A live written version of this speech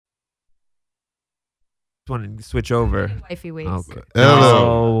Want to switch over? Wifey weeks. Okay.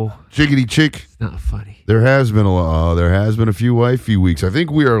 Hello. Chickity chick. It's not funny. There has been a few wifey weeks. I think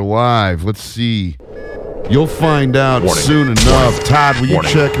we are live. Let's see. You'll find out soon enough. Todd, will you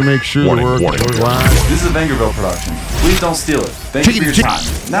check and make sure we're live? This is a Vangerville production. Please don't steal it. Thank you for your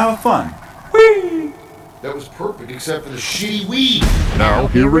time. Now have fun. Whee! That was perfect, except for the shitty weed. Now,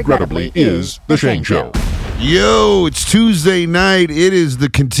 here regrettably is The Shane Show. Yo, it's Tuesday night. It is the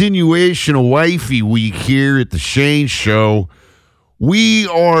continuation of Wifey Week here at the Shane Show.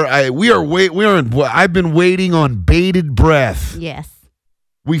 I've been waiting on bated breath. Yes.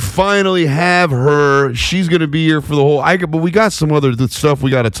 We finally have her. She's going to be here for the whole. But we got some other stuff we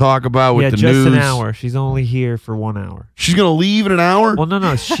got to talk about with the news. Yeah, just an hour. She's only here for 1 hour. She's going to leave in an hour? Well,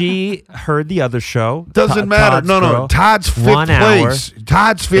 no. She heard the other show. Doesn't matter. No. Todd's fifth place.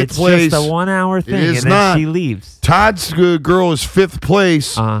 Todd's fifth place. It's just a 1 hour thing, and then she leaves. Todd's girl is fifth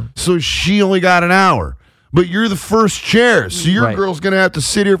place, so she only got an hour. But you're the first chair, so your girl's going to have to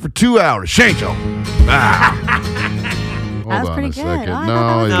sit here for 2 hours. Shane Show. That was pretty good. Second.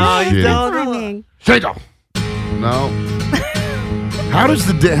 Oh, You don't. Shane. No. How does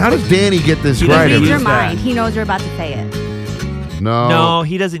Danny get this right? He reads your mind. He knows you're about to say it. No,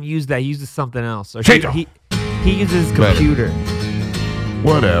 he doesn't use that. He uses something else. Or he uses his computer.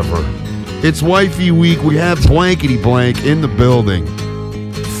 Whatever. It's Wifey Week. We have blankety blank in the building.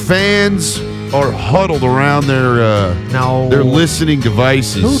 Fans are huddled around their listening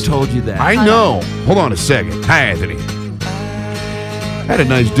devices. Who told you that? I know. Hold on a second. Hi, Anthony. Had a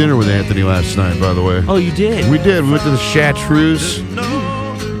nice dinner with Anthony last night, by the way. Oh, you did? We did. We went to the Chartreuse.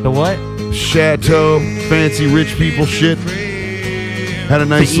 The what? Chateau. Fancy rich people shit. Had a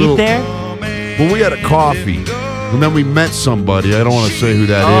nice little... eat there? Well, we had a coffee. And then we met somebody. I don't want to say who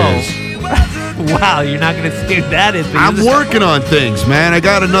that is. Wow, you're not going to say who that is. I'm working on things, man. I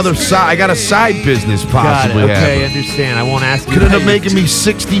got another side. I got a side business possibly. Okay, I understand. I won't ask you. Could end up making me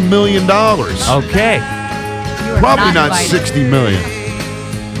 $60 million. Okay. Probably not $60 million.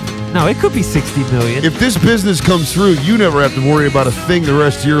 No, it could be $60 million. If this business comes through, you never have to worry about a thing the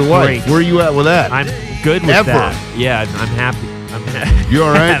rest of your life. Great. Where are you at with that? I'm good with that. Yeah, I'm happy. You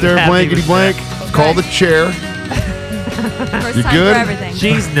all right there, blankety blank? Call the chair. You good? For everything.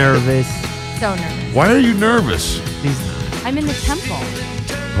 She's nervous. So nervous. Why are you nervous? She's not. I'm in the temple.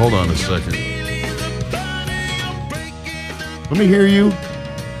 Hold on a second. Let me hear you.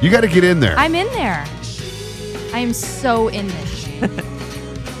 You got to get in there. I'm in there. I am so in this.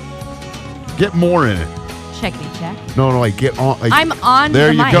 Get more in it. Checkity check. No, like get on. Like, I'm on there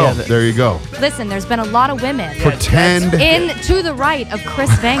the you mic. go. There you go. Listen, there's been a lot of women. Pretend. In to the right of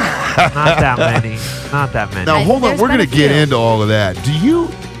Chris Vangers. Not that many. Not that many. Now, hold on. There's We're been going a to get few. into all of that.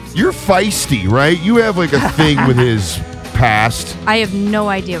 You're feisty, right? You have like a thing with his past. I have no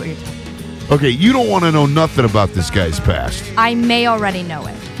idea what you're talking about. Okay, you don't want to know nothing about this guy's past. I may already know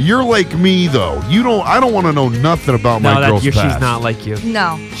it. You're like me, though. I don't want to know nothing about my girl's past. She's not like you.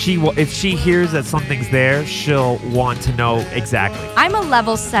 No. If she hears that something's there, she'll want to know exactly. I'm a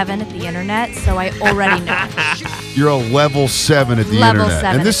level 7 at the internet, so I already know. You're a level 7 at the Level internet.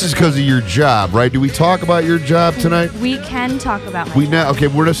 7 And this at is the because of your job, right? Do we talk about your job tonight? We can talk about my job. Okay,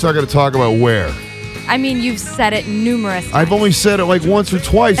 we're just not going to talk about where. I mean, you've said it numerous times. I've only said it like once or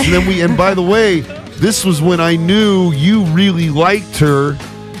twice, and by the way, this was when I knew you really liked her.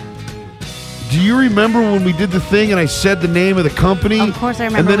 Do you remember when we did the thing and I said the name of the company? Of course I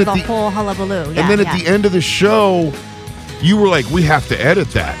remember the whole hullabaloo. Yeah, and then at the end of the show, you were like, we have to edit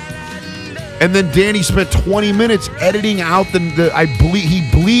that. And then Danny spent 20 minutes editing out he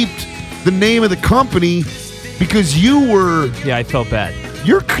bleeped the name of the company because you were... Yeah, I felt bad.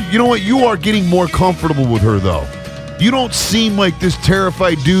 You know what? You are getting more comfortable with her, though. You don't seem like this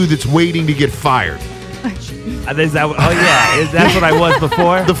terrified dude that's waiting to get fired. That's what I was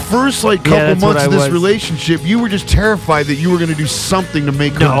before. The first couple months of this relationship, you were just terrified that you were going to do something to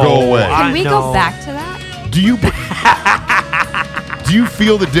make her go away. Can we go back to that? Do you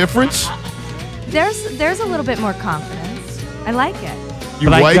feel the difference? There's a little bit more confidence. I like it.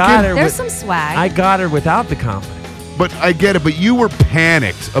 You like it? There's some swag. I got her without the confidence. But I get it. But you were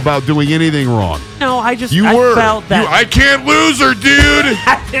panicked about doing anything wrong. No, I felt that. I can't lose her, dude.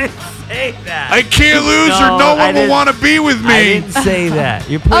 I didn't say that. I can't lose her. No one will want to be with me. I didn't say that.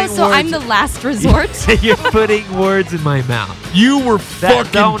 You're putting I'm the last resort? You're putting words in my mouth. You were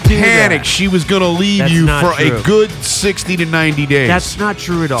fucking panicked she was going to leave you for a good 60 to 90 days. That's not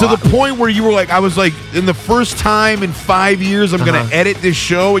true at all. To the point where you were like, I was like, in the first time in 5 years, I'm going to edit this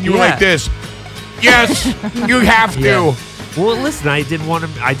show. And you were like this. Yes, you have to. Yeah. Well, listen, I didn't want to.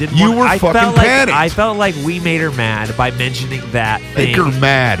 You were fucking panicked. I felt like we made her mad by mentioning that thing. Make her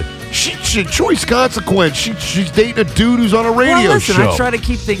mad. Choice consequence. She's dating a dude who's on a radio Well, listen, show. I try to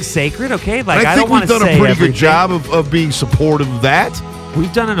keep things sacred, okay? Like, And I I think don't want we've to done say a pretty everything. good job of being supportive of that.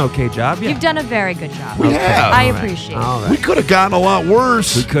 We've done an okay job, yeah. You've done a very good job. We have. I All right. appreciate All it. right. We could have gotten a lot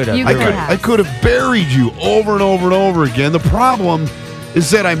worse. We could have. You I could could, have. I could have buried you over and over and over again. The problem is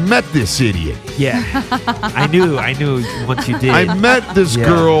that I met this idiot. Yeah. I knew once you did. I met this Yeah,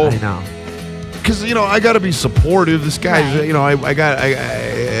 girl. I know. Because I got to be supportive. This guy's, Right.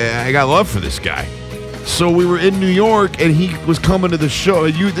 I got love for this guy. So we were in New York, and he was coming to the show.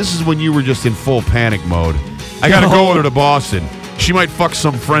 This is when you were just in full panic mode. I got to go with her to Boston. She might fuck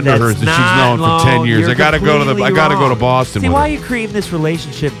some friend of hers that she's known for 10 years. I got to go to Boston. See, with why her. are you creating this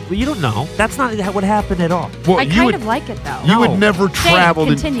relationship? Well, you don't know. That's not what happened at all. Well, I you kind would- of like it, though. You No. had never traveled.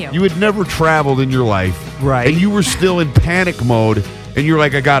 continue. You had never traveled in your life, Right. And you were still in panic mode, and you're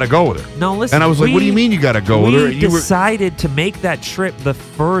like, I gotta go with her. No, listen. And I was like, what do you mean you gotta go with her? We decided to make that trip the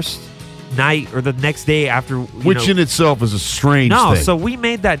first night or the next day after. Which in itself is a strange no, thing. so we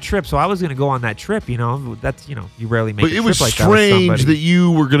made that trip. So I was going to go on that trip. That's you rarely make. But a it trip was like that with strange somebody. that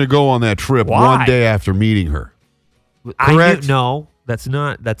you were gonna go on that trip Why? one day after meeting her. I knew- correct? no, that's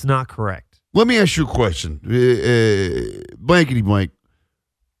not correct. Let me ask you a question, blankety blank.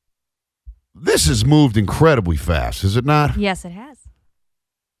 This has moved incredibly fast, is it not? Yes, it has.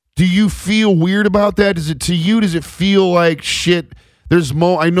 Do you feel weird about that? Does it feel like shit?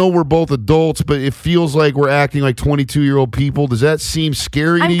 I know we're both adults, but it feels like we're acting like 22-year-old people. Does that seem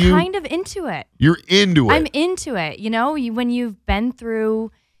scary to I'm you? kind of into it. You're into it. I'm into it. When you've been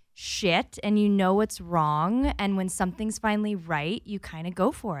through shit and you know what's wrong, and when something's finally right, you kind of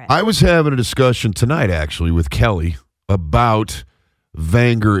go for it. I was having a discussion tonight, actually, with Kelly about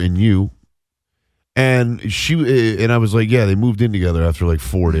Vanger and you. And I was like, yeah, they moved in together after like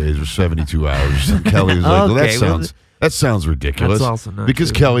 4 days or 72 hours. And Kelly was like, well, Okay, that sounds ridiculous. That's also not because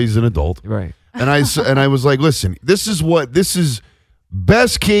true. Kelly's an adult. Right. And I was like, listen, this is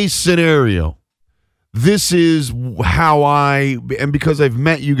best case scenario. This is how and because I've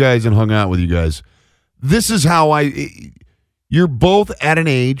met you guys and hung out with you guys, this is how you're both at an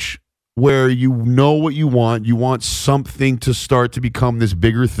age where you know what you want. You want something to start to become this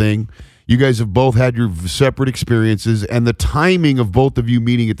bigger thing. You guys have both had your separate experiences, and the timing of both of you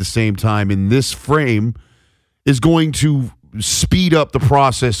meeting at the same time in this frame is going to speed up the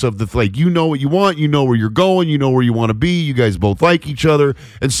process of you know what you want, you know where you're going, you know where you want to be, you guys both like each other,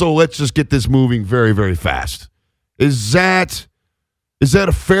 and so let's just get this moving very, very fast. Is that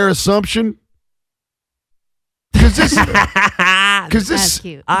a fair assumption? Because That's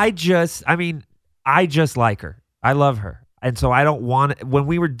cute. I just like her. I love her, and so I don't want. When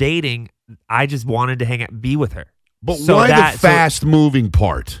we were dating, I just wanted to be with her. But So why that- the fast moving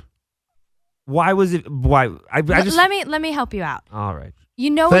part? Why was it? Why? I just. Let me help you out. All right.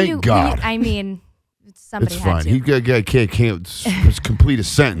 Thank God. Somebody It's had fine. to. He can't complete a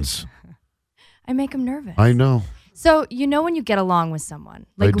sentence. I make him nervous. I know. So when you get along with someone,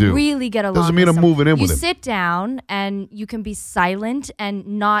 I do. really get along. Doesn't mean with I'm someone, moving in you with him. sit down and you can be silent and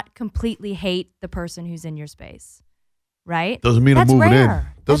not completely hate the person who's in your space, right? Doesn't mean That's I'm moving rare.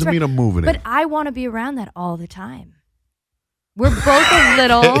 in. Doesn't That's mean I'm moving But in. I want to be around that all the time. We're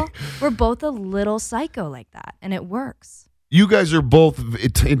both a little psycho like that, and it works. You guys are both,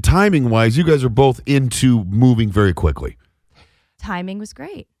 in timing wise, you guys are both into moving very quickly. Timing was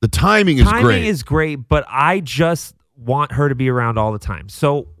great. The timing is great. Timing is great, but I just want her to be around all the time.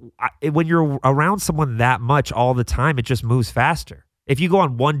 So when you're around someone that much all the time, it just moves faster. If you go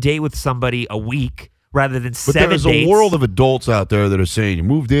on one date with somebody a week rather than But 7 there's dates, a world of adults out there that are saying you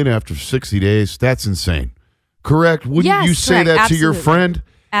moved in after 60 days. That's insane. Correct? Wouldn't Yes, you say correct. that to your Absolutely. friend?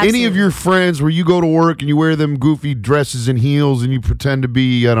 Any of Absolutely. your friends where you go to work and you wear them goofy dresses and heels and you pretend to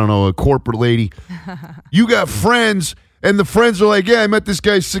be, I don't know, a corporate lady. You got friends and the friends are like, yeah, I met this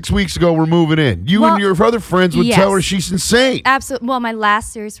guy 6 weeks ago. We're moving in. You and your other friends would tell her yes. she's insane. Absolutely. Well, my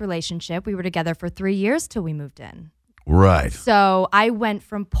last serious relationship, we were together for 3 years till we moved in. Right. So I went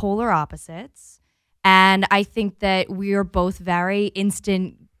from polar opposites, and I think that we are both very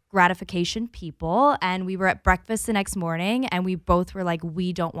instant gratification people, and we were at breakfast the next morning, and we both were like,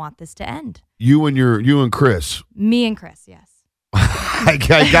 we don't want this to end. You and Chris. Me and Chris, yes. I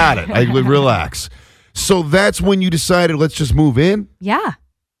got it. I would relax. So that's when you decided, let's just move in? Yeah.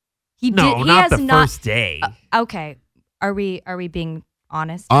 He no, not the first day. Okay. Are we being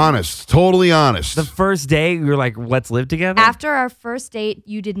honest? Honest. Totally honest. The first day, we were like, let's live together? After our first date,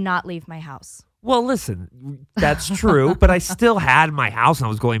 you did not leave my house. Well, listen, that's true, but I still had my house and I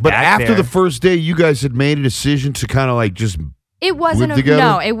was going But back after there. the first day, you guys had made a decision to kind of It wasn't live together?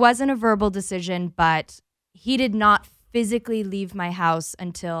 no, it wasn't a verbal decision, but he did not physically leave my house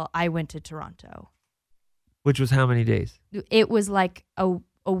until I went to Toronto. Which was how many days? It was like a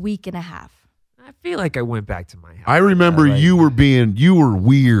week and a half. I feel like I went back to my house. I remember you were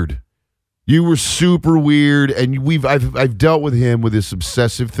weird. You were super weird, and I've dealt with him with this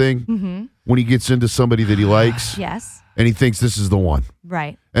obsessive thing when he gets into somebody that he likes. Yes. And he thinks this is the one.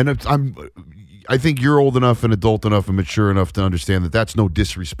 Right. And I think you're old enough and adult enough and mature enough to understand that that's no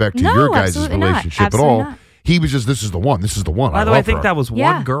disrespect to your guys' relationship at all. Not. He was just, this is the one. This is the one. By the way, I think that was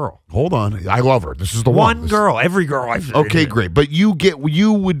one girl. Hold on, I love her. This is the one. One girl. Every girl. Okay, great. But you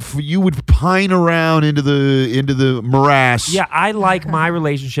would pine around into the morass. Yeah, I like my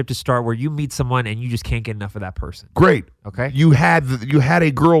relationship to start where you meet someone and you just can't get enough of that person. Great. Okay. You had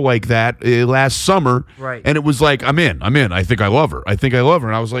a girl like that last summer, right? And it was like, I'm in. I think I love her.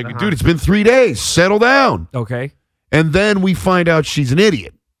 And I was like, dude, it's been 3 days. Settle down. Okay. And then we find out she's an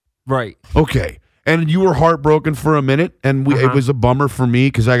idiot. Right. Okay. And you were heartbroken for a minute, and it was a bummer for me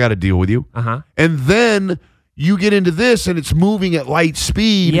because I got to deal with you. And then you get into this, and it's moving at light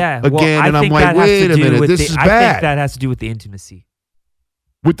speed again, and I'm like, wait a minute, this is bad. I think that has to do with the intimacy.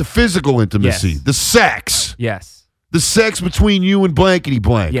 With the physical intimacy, the sex. Yes. The sex between you and blankety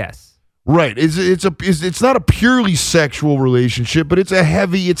blank. Yes. Right. It's not a purely sexual relationship, but it's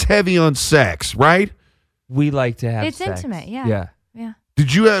heavy on sex, right? We like to have sex. It's intimate, yeah. Yeah. Yeah.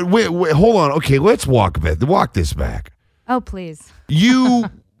 Did you wait, hold on. Okay, let's walk this back. Oh, please.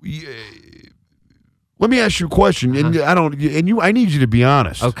 Let me ask you a question, and I need you to be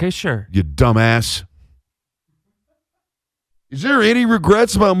honest. Okay, sure. You dumbass. Is there any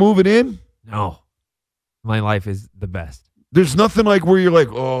regrets about moving in? No. My life is the best. There's nothing like where you're like,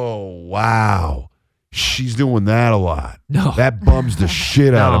 oh, wow, she's doing that a lot. No. That bums the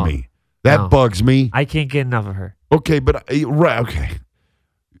shit out of me. That bugs me. I can't get enough of her. Okay, but, okay.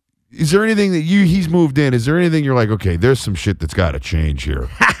 Is there anything that he's moved in? Is there anything you're like, okay, there's some shit that's got to change here.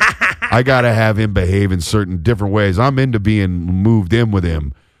 I got to have him behave in certain different ways. I'm into being moved in with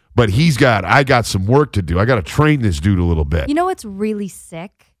him, but I got some work to do. I got to train this dude a little bit. You know what's really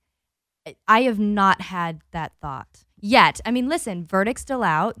sick? I have not had that thought yet. I mean, listen, verdict's still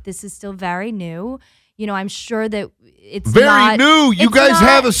out. This is still very new. You know, I'm sure that it's very new. You guys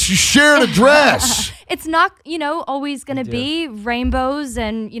have a shared address. It's not, always going to be rainbows,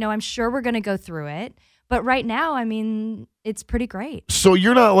 and, I'm sure we're going to go through it. But right now, I mean, it's pretty great. So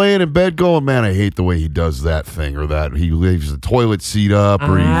you're not laying in bed going, man, I hate the way he does that thing, or that he leaves the toilet seat up,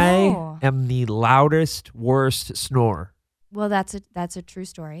 or I am the loudest, worst snorer. Well, that's a true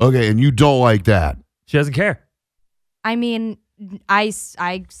story. Okay, and you don't like that. She doesn't care. I mean, I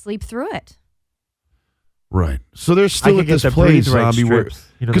sleep through it. Right. So there's still at this place, Zombie, where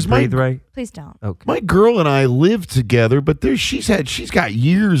because right. Please don't. Okay. My girl and I live together, but she's got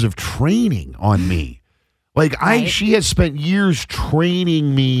years of training on me. Like she has spent years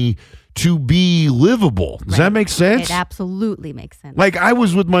training me to be livable. Does that make sense? It absolutely makes sense. Like I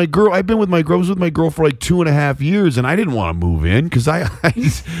was with my girl. I was with my girl for like 2.5 years, and I didn't want to move in because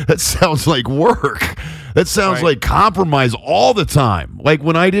that sounds like work. That sounds like compromise all the time. Like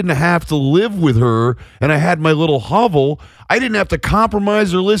when I didn't have to live with her and I had my little hovel, I didn't have to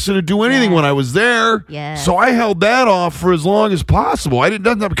compromise or listen or do anything when I was there. Yeah. So I held that off for as long as possible.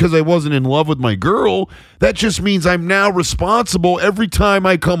 That's not because I wasn't in love with my girl. That just means I'm now responsible. Every time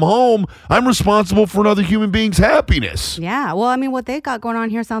I come home, I'm responsible for another human being's happiness. Yeah. Well, I mean, what they got going on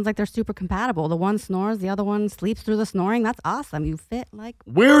here sounds like they're super compatible. The one snores, the other one sleeps through the snoring. That's awesome. You fit like...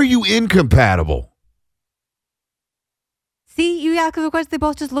 Where are you incompatible? See, you ask a question, they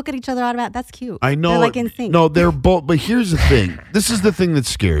both just look at each other out of that. That's cute. I know. They're like in sync. No, they're both. But here's the thing. This is the thing that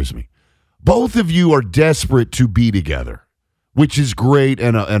scares me. Both of you are desperate to be together, which is great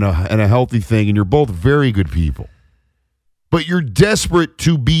and a healthy thing. And you're both very good people. But you're desperate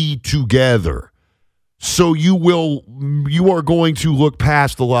to be together. So you are going to look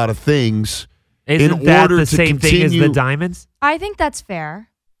past a lot of things. Isn't that the same thing as the diamonds? I think that's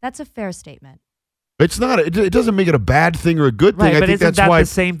fair. That's a fair statement. It's not. It doesn't make it a bad thing or a good thing. Right, but I think isn't that's that why the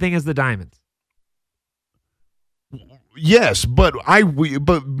same thing as the diamonds? Yes, but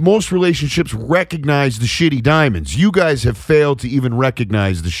most relationships recognize the shitty diamonds. You guys have failed to even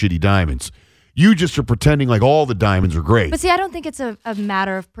recognize the shitty diamonds. You just are pretending like all the diamonds are great. But see, I don't think it's a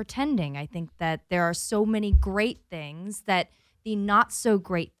matter of pretending. I think that there are so many great things that the not so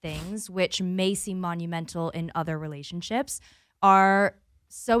great things, which may seem monumental in other relationships, are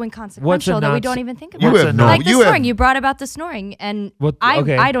so inconsequential that we don't even think about it. Like the snoring. You brought about the snoring, and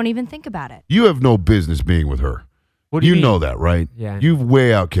I don't even think about it. You have no business being with her. What do you mean? know that, right? Yeah. You've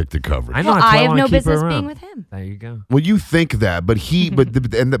way outkicked the coverage. I know. Well, that's why I have wanna no keep her business being around. with him. There you go. Well, you think that, but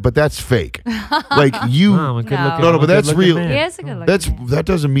but that's fake. Like you. Oh, I'm a good No. looking, No, I'm but a that's good-looking real. man. He is a good looking That's man. that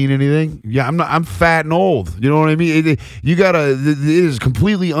doesn't mean anything. Yeah, I'm fat and old. You know what I mean? You gotta. It is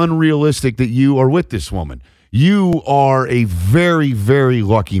completely unrealistic that you are with this woman. You are a very, very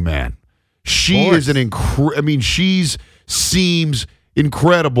lucky man. She is an I mean, seems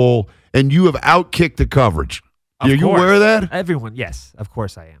incredible, and you have outkicked the coverage. Are you aware of that? Everyone, yes, of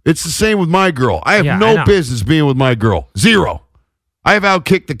course I am. It's the same with my girl. I have Yeah, I no know. business being with my girl. Zero. I have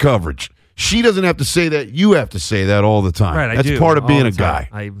outkicked the coverage. She doesn't have to say that. You have to say that all the time. Right, I That's do, part of all being the a time.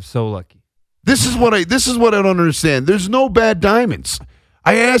 guy. I'm so lucky. This is what I don't understand. There's no bad diamonds.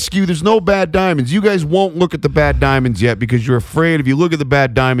 I ask you, there's no bad diamonds. You guys won't look at the bad diamonds yet because you're afraid if you look at the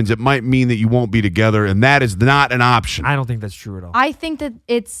bad diamonds, it might mean that you won't be together, and that is not an option. I don't think that's true at all. I think that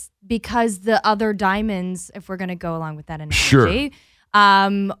it's because the other diamonds, if we're going to go along with that analogy, Sure.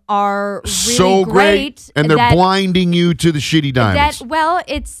 are really so great, and they're that- blinding you to the shitty diamonds.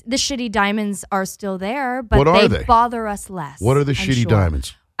 It's the shitty diamonds are still there, but What are they? bother us less. What are the I'm shitty sure.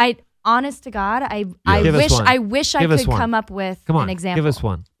 diamonds? Honest to God, I Give us wish one. I wish I Give us could one. come up with Come on, an example. give us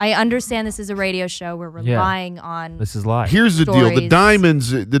one. I understand this is a radio show. We're relying on This is live. Here's the deal: the stories. diamonds,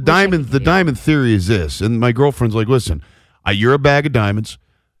 the I diamond, could the do. diamond theory is this. And my girlfriend's like, "Listen, you're a bag of diamonds.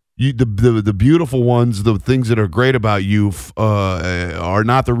 The beautiful ones, the things that are great about you, are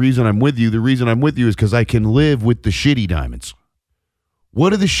not the reason I'm with you. The reason I'm with you is because I can live with the shitty diamonds.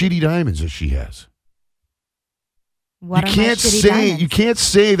 What are the shitty diamonds that she has? What you are my can't shitty say diamonds? you can't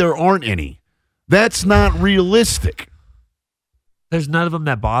say there aren't any. That's not realistic. There's none of them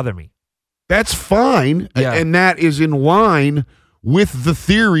that bother me. That's fine, Yeah. and that is in line with the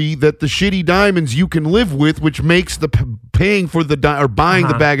theory that the shitty diamonds you can live with, which makes the paying for the or buying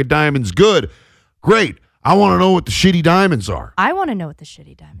the bag of diamonds good. Great. I want to know what the shitty diamonds are. I want to know what the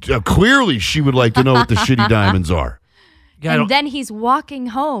shitty diamonds. Clearly, she would like to know what the shitty diamonds are. Yeah, I And don't- then he's walking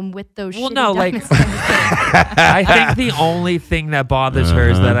home with those. Well, shitty no, like- diamonds. I think the only thing that bothers her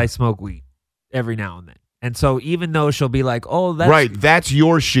is that I smoke weed every now and then. And so even though she'll be like, "Oh, that's Right, that's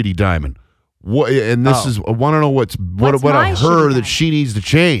your shitty diamond. What? And this Oh. is I want to know what What's what my of shitty her that diamond? she needs to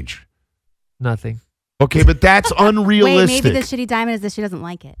change. nothing." Okay, but that's Wait, unrealistic. maybe the shitty diamond is that she doesn't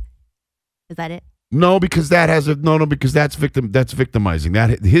like it. Is that it? No, because that has a no, because that's victimizing.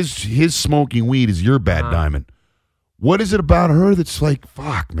 That his smoking weed is your bad diamond. What is it about her that's like,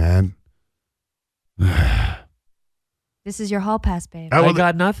 fuck, man? This is your hall pass, babe. How I about-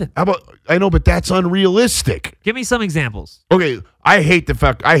 got nothing. How about I know, but that's unrealistic. Give me some examples. Okay, I hate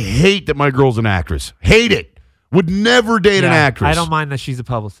that my girl's an actress. Hate it. Would never date an Yeah, actress. I don't mind that she's a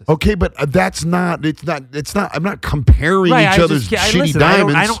publicist. Okay, but that's not. It's not. I'm not comparing Right, each other's shitty listen,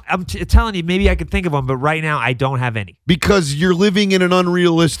 diamonds I'm telling you, maybe I could think of one, but right now I don't have any. because you're living in an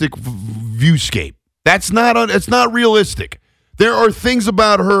unrealistic viewscape. That's not. It's not realistic. There are things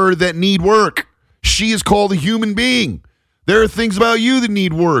about her that need work. She is called a human being. There are things about you that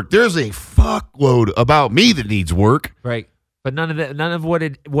need work. There's a fuckload about me that needs work. Right. But none of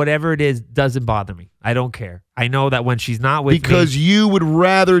whatever it is doesn't bother me. I don't care. I know that when she's not with Because me. you would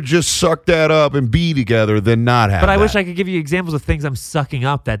rather just suck that up and be together than not have. But I wish that. I could give you examples of things I'm sucking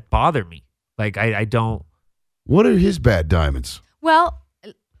up that bother me. Like I don't. What are his bad diamonds? Well,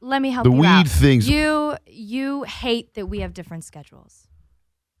 let me help The you weed out. things- You hate that we have different schedules.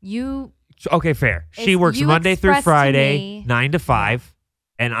 You Okay, fair. She It's- works you Monday through expressed to Friday, me- 9 to 5,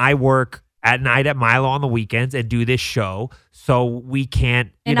 and I work at night at Milo on the weekends and do this show. So we can't,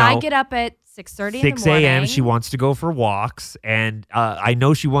 and I get up at 6:30 in the 6 morning. a.m. She wants to go for walks, and I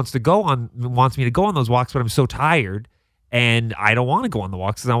know she wants me to go on those walks, but I'm so tired, and I don't want to go on the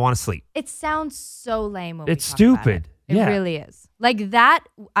walks because I want to sleep. It sounds so lame when It's we talk about stupid. It Yeah. really is. Like that,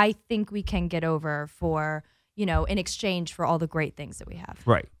 I think we can get over for, in exchange for all the great things that we have.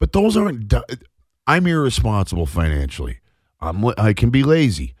 Right. But those aren't. I'm irresponsible financially. I can be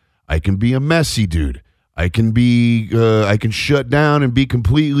lazy. I can be a messy dude. I can be. I can shut down and be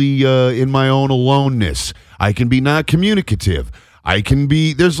completely in my own aloneness. I can be not communicative. I can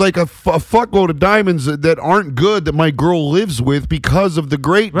be. There's like a fuckload of diamonds that aren't good that my girl lives with because of the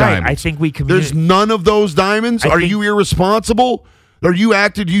great Right. diamonds. I think we There's none of those diamonds. I Are think- you irresponsible? Are you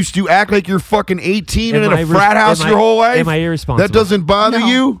used to act like you're fucking 18 and in a Am frat house am your whole life? Am I irresponsible? That doesn't bother No.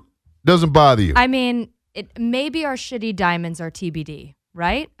 you? Doesn't bother you? I mean, maybe our shitty diamonds are TBD,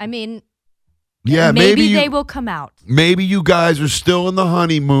 right? I mean, Yeah, maybe they will come out. Maybe you guys are still in the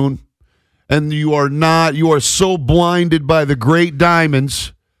honeymoon and you are not. You are so blinded by the great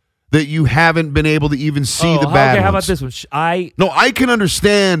diamonds that you haven't been able to even see the bad Okay, how about ones. this one? No, I can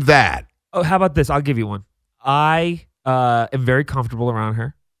understand that. How about this? I'll give you one. I am very comfortable around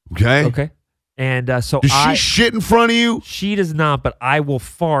her. Okay. Okay. And so Does she shit in front of you? She does not, but I will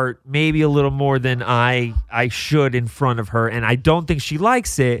fart maybe a little more than I should in front of her, and I don't think she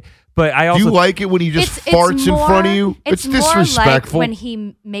likes it. But I also Do you like it when he just farts in front of you? It's disrespectful. more like when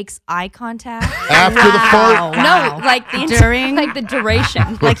he makes eye contact After the fart? No, like During? like the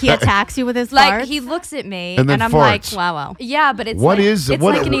duration. Like he attacks you with his Like farts? he looks at me And then I'm farts. like, Wow. yeah, but it's What like, is it? it's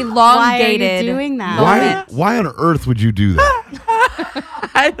What- like an why elongated. are you doing that? Why on earth would you do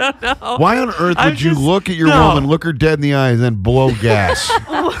that? I don't know. Why on earth I'm would you just- look at your no. woman, look her dead in the eye, and then blow gas?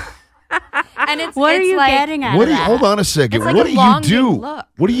 And it's What are it's you like, getting at? What do you, hold on a second. It's like what a do you elongated do? look.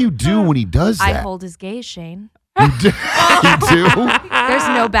 What do you do when he does I that? hold his gaze, Shane. You do? You do? There's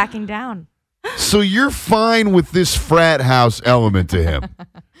no backing down. So you're fine with this frat house element to him?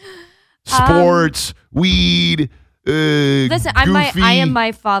 Sports, weed, Listen, goofy. I am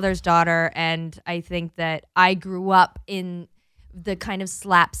my father's daughter, and I think that I grew up in the kind of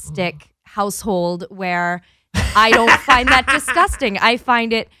slapstick household where I don't find that disgusting. I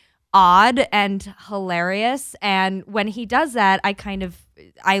find it odd and hilarious, and when he does that,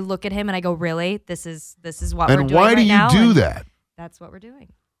 I look at him and I go, "Really? This is what we're And doing why do right you now?" do And that? That's what we're doing.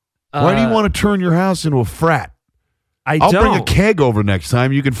 Why do you want to turn your house into a frat? I'll don't. bring a keg over next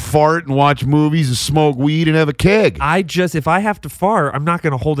time. You can fart and watch movies and smoke weed and have a keg. If I have to fart, I'm not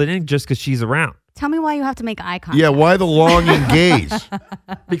going to hold it in just because she's around. Tell me why you have to make eye contact. Yeah, why the longing gaze?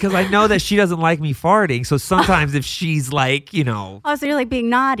 Because I know that she doesn't like me farting. So sometimes if she's like, Oh, so you're like being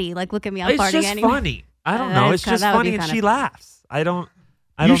naughty. Like, look at me, I'm it's farting just anyway. funny. I don't That know. is It's kinda- just that would be funny and kinda she funny. laughs. I don't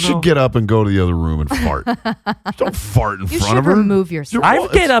You should know. get up and go to the other room and fart. Don't fart in You front should of her. remove yourself. I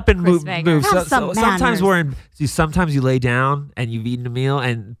get up and Chris move. Vangers. Have some Sometimes manners. sometimes you lay down and you've eaten a meal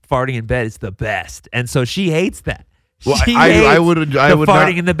and farting in bed is the best. And so she hates that. Well, She I hates would the not-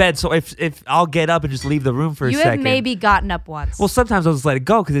 farting in the bed. So if I'll get up and just leave the room for a You second. have maybe gotten up once. Well, sometimes I'll just let it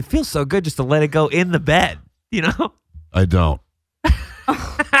go because it feels so good just to let it go in the bed. You know. I don't.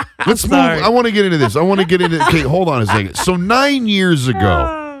 Let's move. sorry. I want to get into this. Okay, hold on a second. So 9 years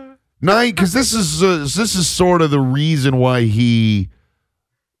ago, because this is sort of the reason why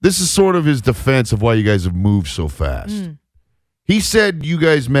this is sort of his defense of why you guys have moved so fast. He said you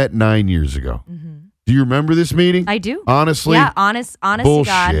guys met 9 years ago. Do you remember this meeting? I do. Honestly, Yeah, honest to God.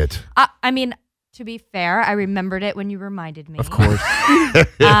 bullshit. I mean, to be fair, I remembered it when you reminded me. Of course.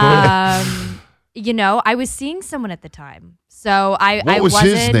 I was seeing someone at the time, so I What was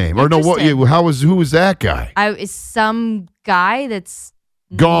wasn't his name? Or no, what? interested. Who was that guy? I is some guy that's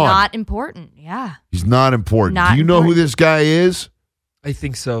Gone. not important. Yeah, He's not important. Not Do you know who important. this guy is? I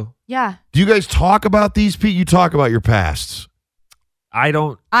think so. yeah. Do you guys talk about these people? You talk about your pasts. I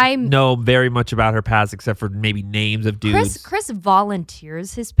don't know very much about her past except for maybe names of dudes. Chris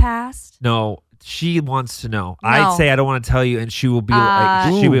volunteers his past. No, she wants to know. No. I'd say I don't want to tell you, and she will be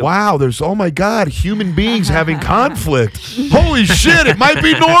like, she Ooh, will. wow, there's, oh my God, human beings having conflict. Holy shit, it might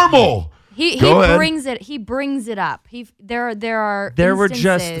be normal. He Go ahead. brings it up. There are There were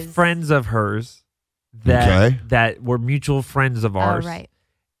just instances- friends of hers that Okay. that were mutual friends of Oh, ours. right.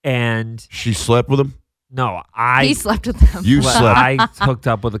 And She slept with him? no, He slept with them. You well, slept. I hooked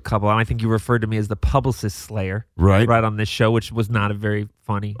up with a couple. And I think you referred to me as the publicist slayer, Right. right on this show, which was not a very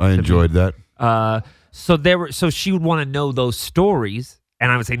funny. I to me. enjoyed that. So she would want to know those stories,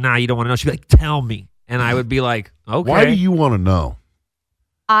 and I would say, "Nah, you don't want to know." She'd be like, "Tell me," and I would be like, "Okay." Why do you want to know?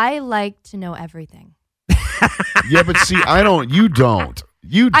 I like to know everything. Yeah, but see, I don't. You don't.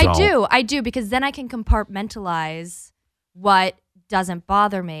 You don't. I do, because then I can compartmentalize what doesn't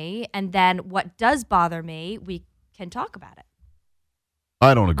bother me, and then what does bother me, we can talk about it.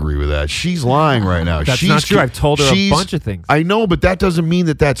 I don't agree with that. She's lying right now. That's She's not true. I've told her a she's- bunch of things. I know, but that doesn't mean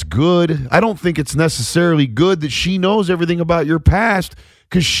that that's good. I don't think it's necessarily good that she knows everything about your past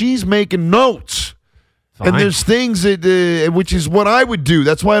because she's making notes. Fine. And there's things that, which is what I would do.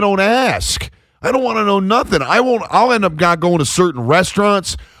 That's why I don't ask. I don't want to know nothing. I'll end up not going to certain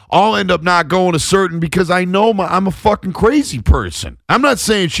restaurants. I'll end up not going to certain because I know I'm a fucking crazy person. I'm not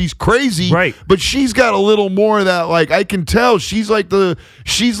saying she's crazy, Right. But she's got a little more of that. Like I can tell she's like the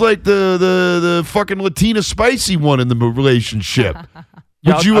fucking Latina spicy one in the relationship.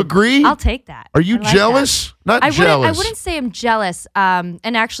 Yeah, Would you agree? I'll take that. Are you I like jealous? that. Not jealous. I wouldn't say I'm jealous. And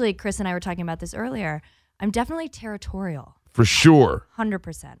actually, Chris and I were talking about this earlier. I'm definitely territorial, For sure.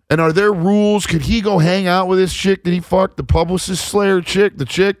 100%. And are there rules? Could he go hang out with this chick that he fucked, the publicist slayer chick, the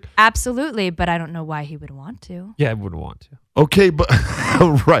chick? Absolutely, but I don't know why he would want to. Yeah, I wouldn't want to. Okay, but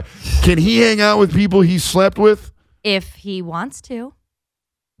right. Can he hang out with people he slept with? If he wants to.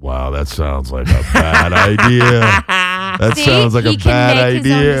 Wow, that sounds like a bad idea. That See, sounds like he a can bad make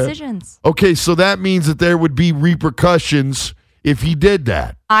his own idea. decisions. Okay, so that means that there would be repercussions if he did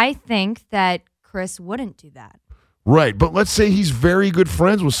that. I think that Chris wouldn't do that. Right, but let's say he's very good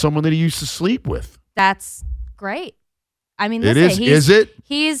friends with someone that he used to sleep with. That's great. I mean, It listen, is it?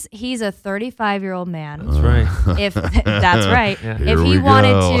 He's a 35-year-old man. That's right. If that's right. Yeah. If Here he we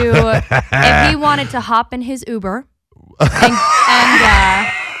wanted go. if he wanted to hop in his Uber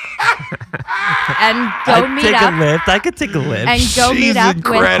and go meet up Lift. I could take a lift. and go She's meet up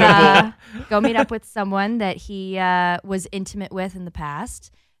incredible. with someone that he was intimate with in the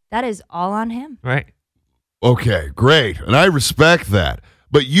past, that is all on him. Right. Okay, great. And I respect that.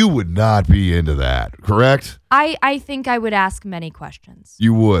 But you would not be into that, correct? I think I would ask many questions.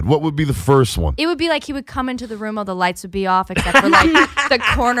 You would. What would be the first one? It would be like he would come into the room, all the lights would be off except for like the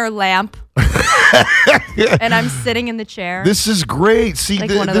corner lamp. And I'm sitting in the chair. This is great. See,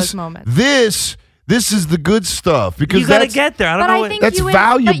 Like one of those moments. This is the good stuff because You got to that's get there. I don't But know I what. think that's But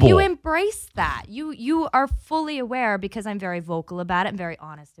valuable. you embrace that. You are fully aware because I'm very vocal about it and very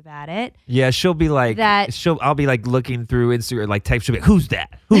honest about it. Yeah, she'll be like That- I'll be like looking through Instagram, like type. She'll be like, "Who's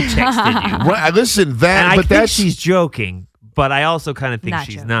that? Who texted you?" Right, listen, And that. I But think that's she's joking, but I also kind of think Not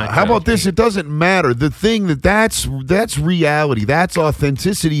she's joking. not. How about joking. this? It doesn't matter. The thing that's reality. That's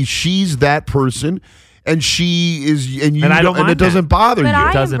authenticity. She's that person, and she is, and you And I don't and it mind doesn't that. bother But you.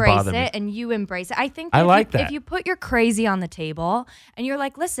 I doesn't embrace bother me. it and you embrace it. I think I if like you, that. if you put your crazy on the table and you're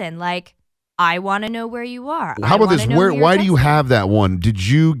like, listen, like, I want to know where you are. How about this? Where? Why do you have that one? Did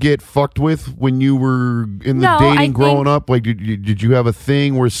you get fucked with when you were in the No, dating I growing think- up? Like, did you have a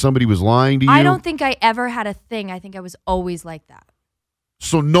thing where somebody was lying to you? I don't think I ever had a thing. I think I was always like that.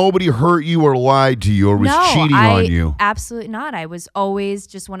 So nobody hurt you or lied to you or was cheating on you. Absolutely not. I was always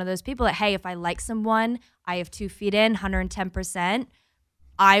just one of those people that, hey, if I like someone, I have 2 feet in, 110%.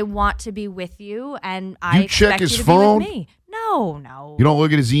 I want to be with you, and I You check expect his you to phone? be with me. No. You don't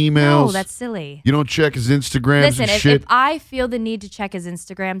look at his emails. No, that's silly. You don't check his Instagrams Listen, and if shit. I feel the need to check his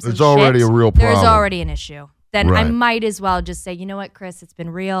Instagrams, There's and already shit, a real There's problem. already an issue. Then I Right. might as well just say, you know what, Chris, it's been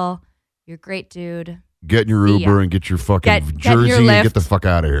real. You're a great dude. Get in your See Uber ya. and get your fucking Get in jersey your and Lyft. get the fuck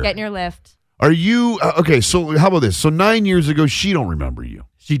out of here. Get in your lift. Are you okay? So how about this? So 9 years ago, she don't remember you,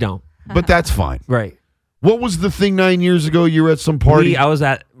 She don't. but that's fine. Right. What was the thing 9 years ago? You were at some party. I was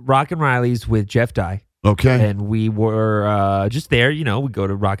at Rock and Riley's with Jeff Dye, Okay, and we were just there. You know, we go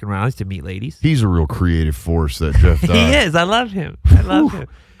to Rock and Riley's to meet ladies. he's a real creative force. That Jeff He Dye. is. I love him. I love him.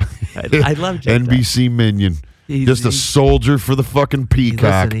 I love Jeff Dye. NBC minion, He's- just a he's- soldier for the fucking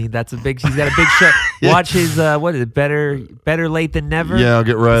peacock. Listen, he's got a big show. Watch his what is it? Better late than never. Yeah, I'll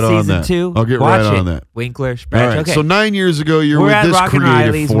get right on Season that. 2. I'll get Watch right it. on that. Winkler, All Spratch. right. Okay. So 9 years ago, you're we're with at this Rock and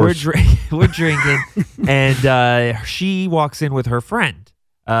creative Riley's. force. We're drinking, and she walks in with her friend,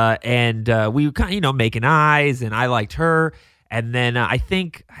 and we were kind of making eyes, and I liked her, and then I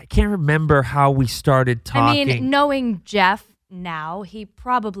can't remember how we started talking. I mean, knowing Jeff now, he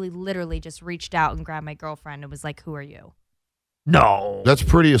probably literally just reached out and grabbed my girlfriend and was like, who are you? no, That's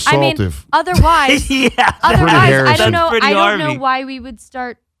pretty I mean, assaultive. otherwise, yeah, otherwise harassing. I don't know. That's pretty I don't know Harvey. why we would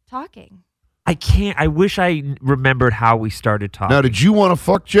start talking. I can't. I wish I remembered how we started talking. Now, did you want to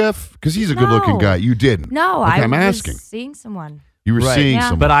fuck Jeff? Because he's a good-looking No. guy. You didn't. No, Okay, I I'm was asking. seeing someone. You were Right. seeing Yeah.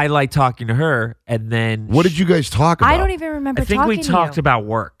 someone. But I like talking to her, and then What did you guys talk about? I don't even remember I think talking we talked to you. about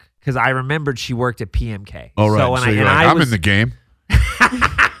work because I remembered she worked at PMK. All right. So, So, and you're I, like, and I I'm was, in the game.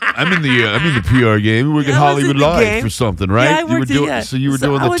 I'm in the PR game. We work at Yeah, I was Hollywood in the Live game. for something, right? Yeah, I you were worked doing. yeah. So you were So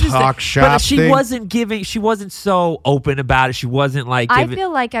doing I the was just talk there. shop But she thing. wasn't giving. She wasn't so open about it. She wasn't like. I giving,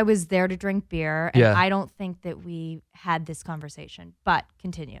 feel like I was there to drink beer, and Yeah. I don't think that we had this conversation. But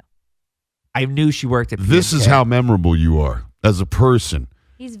continue. I knew she worked at. PMK. This is how memorable you are as a person.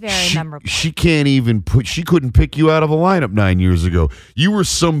 He's very memorable. She can't even put. She couldn't pick you out of a lineup 9 years ago. You were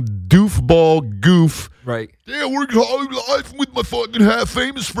some doofball goof. Right. Yeah, we're at Hollywood Live with my fucking half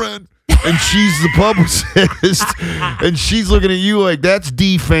famous friend. And she's the publicist, and she's looking at you like that's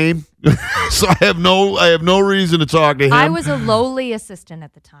D-fame. So I have no reason to talk to him. I was a lowly assistant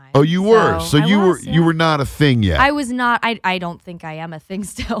at the time. Oh, you were. So I you was, you yeah. were not a thing yet. I was not. I don't think I am a thing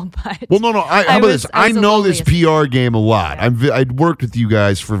still, but Well, no. How about was- this? I I was a know lowly this assistant. PR game a lot. Yeah. I'd worked with you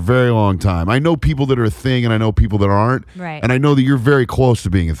guys for a very long time. I know people that are a thing, and I know people that aren't. Right. And I know that you're very close to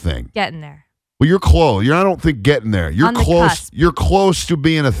being a thing. getting there. Well, you're close. I don't think getting there. You're On the close. cusp. You're close to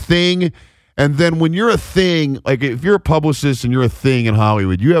being a thing. And then when you're a thing, like if you're a publicist and you're a thing in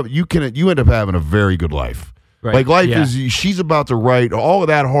Hollywood, you end up having a very good life. Right. Like life Yeah. is. She's about to write all of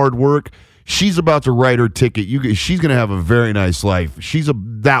that hard work. She's about to write her ticket. She's going to have a very nice life. She's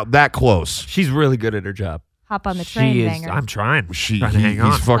that close. She's really good at her job. hop on the train, She is. Vanger. I'm trying. He's hang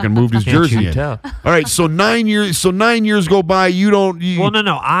on. fucking moved his Can't jersey you in. tell? All right, so 9 years. So 9 years go by. You don't. Well, no.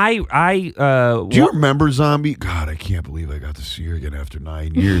 Do you remember Zombie? God, I can't believe I got to see her again after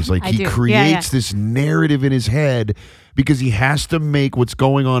 9 years. Like I he do. creates Yeah. this narrative in his head because he has to make what's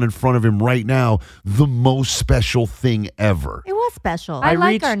going on in front of him right now the most special thing ever. It was special. I like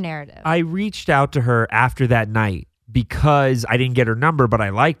reached- our narrative. I reached out to her after that night because I didn't get her number, but I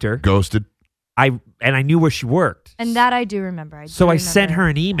liked her. Ghosted. I knew where she worked. and that I do remember. So I sent her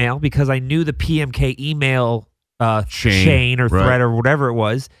an email because I knew the PMK email Chain, or right. thread or whatever it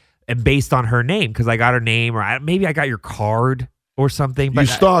was, and based on her name because I got her name or maybe I got your card or something. You But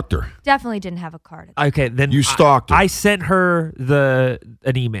stalked her. Definitely didn't have a card. okay, then You stalked her. I sent her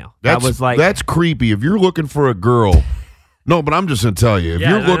an email. That's that was like that's creepy. If you're looking for a girl, no, but I'm just gonna tell you, if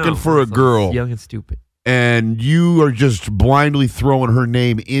Yeah, you're I looking know. for a It's girl young and stupid. and you are just blindly throwing her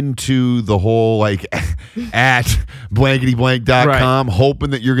name into the whole like at blanketyblank.com,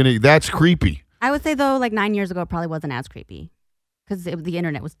 hoping that you're gonna. That's creepy. I would say though, like 9 years ago, it probably wasn't as creepy because the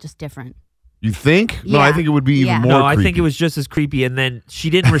internet was just different. You think? No, I Yeah. think it would be even Yeah. more. No, I creepy. think it was just as creepy. And then she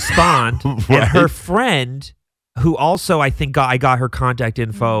didn't respond. Right. And her friend, who also I think I got her contact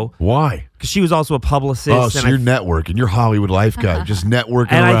info Why? because she was also a publicist. Oh, so and you're networking. You're Hollywood life guy, just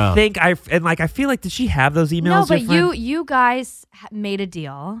networking and around. I think I feel like did she have those emails? No, but your friend? you guys made a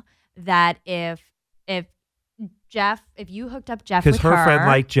deal that if you hooked up Jeff because with her friend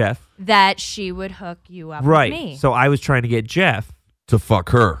liked Jeff, that she would hook you up right? with me. So I was trying to get Jeff. to fuck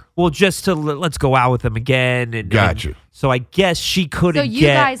her. Well, just to let's go out with him again. And Gotcha. So I guess she couldn't So you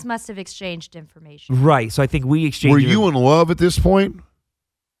get guys must have exchanged information. right. So I think we exchanged. Were you in love at this point?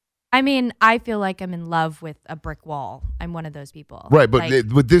 I mean, I feel like I'm in love with a brick wall. I'm one of those people. Right, but Like,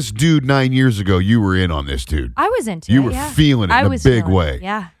 with this dude 9 years ago, you were in on this dude. I was into You it. were yeah. feeling it I in a was big feeling way. it,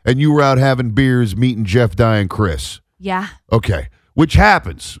 Yeah. And you were out having beers, meeting Jeff Dye and Chris. Yeah. Okay, which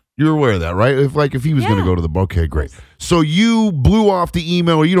happens. You're aware of that, right? If he was going to Yeah. go to the okay, great. So you blew off the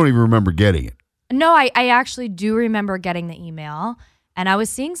email, or you don't even remember getting it. No, I actually do remember getting the email, and I was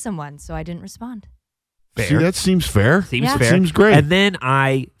seeing someone, so I didn't respond. Fair. See, that seems fair. Seems Yeah. fair. Seems great. And then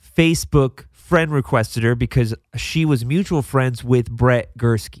I Facebook friend requested her because she was mutual friends with Brett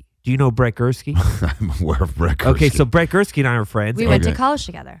Gursky. Do you know Brett Gursky? I'm aware of Brett Okay, Gursky. so Brett Gursky and I were friends. We and, went to Okay. college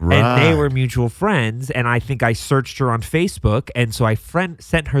together. Right. and they were mutual friends. And I think I searched her on Facebook. And so I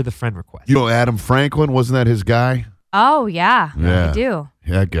sent her the friend request. You know Adam Franklin? Wasn't that his guy? Oh, yeah. Yeah. I do.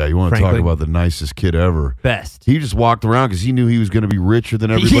 That guy. You want to talk Franklin. about the nicest kid ever. Best. He just walked around because he knew he was going to be richer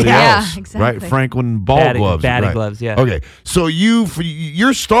than everybody Yeah, else. exactly. Right? Franklin ball Batting- gloves. batting right. gloves, yeah. Okay. So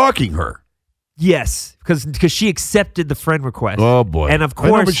you're stalking her. Yes, because she accepted the friend request. Oh boy. And of I know,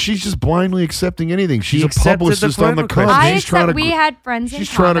 course, but she's just blindly accepting anything. She's She a accepted the publicist on friend the request. come. I She's trying to we had friends in she's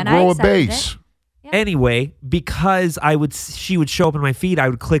trying to common. I grow a accepted base. it. Yeah. anyway, because she would show up in my feed, I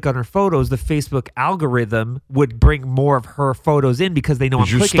would click on her photos. The Facebook algorithm would bring more of her photos in because they know I'm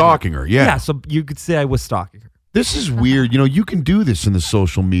 'Cause you're clicking stalking her, yeah. Yeah, so you could say I was stalking her. This is weird. You know, you can do this in the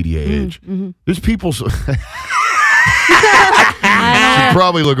social media age. There's people. Should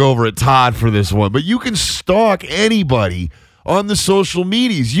probably look over at Todd for this one, but you can stalk anybody on the social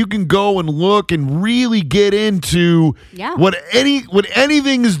medias. You can go and look and really get into Yeah. what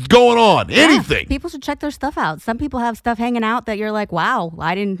anything is going on. Yeah, Anything. people should check their stuff out. Some people have stuff hanging out that you're like, wow,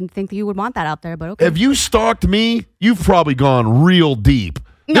 I didn't think that you would want that out there, but okay. Have you stalked me? You've probably gone real deep.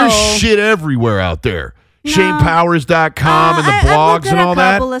 No. There's shit everywhere out there. No. ShanePowers.com and the I've blogs looked at and all a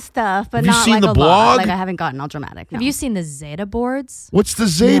that. couple of stuff, but Have you not seen like the a blog? lot. Like I haven't gotten all dramatic. No. Have you seen the Zeta boards? What's the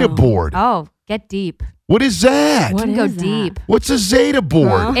Zeta No. board? Oh, get deep. What is that? You What can go is that? deep. What's a Zeta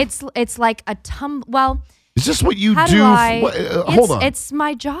board? Huh? It's like a Well, Is this what you how do? do I? Hold on. It's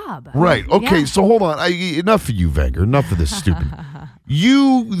my job. Right. Okay. Yeah. So hold on. Enough of you, Vanger. Enough of this stupid.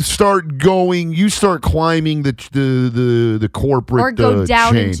 You start going. You start climbing the corporate Or go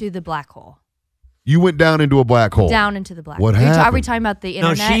down chain. into the black hole. You went down into a black hole. Down into the black What hole. Are we happened? talking about the No,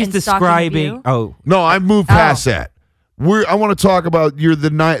 internet she's and stalking describing. you? Oh, No, I moved past that. I want to talk about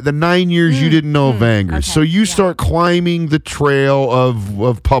the 9 years you didn't know Vangers. okay, So you yeah. start climbing the trail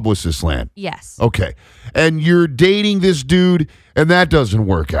of publicist land. Yes. Okay. And you're dating this dude, and that doesn't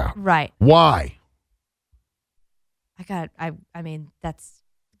work out. Right. Why? I mean, that's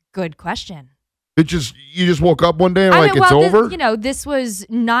a good question. You just woke up one day and I like mean, it's well, over? this was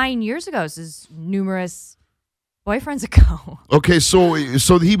 9 years ago. This is numerous boyfriends ago. Okay, so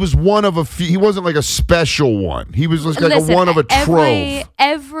he was one of a few. He wasn't like a special one. He was just like Listen, a one of a trove.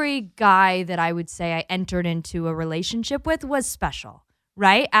 Every guy that I would say I entered into a relationship with was special,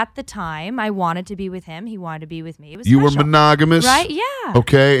 right? At the time, I wanted to be with him. He wanted to be with me. It was You were special. monogamous? Right? Yeah.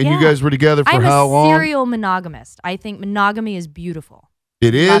 Okay, and you Yeah. guys were together for how I'm a long? serial monogamist. I think monogamy is beautiful.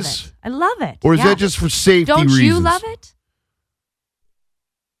 It Love is? it. I love it. Or is Yeah. that just for safety Don't reasons? you love it?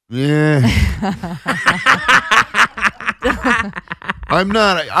 Yeah. I'm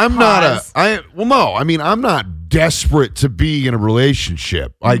not I'm not desperate to be in a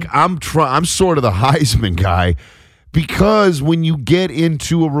relationship. Like I'm sort of the Heisman guy because when you get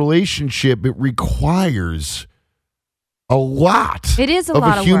into a relationship it requires a lot. It is a of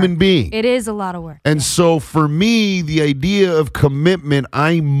lot a of human work. being. It is a lot of work. And so for me, the idea of commitment,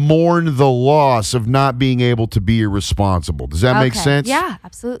 I mourn the loss of not being able to be irresponsible. Does that make Okay. sense? Yeah,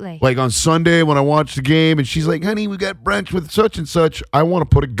 absolutely. Like on Sunday when I watch the game and she's like, honey, we got brunch with such and such, I want to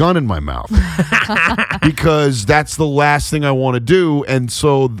put a gun in my mouth because that's the last thing I want to do. And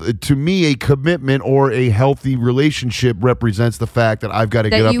so to me, a commitment or a healthy relationship represents the fact that I've got to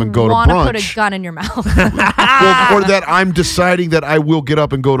get up and go to want brunch. to put a gun in your mouth. Or that I'm deciding that I will get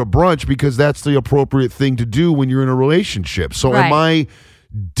up and go to brunch because that's the appropriate thing to do when you're in a relationship. So am I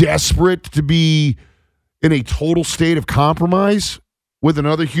desperate to be in a total state of compromise with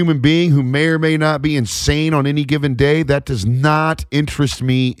another human being who may or may not be insane on any given day? That does not interest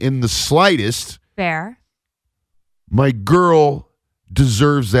me in the slightest. Fair. My girl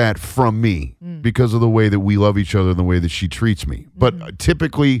deserves that from me because of the way that we love each other and the way that she treats me. But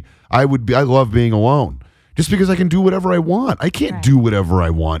typically I love being alone. Just because I can do whatever I want. I can't do whatever I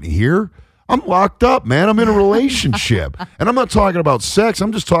want here. I'm locked up, man. I'm in a relationship. And I'm not talking about sex.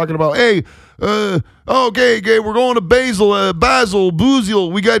 I'm just talking about, hey, okay, we're going to Basel,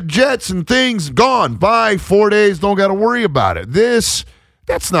 Boozil. We got jets and things. Gone. Bye. 4 days. Don't got to worry about it. That's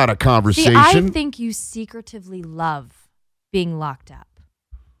not a conversation. See, I think you secretively love being locked up.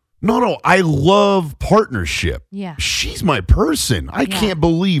 No, I love partnership. Yeah. She's my person. I can't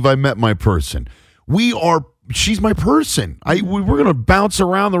believe I met my person. She's my person. We're going to bounce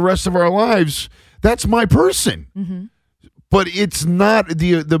around the rest of our lives. That's my person. Mm-hmm. But it's not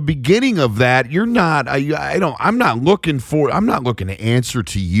the beginning of that. You're not, I'm not looking to answer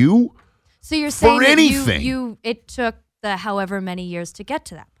to you. So you're saying for anything. It took the however many years to get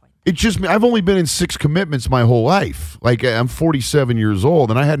to that point. I've only been in 6 commitments my whole life. Like I'm 47 years old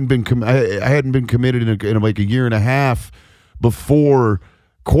and I hadn't been committed in like a year and a half before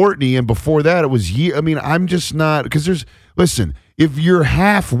Courtney, and before that it was I'm just not, because listen, if you're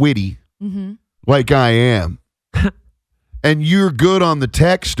half witty like I am and you're good on the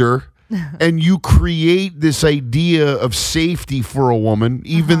texter and you create this idea of safety for a woman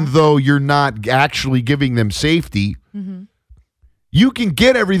even though you're not actually giving them safety, you can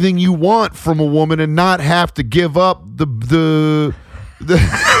get everything you want from a woman and not have to give up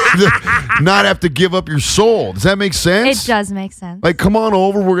not have to give up your soul. Does that make sense? It does make sense. Like, come on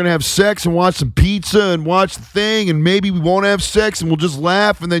over. We're going to have sex and watch some pizza and watch the thing. And maybe we won't have sex and we'll just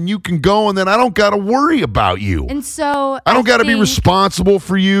laugh. And then you can go. And then I don't got to worry about you. And so I don't got to be responsible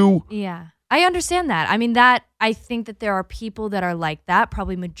for you. Yeah. I understand that. I mean, I think that there are people that are like that.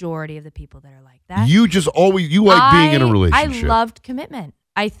 Probably majority of the people that are like that. You just always, you like being in a relationship. I loved commitment.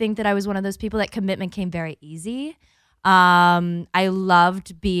 I think that I was one of those people that commitment came very easy. I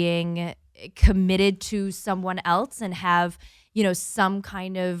loved being committed to someone else and have, some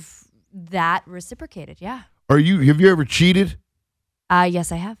kind of that reciprocated. Yeah. Have you ever cheated?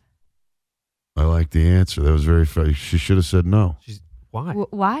 Yes, I have. I like the answer. That was very funny. She should have said no. Why?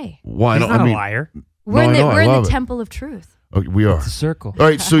 Why? Why? He's not a liar. We're in the it. temple of truth. Okay, we are. It's a circle. All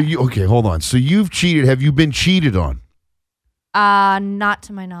right. So hold on. So you've cheated. Have you been cheated on? Not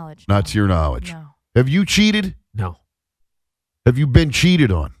to my knowledge. Not to your knowledge. No. Have you cheated? No. Have you been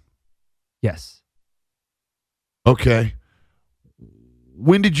cheated on? Yes. Okay.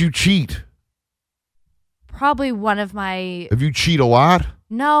 When did you cheat? Probably one of my. Have you cheated a lot?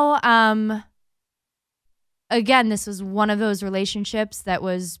 No. Again, this was one of those relationships that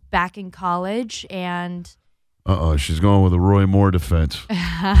was back in college, and. She's going with a Roy Moore defense.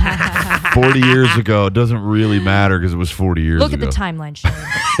 40 years ago. It doesn't really matter because it was 40 years ago. Look at the timeline, Shane.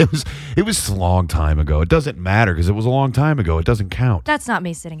 It was a long time ago. It doesn't matter because it was a long time ago. It doesn't count. That's not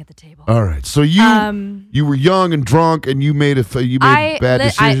me sitting at the table. All right. So you were young and drunk and you made bad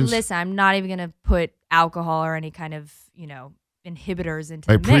decisions. Listen, I'm not even going to put alcohol or any kind of, inhibitors into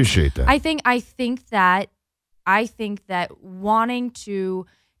the I mix. appreciate that. I think that wanting to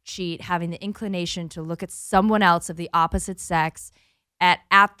cheat, having the inclination to look at someone else of the opposite sex,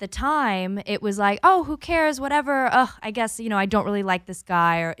 at the time, it was like, oh, who cares, whatever, I guess, I don't really like this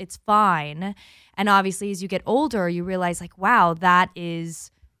guy, or it's fine. And obviously, as you get older, you realize, like, wow, that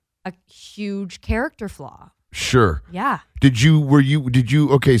is a huge character flaw. Sure. Yeah. Did you,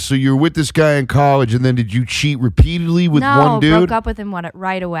 okay, so you're with this guy in college, and then did you cheat repeatedly with one dude? No, broke up with him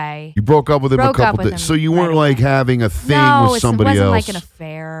right away. You broke up with him a couple days. So you weren't like having a thing with somebody else? No, it wasn't like an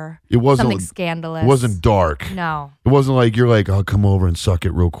affair. It wasn't something scandalous. It wasn't dark. No. It wasn't like you're like, I'll come over and suck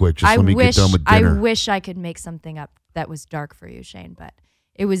it real quick. Just let me get done with dinner. I wish I could make something up that was dark for you, Shane, but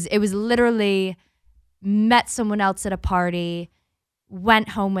it was literally met someone else at a party, went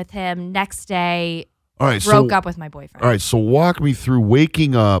home with him, next day, broke up with my boyfriend. All right, so walk me through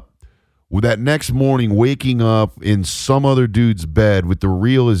waking up, with that next morning, waking up in some other dude's bed with the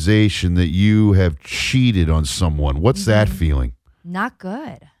realization that you have cheated on someone. What's that feeling? Not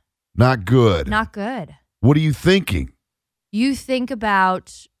good. Not good. Not good. What are you thinking? You think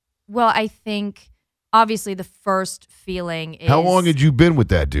about, I think obviously the first feeling is. How long had you been with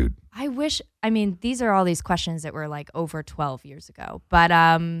that dude? These are all these questions that were like over 12 years ago, but.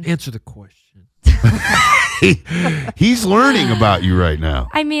 Answer the question. He's learning about you right now.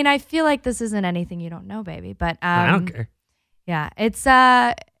 I feel like this isn't anything you don't know, baby, but. I don't care. Yeah, it's,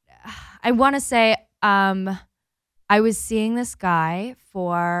 I want to say, I was seeing this guy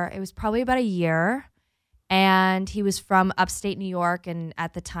it was probably about a year, and he was from upstate New York, and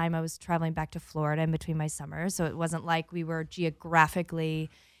at the time I was traveling back to Florida in between my summers, so it wasn't like we were geographically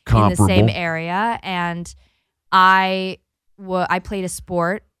in the same area, and I played a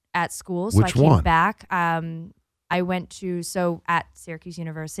sport at school, so Which I came one? back. I went at Syracuse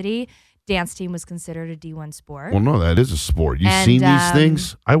University. Dance team was considered a D1 sport. Well, no, that is a sport. You've seen these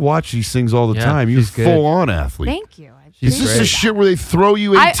things? I watch these things all the time. You're a full-on athlete. Thank you. Is this the shit where they throw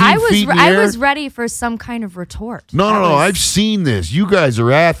you 18 feet in the air? I was ready for some kind of retort. No. I've seen this. You guys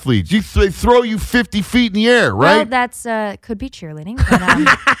are athletes. They throw you 50 feet in the air, right? Well, that's could be cheerleading. But,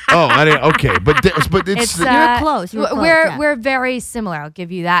 I didn't. Okay, but it's you're close. We're very similar. I'll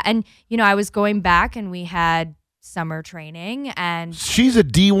give you that. And I was going back, and we had summer training, and she's a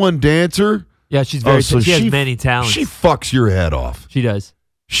D1 dancer. Yeah, she's very. So she has many talents. She fucks your head off. She does.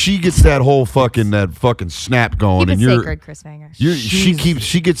 She gets that whole fucking snap going, keep and it you're sacred, Chris Vangers.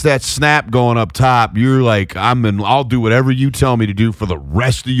 She gets that snap going up top. You're like, I'll do whatever you tell me to do for the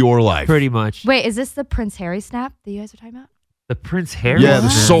rest of your life. Pretty much. Wait, is this the Prince Harry snap that you guys are talking about? The Prince Harry? Yeah, the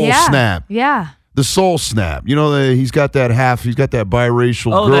soul snap. Yeah. The soul snap. He's got that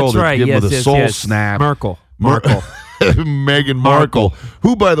biracial girl that's that's right. giving Yes, with a yes, soul yes. snap. Markle. Meghan Markle,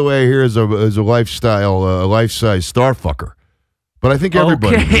 who, by the way, here is a life-size star fucker. But I think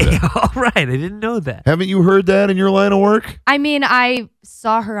everybody knew that. All right. I didn't know that. Haven't you heard that in your line of work? I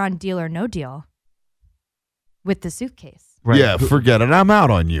saw her on Deal or No Deal with the suitcase. Right. Yeah, forget it. I'm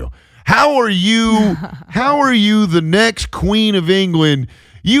out on you. How are you the next Queen of England?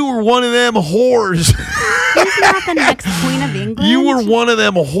 You were one of them whores. She's not the next Queen of England. You were one of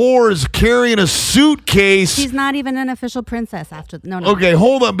them whores carrying a suitcase. She's not even an official princess after. No. Okay,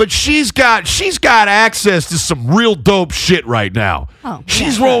 hold on. But she's got access to some real dope shit right now. Oh,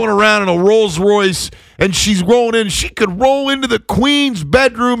 she's rolling around in a Rolls Royce, and she's rolling in. She could roll into the Queen's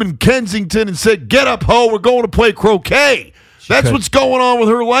bedroom in Kensington and say, "Get up, ho! We're going to play croquet." That's what's going on with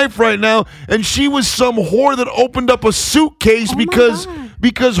her life right now. And she was some whore that opened up a suitcase because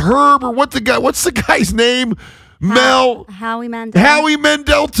Herb, or what's the guy's name? Howie Mandel. Howie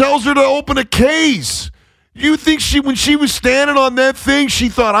Mandel tells her to open a case. You think when she was standing on that thing, she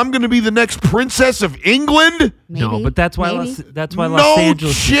thought, I'm going to be the next princess of England? Maybe. No, but that's why Los no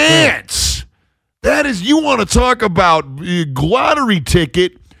Angeles. No chance. That is, you want to talk about lottery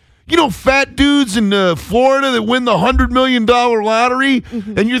ticket. Fat dudes in Florida that win the $100 million lottery,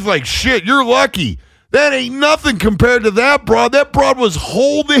 and you're like, shit, you're lucky. That ain't nothing compared to that broad. That broad was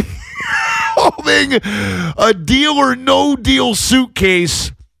holding a Deal or No Deal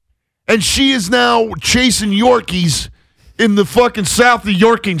suitcase, and she is now chasing Yorkies in the fucking South of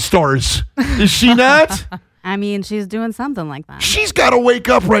Yorking stars. Is she not? She's doing something like that. She's got to wake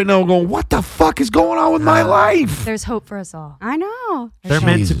up right now going, what the fuck is going on with my life? There's hope for us all. I know. They're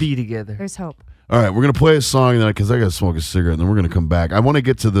meant to be together. There's hope. All right, we're gonna play a song because I gotta smoke a cigarette, and then we're gonna come back. I want to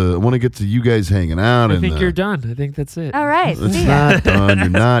get to you guys hanging out. I think you're done. I think that's it. All right, it's not done. You're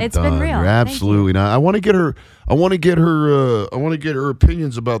not it's done. Been real. You're absolutely not. I want to get her. I want to get her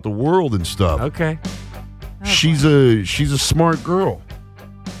opinions about the world and stuff. Okay. She's a smart girl.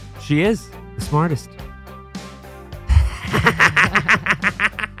 She is the smartest.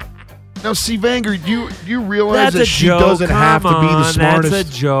 Now, see, Vanger, you realize that's that she doesn't have to be the smartest. That's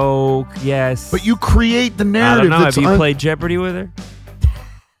a joke, yes. But you create the narrative. I don't know. Have you played Jeopardy with her?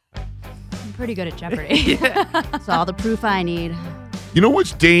 I'm pretty good at Jeopardy. That's all the proof I need. You know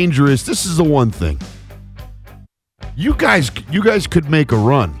what's dangerous? This is the one thing. You guys could make a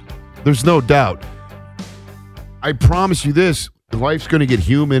run. There's no doubt. I promise you this. Life's going to get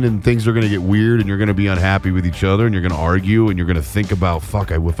human and things are going to get weird and you're going to be unhappy with each other and you're going to argue and you're going to think about,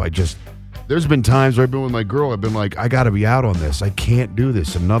 there's been times where I've been with my girl, I've been like, I got to be out on this. I can't do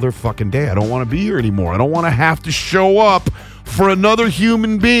this another fucking day. I don't want to be here anymore. I don't want to have to show up for another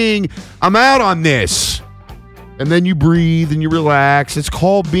human being. I'm out on this. And then you breathe and you relax. It's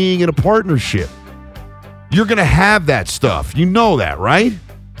called being in a partnership. You're going to have that stuff. You know that, right?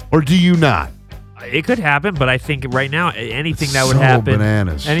 Or do you not? It could happen, but I think right now anything It's that would so happen,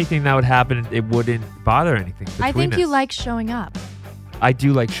 bananas. anything that would happen, it wouldn't bother anything. I think you us. like showing up. I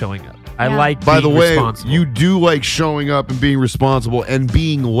do like showing up. I Yeah. like By the being way, responsible. you do like showing up and being responsible and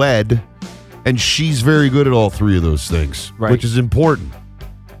being led, and she's very good at all three of those things, Right. which is important.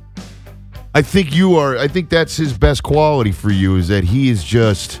 I think you are. I think that's his best quality for you is that he's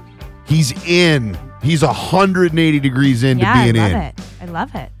in. He's 180 degrees into Yeah, being I love in. it. I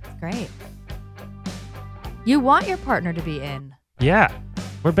love it. It's great. You want your partner to be in. Yeah,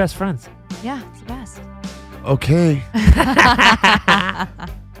 we're best friends. Yeah, it's the best. Okay.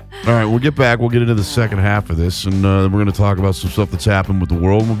 All right, we'll get back. We'll get into the second half of this, and we're going to talk about some stuff that's happened with the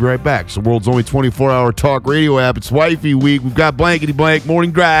world. We'll be right back. It's the world's only 24-hour talk radio app. It's Wifey Week. We've got Blankety Blank,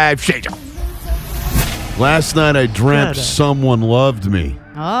 Morning Drive, Shade Show. Last night I dreamt someone loved me.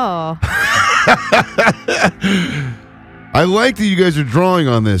 Oh. I like that you guys are drawing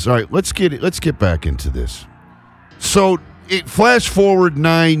on this. All right, let's get back into this. So, flash forward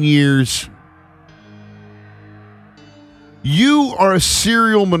 9 years. You are a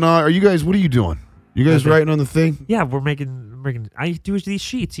serial monog. Are you guys? What are you doing? You guys Okay. writing on the thing? Yeah, we're making. I do these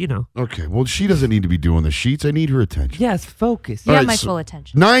sheets, you know. Okay. Well, she doesn't need to be doing the sheets. I need her attention. Yes, focus. You All have right, my so full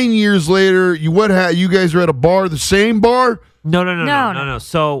attention. 9 years later, you guys are at a bar, the same bar? No.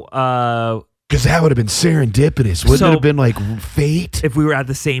 So, Because that would have been serendipitous. Wouldn't So- it have been like fate? if we were at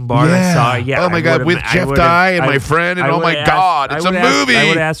the same bar, and I saw her, yeah. Oh my I God, would've- with I Jeff would've- Dye and I- my friend, and I oh my would've God, asked- it's I a would've asked- movie. I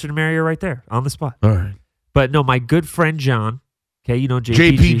would have asked her to marry her right there on the spot. All right. But no, my good friend John. Okay, you know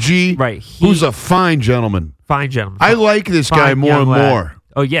JPG, right? Who's a fine gentleman. fine gentleman. I like this guy Fine more young and lad. more.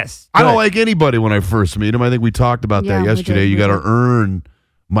 Oh yes, I don't good. like anybody when I first meet him. I think we talked about Yeah, that we yesterday. did, You we got to did. earn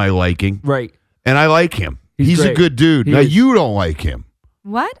my liking. Right. And I like him. He's a great. good dude. He now, is. you don't like him.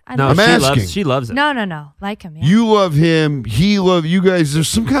 What? No, I'm she asking. She loves it. No. Like him. Yeah. You love him. He love you guys. There's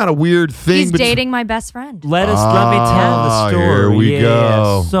some kind of weird thing. He's between- dating my best friend. Let me tell the story. Here we Yeah,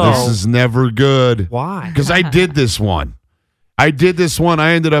 go. So This is never good. why? Because I did this one. I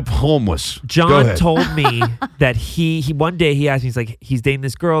ended up homeless. Go John ahead. told me that he one day he asked me, he's like, he's dating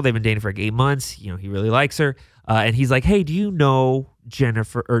this girl. They've been dating for like 8 months. You know, he really likes her. And he's like, hey, do you know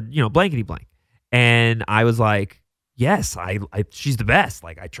Jennifer or, you know, blankety blank? And I was like, yes, I she's the best.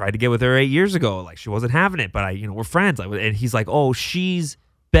 Like I tried to get with her 8 years ago. Like she wasn't having it, but we're friends. And he's like, oh, she's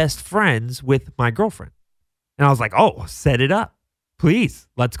best friends with my girlfriend. And I was like, oh, set it up. Please,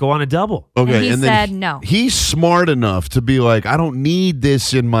 let's go on a double. Okay, And he then said no. He's smart enough to be like, I don't need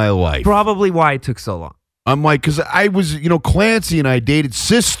this in my life. Probably why it took so long. I'm like, because I was, Clancy and I dated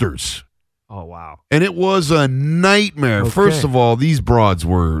sisters. Oh, wow. And it was a nightmare. Okay. First of all, these broads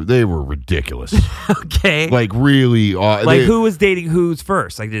were ridiculous. Okay. Like really. Who was dating who's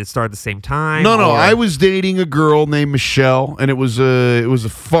first? Like, did it start at the same time? No. or- I was dating a girl named Michelle, and it was a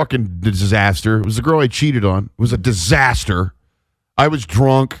fucking disaster. It was the girl I cheated on. It was a disaster. I was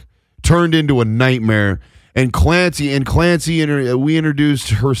drunk, turned into a nightmare. And Clancy, we introduced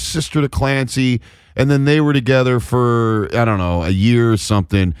her sister to Clancy, and then they were together for, I don't know, a year or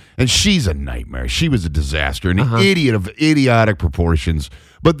something. And she's a nightmare. She was a disaster, an idiot of idiotic proportions.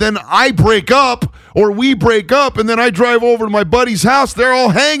 But then we break up, and then I drive over to my buddy's house. They're all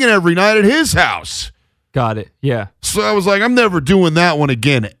hanging every night at his house. Got it. Yeah. So I was like, I'm never doing that one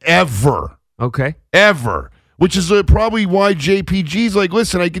again, ever. Okay. Ever. Which is probably why JPG's like,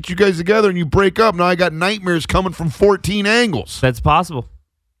 listen, I get you guys together and you break up. Now I got nightmares coming from 14 angles. That's possible.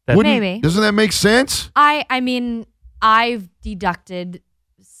 Maybe. Doesn't that make sense? I mean, I've deducted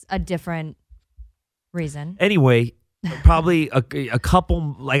a different reason. Anyway, probably a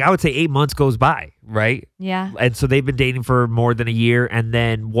couple, like I would say 8 months goes by, right? Yeah. And so they've been dating for more than a year. And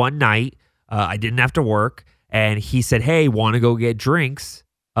then one night, I didn't have to work. And he said, hey, want to go get drinks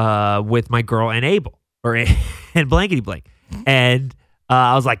with my girl and Abel and blankety blank. And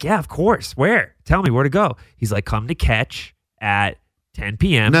I was like, yeah, of course. Where? Tell me where to go. He's like, come to Catch at 10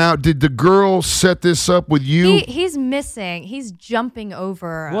 p.m. Now, did the girl set this up with you? He's missing. He's jumping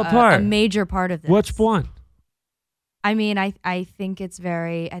over What part? a major part of this. Which one? I mean, I think it's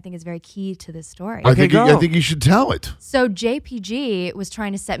very key to this story. I Okay, think go. you should tell it. So JPG was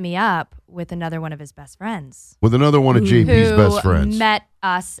trying to set me up with another one of his best friends. With another one of JP's who best friends. met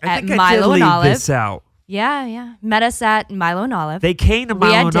us I at think I did Milo and leave Olive. this out. Yeah. Met us at Milo and Olive. They came to We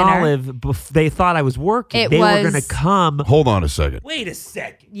had Milo and dinner. Olive. They thought I was working. They were going to come. Hold on a second. Wait a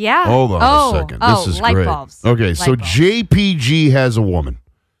second. Yeah. Hold on a second. This is light great. bulbs. Okay, so Light bulbs. JPG has a woman.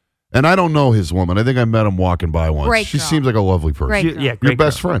 And I don't know his woman. I think I met him walking by once. Great She girl. seems like a lovely person. Great She- girl. yeah, Your great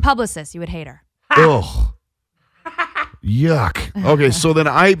best girl. friend. Publicist, you would hate her. Ugh. Yuck. Okay, so then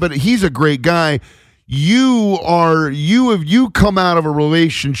but he's a great guy. You come out of a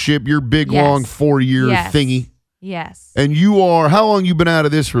relationship, your big Yes. long 4-year Yes. thingy. Yes. And how long you been out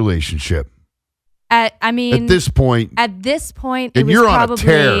of this relationship? At This point. At this point, And it was you're on a probably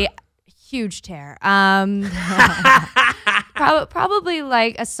tear. huge tear. Probably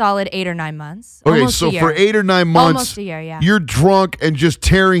like a solid 8 or 9 months. Okay, Almost so a year. for 8 or 9 months, Almost a year, yeah. you're drunk and just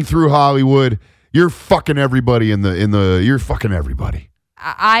tearing through Hollywood. You're fucking everybody you're fucking everybody.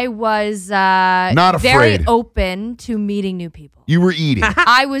 I was Not very afraid. open to meeting new people. You were eating.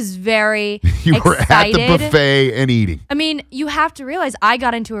 I was very You were excited. at the buffet and eating. I mean, you have to realize I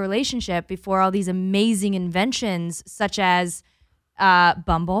got into a relationship before all these amazing inventions such as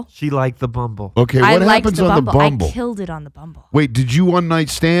Bumble. She liked the Bumble. Okay, I what liked happens the on Bumble. the Bumble? I killed it on the Bumble. Wait, did you one night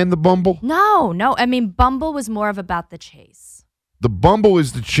stand the Bumble? No. I mean, Bumble was more of about the chase. The Bumble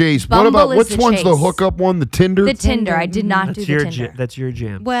is the chase. What Bumble about is which the one's the chase. hookup one? The Tinder? The Tinder. I did not do That's the your Tinder. that's your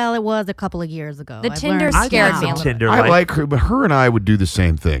jam. Well, it was a couple of years ago. The I've Tinder learned scared now. me a Some little Tinder. I life. like her, but her and I would do the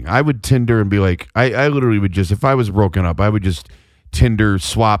same thing. I would Tinder and be like, I literally would just, if I was broken up, I would just Tinder,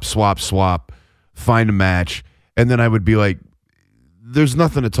 swap, find a match, and then I would be like, there's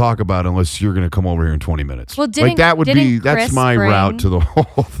nothing to talk about unless you're going to come over here in 20 minutes. Well, like that would be, didn't that's Chris my bring- route to the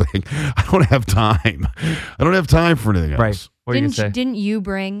whole thing. I don't have time. I don't have time for anything else. Right. What are you going to say? Didn't you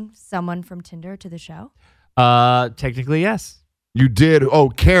bring someone from Tinder to the show? Technically, yes. You did. Oh,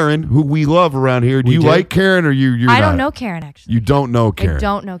 Karen, who we love around here. Do We you did. like Karen or you're I don't not? know Karen, actually. You don't know Karen. I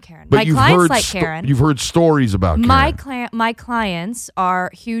don't know Karen. But My you've clients heard like Karen. You've heard stories about Karen. My clients are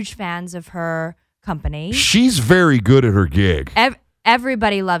huge fans of her company. She's very good at her gig.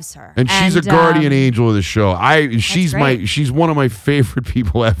 Everybody loves her. And she's a guardian angel of the show. She's great. she's one of my favorite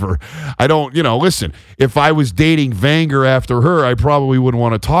people ever. I don't, listen, if I was dating Vanger after her, I probably wouldn't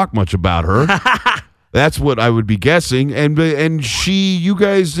want to talk much about her. That's what I would be guessing. And you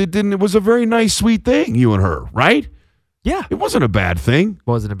guys, it was a very nice, sweet thing, you and her, right? Yeah. It wasn't a bad thing.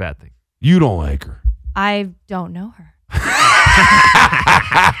 Wasn't a bad thing. You don't like her. I don't know her.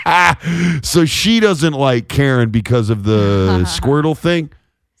 So she doesn't like Karen because of the Squirtle thing?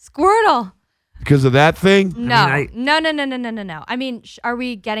 Squirtle. Because of that thing? No. No. I mean, are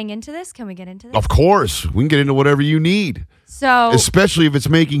we getting into this? Can we get into this? Of course. We can get into whatever you need. So Especially if it's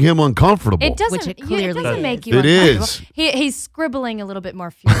making him uncomfortable. it doesn't. Which it it clearly doesn't is. make you It uncomfortable. is. He's scribbling a little bit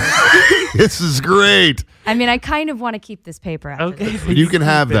more furiously. This is great. I mean, I kind of want to keep this paper after Okay. this. You can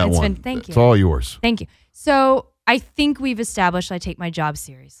have that It's one. thank It's you. all yours. Thank you. So I think we've established I take my job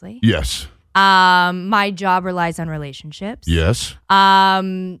seriously. Yes. My job relies on relationships. Yes.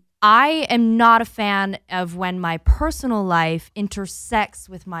 I am not a fan of when my personal life intersects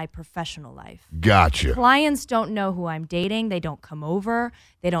with my professional life. Gotcha. Clients don't know who I'm dating. They don't come over.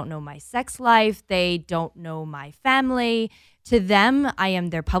 They don't know my sex life. They don't know my family. To them, I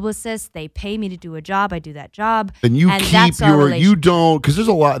am their publicist. They pay me to do a job. I do that job. And you and keep that's our you relationship. don't, because there's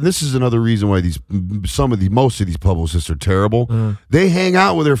a lot, and this is another reason why most of these publicists are terrible. They hang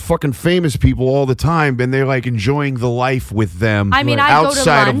out with their fucking famous people all the time, and they're like enjoying the life with them I mean,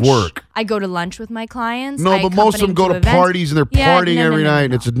 outside I go to lunch. of work. I go to lunch with my clients. No, I but most of them accompany go to events. parties and they're Yeah, partying no, every no, night, no.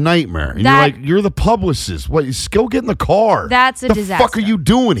 and it's a nightmare. And That- you're the publicist. What? Go get in the car. That's a the disaster. fuck are you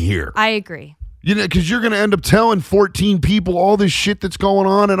doing here? I agree. Because you're going to end up telling 14 people all this shit that's going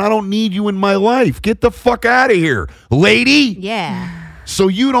on, and I don't need you in my life. Get the fuck out of here, lady. Yeah. So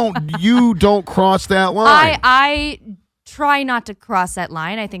you don't cross that line. I try not to cross that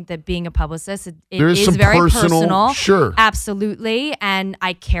line. I think that being a publicist, it There's is some very personal- sure. Absolutely. And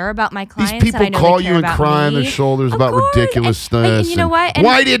I care about my clients. These people and I know call they you care and about cry on me. their shoulders Of about course. ridiculousness. And you know what? And-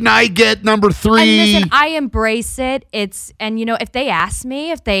 why didn't I get number 3? And listen, I embrace it. If they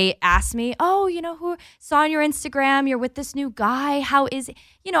ask me, oh, who saw on your Instagram, you're with this new guy. How is it?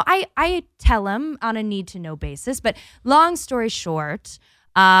 I tell them on a need to know basis. But long story short,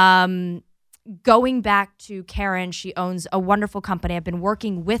 going back to Karen, she owns a wonderful company. I've been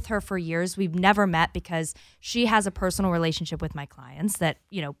working with her for years. We've never met because she has a personal relationship with my clients that,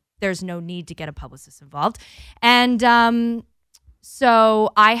 there's no need to get a publicist involved. And so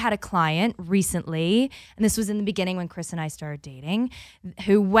I had a client recently, and this was in the beginning when Chris and I started dating,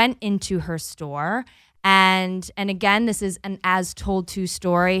 who went into her store. And again, this is an as told to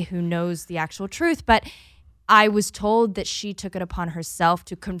story, who knows the actual truth, but I was told that she took it upon herself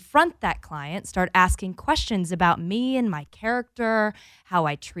to confront that client, start asking questions about me and my character, how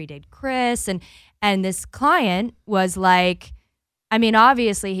I treated Chris. And this client was like, I mean,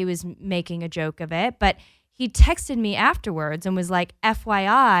 obviously he was making a joke of it, but he texted me afterwards and was like,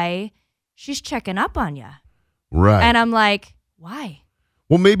 FYI, she's checking up on you. Right. And I'm like, why?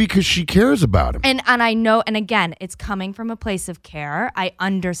 Well, maybe because she cares about him. And I know, and again, it's coming from a place of care. I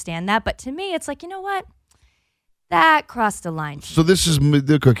understand that. But to me, it's like, you know what? That crossed a line. So this is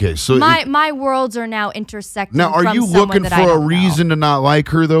okay. So my worlds are now intersecting. now, are from you someone looking that for I a don't reason to not like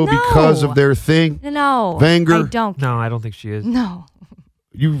her though, because of their thing? No, Vanger? I don't. No, I don't think she is. No.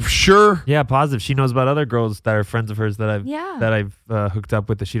 You sure? Yeah, positive. She knows about other girls that are friends of hers that Yeah. I've hooked up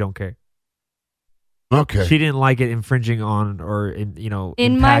with that she don't care. Okay. She didn't like it infringing on or In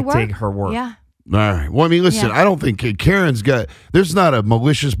impacting my work. her work. Yeah. All right. Well, I mean, listen, Yeah. I don't think Karen's got. There's not a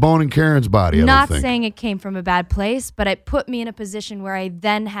malicious bone in Karen's body. I Not don't think. saying it came from a bad place, but it put me in a position where I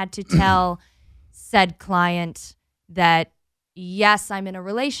then had to tell said client that, yes, I'm in a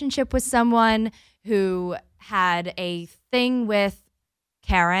relationship with someone who had a thing with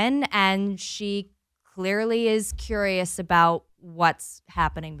Karen, and she clearly is curious about what's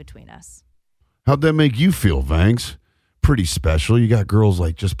happening between us. How'd that make you feel, Vangs? Pretty special. You got girls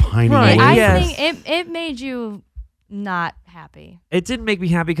like just pining Right. away. I Yes. think it made you not happy. It didn't make me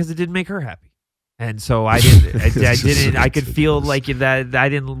happy because it didn't make her happy, and so I didn't. I didn't. I could feel like that. I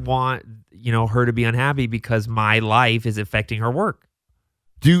didn't want her to be unhappy because my life is affecting her work.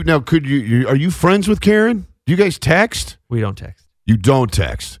 Could you? Are you friends with Karen? Do you guys text? We don't text. You don't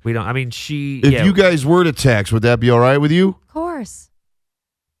text. We don't. I mean, she. If you guys were to text, would that be all right with you? Of course.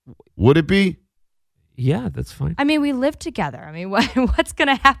 Would it be? Yeah, that's fine. I mean, we live together. I mean, what's going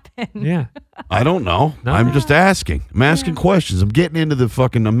to happen? Yeah. I don't know. No. I'm just asking. I'm asking questions. I'm getting into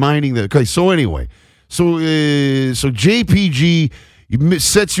I'm mining the. Okay, so anyway. So JPG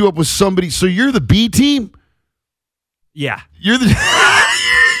sets you up with somebody. So you're the B team? Yeah. You're the.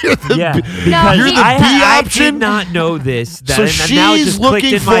 Yeah. No, you're the B I option? did not know this. So and now it she's just clicked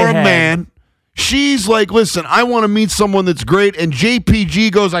looking in for my a head. man. She's like, listen, I want to meet someone that's great. And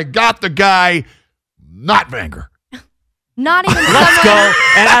JPG goes, I got the guy, not Vanger. Not even Let's go.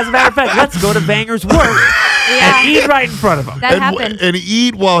 And as a matter of fact, let's go to Vangers' work and eat right in front of him. That happened. And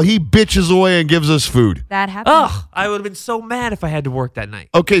eat while he bitches away and gives us food. That happened. Ugh, I would have been so mad if I had to work that night.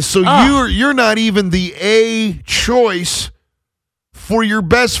 Okay, so you're not even the A choice for your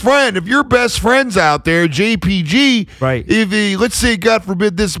best friend. If your best friend's out there, JPG, Right. If let's say, God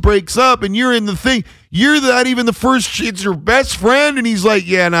forbid, this breaks up and you're in the thing, you're not even the first. It's your best friend, and he's like,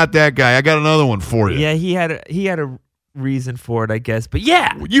 yeah, not that guy. I got another one for you. Yeah, he had a reason for it, I guess. But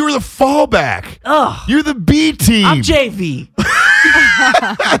yeah, You were the fallback. ugh, You're the B team. I'm JV.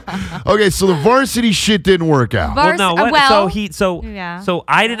 Okay, so the varsity shit didn't work out. Var- Well, no, what? well, so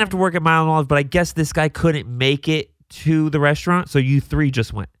I didn't have to work at Mile and Olive, but I guess this guy couldn't make it to the restaurant, so you three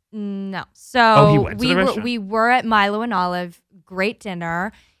just went. No. So he went to the restaurant? we were at Milo and Olive. Great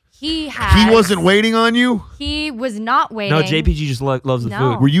dinner. He wasn't waiting on you? He was not waiting. No, JPG just loves the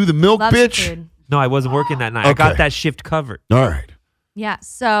No. food. Were you the milk Loves the bitch? food. No, I wasn't working that night. I Okay. got that shift covered. All right. Yeah.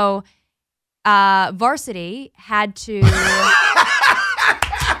 So varsity had to.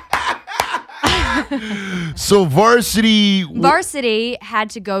 So varsity had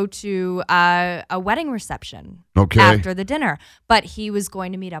to go to a wedding reception Okay. after the dinner, but he was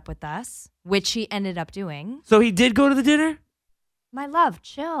going to meet up with us, which he ended up doing. So he did go to the dinner? My love,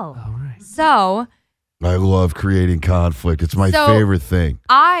 chill. All right. So I love creating conflict. It's my So- favorite thing.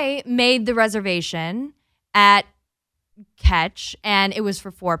 I made the reservation at Catch, and it was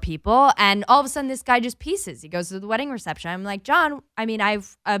for 4 people. And all of a sudden, this guy just pieces. He goes to the wedding reception. I'm like, John, I mean,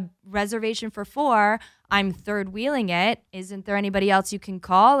 I've a reservation for 4. I'm third wheeling it. Isn't there anybody else you can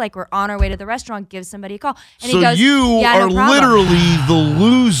call? Like, we're on our way to the restaurant. Give somebody a call. And So he goes, you yeah, no are problem. literally the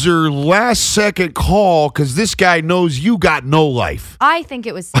loser last second call because this guy knows you got no life. I think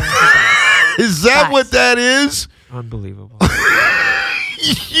it was serendipitous. Is that But- what that is? Unbelievable.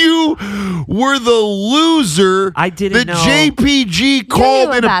 You were the loser I didn't know. that JPG knew called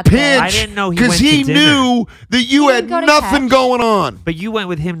in a about this. pinch I didn't know he because went to he dinner. knew that you He had didn't go to nothing Catch. going on. But you went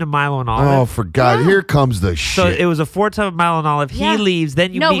with him to Milo and Olive. Oh, for God. Yeah. Here comes the So shit. it was a 4-time Mile and Olive. Yeah. He leaves,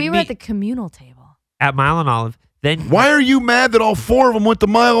 then you No, meet we were me at the communal table. at Mile and Olive. Then Why are you mad that all 4 of them went to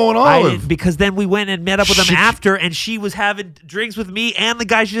Milo and I Olive? didn't, because then we went and met up with them Shit. after, and she was having drinks with me and the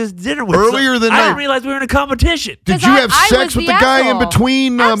guy she just did dinner with. Earlier than I that- didn't realize we were in a competition. Did 'Cause you I- have I sex was with the the guy in asshole.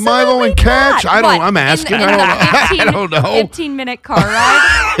 between Milo Absolutely and Catch? not. I don't. What? I'm asking. In I don't know. the 15, I don't know. 15-minute car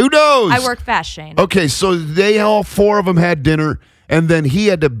ride. Who knows? I work fast, Shane. Okay, so they all 4 of them had dinner, and then he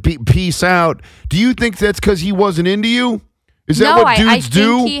had to peace out. Do you think that's because he wasn't into you? Is that what dudes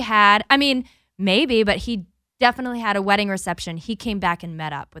do? I think he had. I mean, maybe, but he definitely had a wedding reception. He came back and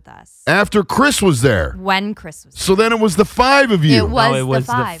met up with us After Chris was there. when Chris was. So then it was the 5 of you. It was, it was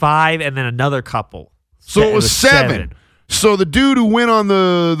the the 5 and then another couple. So it was 7. So the dude who went on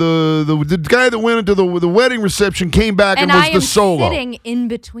the guy that went into the wedding reception came back and was I the am solo. sitting in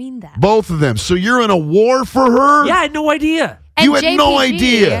between them. Both of them. So you're in a war for her? Yeah, I had no idea. And You had no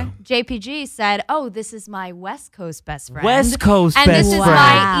idea. JPG said, "Oh, this is my West Coast best friend. West Coast and best this is friend.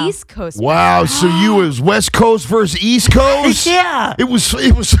 my East Coast. Wow, best so you was West Coast versus East Coast? Yeah. It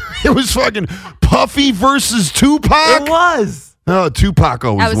was fucking Puffy versus Tupac? It was. No, Tupac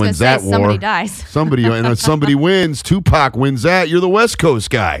always I was going to wins say that war. somebody dies. Somebody wins. Tupac wins that. You're the West Coast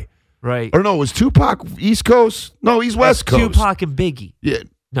guy. Right. Or no, was Tupac East Coast? No, he's West Coast. Tupac and Biggie. Yeah.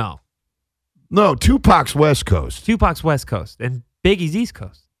 No, Tupac's West Coast. Tupac's West Coast and Biggie's East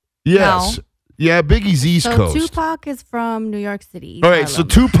Coast. Yes. No. Yeah, Biggie's East So Coast. Tupac is from New York City. East All right, so Harlem.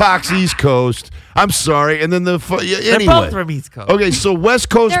 Tupac's East Coast. I'm sorry, and then They're anyway. both from East Coast. Okay, so West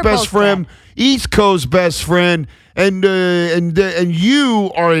Coast They're best both friend, East Coast best friend, and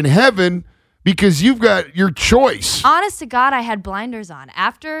you are in heaven because you've got your choice. Honest to God, I had blinders on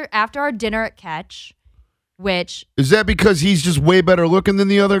after our dinner at Catch, which Is that because he's just way better looking than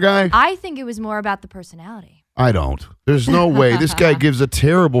the other guy? I think it was more about the personality. I don't. There's no way. This guy gives a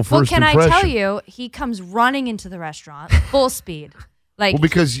terrible Well, first can impression. I tell you, he comes running into the restaurant full speed, like Well,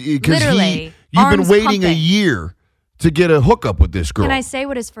 because literally, you've been arms waiting a pumping. year to get a hookup with this girl. Can I say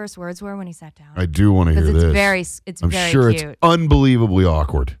what his first words were when he sat down? I do want to hear Because this. it's I'm very sure cute. it's unbelievably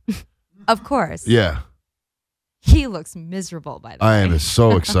awkward. Of course. Yeah. He looks miserable, by the way. I am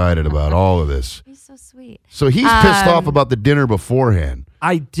so excited about all of this. He's so sweet. So he's pissed off about the dinner beforehand.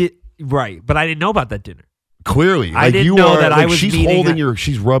 I did right, but I didn't know about that dinner. Clearly, I like didn't you know are, that like I was she's meeting holding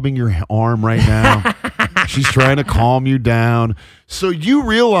she's rubbing your arm right now. She's trying to calm you down. So you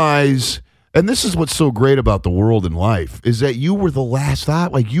realize, and this is what's so great about the world and life, is that you were the last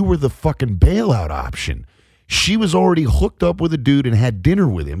like you were the fucking bailout option. She was already hooked up with a dude and had dinner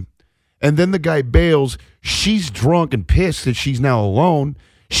with him, and then the guy bails. She's drunk and pissed that she's now alone.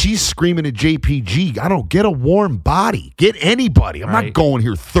 She's screaming at JPG, I don't get a warm body. Get anybody. I'm not Right. going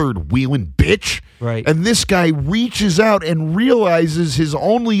here third wheeling, bitch. Right. And this guy reaches out and realizes his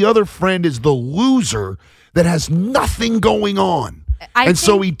only other friend is the loser that has nothing going on.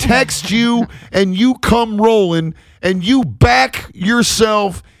 So he texts you and you come rolling and you back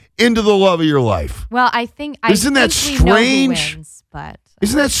yourself into the love of your life. Well, I think Isn't that think we know who strange? wins, but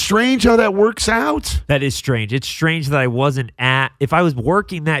Isn't that strange how that works out? That is strange. It's strange that I wasn't if I was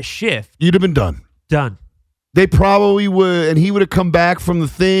working that shift, You'd have been done. done. They probably would, and he would have come back from the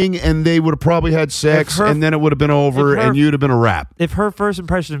thing, and they would have probably had sex, and then it would have been over, and you'd have been a wrap. If her first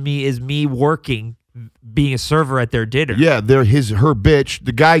impression of me is me working, being a server at their dinner. Yeah, they're her bitch.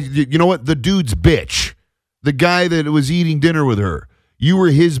 The guy, you know what? The dude's bitch. The guy that was eating dinner with her. You were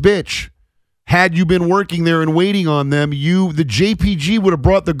his bitch. Had you been working there and waiting on them, the JPG would have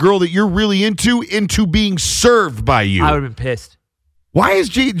brought the girl that you're really into being served by you. I would have been pissed. Why is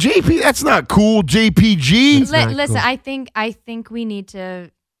JP? That's not cool, JPG. not listen, cool. I think we need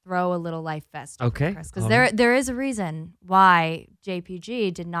to throw a little life vest. Okay. Because there is a reason why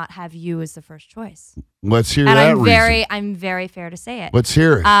JPG did not have you as the first choice. Let's hear And that I'm very fair to say it. Let's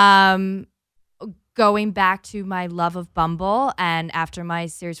hear it. Going back to my love of Bumble and after my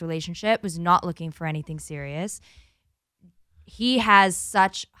serious relationship, was not looking for anything serious. He has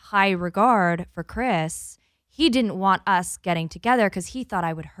such high regard for Chris. He didn't want us getting together because he thought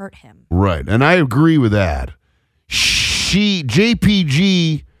I would hurt him. Right, and I agree with that.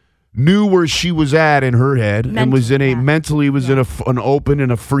 JPG knew where she was at in her head and was in a mentally was in an open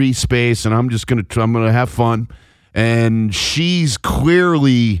and a free space, and I'm gonna have fun. And she's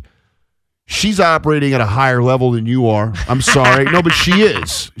clearly operating at a higher level than you are. I'm sorry, no, but she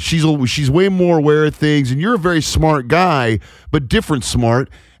is. She's way more aware of things, and you're a very smart guy, but different smart.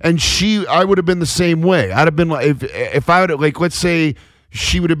 And I would have been the same way. I'd have been like, if I would like, let's say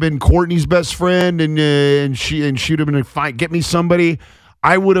she would have been Courtney's best friend, and she'd have been like, get me somebody.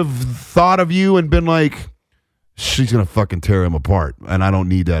 I would have thought of you and been like, she's gonna fucking tear him apart, and I don't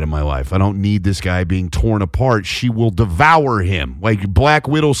need that in my life. I don't need this guy being torn apart. She will devour him, like Black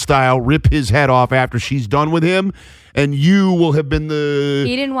Widow style, rip his head off after she's done with him, and you will have been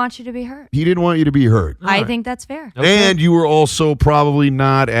He didn't want you to be hurt. He didn't want you to be hurt. I think that's fair. Okay. And you were also probably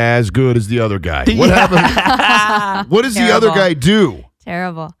not as good as the other guy. What happened? What does the other Terrible. guy do?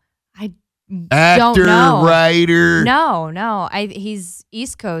 Terrible. Actor, know. writer. No. He's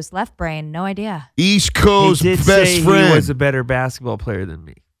East Coast, left brain. No idea. East He Coast did best say friend. he was a better basketball player than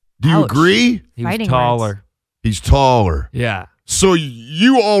me. Do you Ouch. agree? He was Fighting taller. words. He's taller. Yeah. So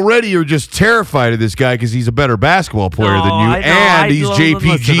you already are just terrified of this guy because he's a better basketball player No, than you, I know. and he's Listen,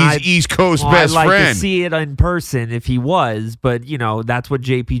 JPG's East Coast Well, best I'd like friend. to see it in person if he was, but that's what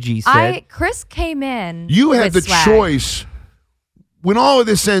JPG said. Chris came in. You had with the swag. choice. When all of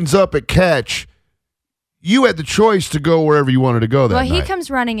this ends up at Catch, you had the choice to go wherever you wanted to go that Well, night. he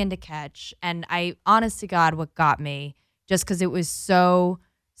comes running into Catch, and honest to God, what got me, just because it was so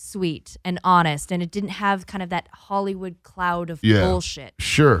sweet and honest, and it didn't have kind of that Hollywood cloud of bullshit.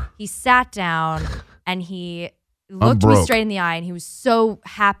 Sure. He sat down and he looked me straight in the eye, and he was so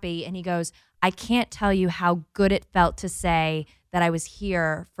happy, and he goes, I can't tell you how good it felt to say that I was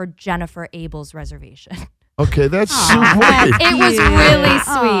here for Jennifer Abel's reservation. Okay, that's super. It was really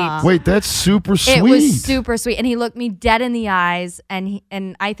sweet. Wait, that's super sweet. It was super sweet, and he looked me dead in the eyes, and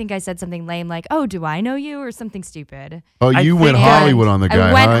I think I said something lame like, "Oh, do I know you?" or something stupid. Oh, you went think- Hollywood on the guy,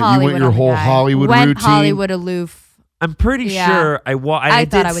 I went huh? Hollywood You went your on the whole guy. Hollywood went routine. Hollywood aloof. I'm pretty Yeah. sure I I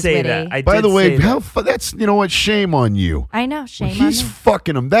did thought I was say witty. that. I By did the way, say that. that's what? Shame on you. I know, shame on He's me.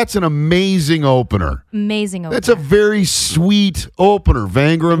 fucking him. That's an amazing opener. Amazing. That's a very sweet opener,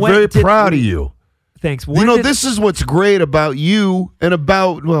 Vanger. I'm When very did proud of we- you. Thanks. This is what's great about you and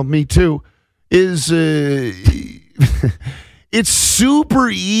about, well, me too, is it's super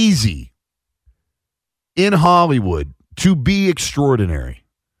easy in Hollywood to be extraordinary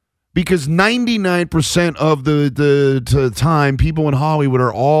because 99% of the time people in Hollywood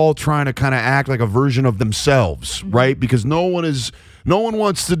are all trying to kind of act like a version of themselves, right? Because no one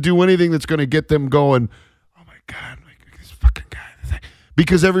wants to do anything that's going to get them going, oh my God, like this fucking guy.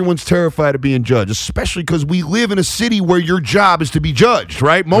 Because everyone's terrified of being judged, especially because we live in a city where your job is to be judged,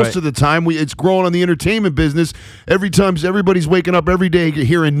 right? Most of the time, it's growing on the entertainment business. Every time, everybody's waking up every day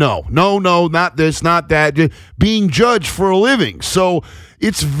hearing no, not this, not that, being judged for a living. So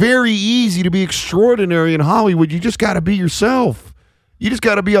it's very easy to be extraordinary in Hollywood. You just got to be yourself. You just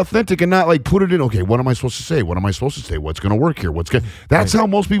got to be authentic and not like put it in. Okay, what am I supposed to say? What am I supposed to say? What's going to work here? That's how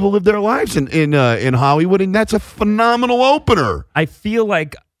most people live their lives in Hollywood, and that's a phenomenal opener. I feel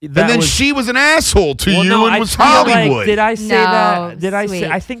like that And then was, she was an asshole to well, you no, and I was feel like- Hollywood. did I say No, that? Did I say?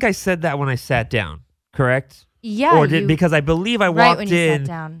 sweet. I think I said that when I sat down. Correct? Yeah. Or did because I believe I right walked when you in sat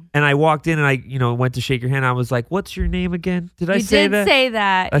down. and I walked in and I went to shake your hand. I was like, "What's your name again?" Did I You say did that? say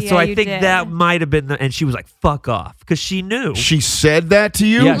that. So Yeah, I you think did. that might have been and she was like, "Fuck off," because she knew. She said that to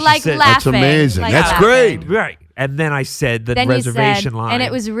you? Yeah, she like said- That's laughing. amazing. like That's laughing. great. Right. And then I said the Then you reservation said, line. and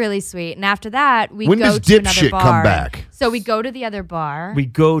it was really sweet. And after that, we When go does to another dipshit bar. come back? So we go to the other bar. we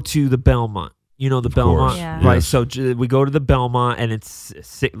go to the Belmont. You know the Of course. Belmont, Yeah. right? Yes. So we go to the Belmont, and it's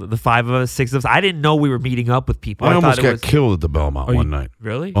the 5 of us, 6 of us. I didn't know we were meeting up with people. I almost thought it got was, killed at the Belmont Oh, one you- night.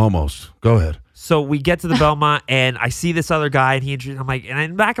 Really? Almost. Go ahead. So we get to the Belmont, and I see this other guy, and I'm like, and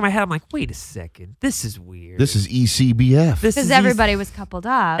in the back of my head, I'm like, wait a second, this is weird. This is ECBF. This Because is everybody was coupled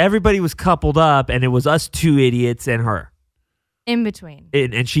up. everybody was coupled up, and it was us 2 idiots and her, in between.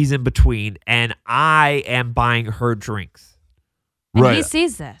 and she's in between, and I am buying her drinks. And Right. he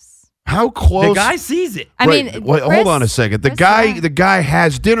sees this. How close? The guy sees it. I Right. mean, Wait, Chris- hold on a second. Chris, yeah. The guy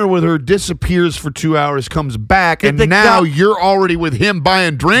has dinner with her, disappears for 2 hours, comes back, Did and the now guy- you're already with him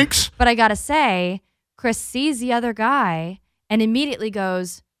buying drinks? But I gotta say, Chris sees the other guy and immediately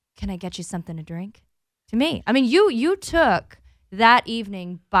goes, "Can I get you something to drink?" To me, I mean, you took that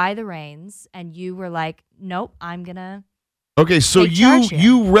evening by the reins, and you were like, "Nope, I'm gonna." Okay, so Take charge here.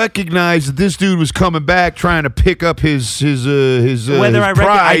 you recognize that this dude was coming back trying to pick up his Whether his I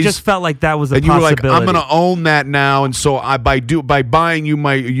prize, I just felt like that was a and you were like, possibility. I'm going to own that now, and so by buying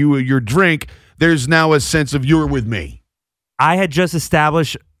you your drink, there's now a sense of you're with me. I had just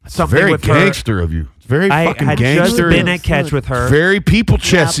established It's something very with her. gangster of you. It's very I fucking had gangster. just been at catch with her. Very people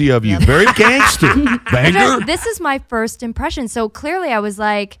chessy of you. Very gangster. Banger. This is my first impression. So clearly, I was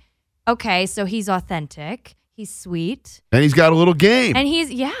like, "Okay, so he's authentic, he's sweet, And he's got a little game. and it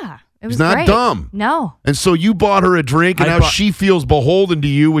was He's not great. dumb. No, And so you bought her a drink, and I now bought- she feels beholden to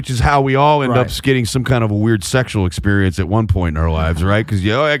you, which is how we all end up Right. getting some kind of a weird sexual experience at one point in our lives, right? Because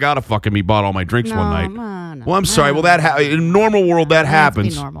I gotta fucking me bought all my drinks one night. No, Well, I'm sorry. Well, in a normal world that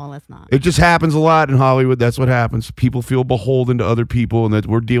happens. Be normal. Let's not. It just happens a lot in Hollywood. That's what happens. People feel beholden to other people, and that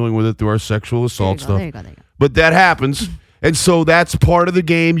we're dealing with it through our sexual assault stuff. There you go. But that happens. And so that's part of the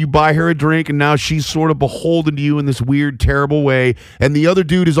game. You buy her a drink, and now she's sort of beholden to you in this weird, terrible way. And the other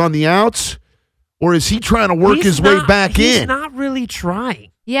dude is on the outs? Or is he trying to work He's his way not- back he's in? not really trying.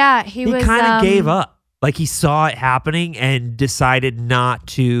 yeah, he was He kind of gave up. Like he saw it happening and decided not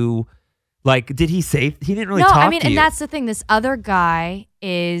to Like, did he say he didn't really No, talk I mean, to and you? that's the thing. This other guy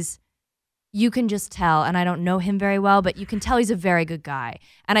is, you can just tell, and I don't know him very well, but you can tell he's a very good guy.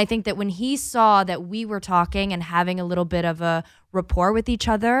 And I think that when he saw that we were talking and having a little bit of a rapport with each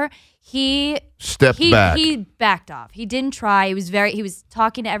other, he Stepped back. He backed off. He didn't try. He was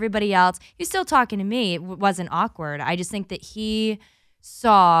talking to everybody else. He was still talking to me. It wasn't awkward. I just think that he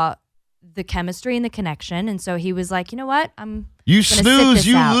saw the chemistry and the connection, and so he was like, you know what, You gonna sit snooze, this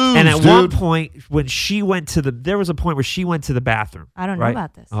you out. lose, And at dude. one point, when she went to there was a point where she went to the bathroom. I don't know right?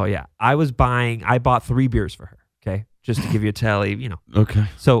 about this. Oh yeah, I bought 3 beers for her. Okay, just to give you a tally, Okay.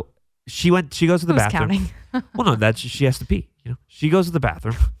 So she goes to the Who's bathroom. counting? Well, no, she has to pee. She goes to the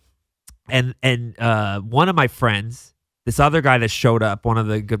bathroom, and one of my friends, this other guy that showed up, one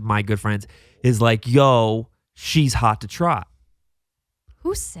of my good friends, is like, "Yo, she's hot to trot."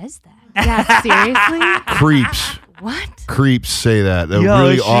 Who says that? Yeah, seriously? Creeps. What? Creeps say that. They're Yo,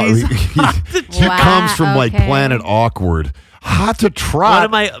 really she's hot to he Wow, comes from like okay. Planet Awkward. Hot to trot. One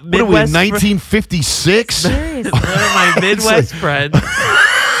of my what are we, Midwest 1956? Seriously. One of my Midwest friends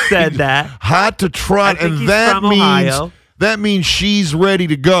said that. Hot to trot, I think and he's that from means Ohio. that means she's ready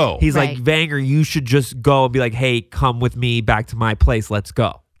to go. He's Right. like, Vanger, you should just go and be like, hey, come with me back to my place. Let's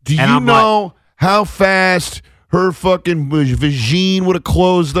go. Do And you I'm like, know how fast her fucking vagine would have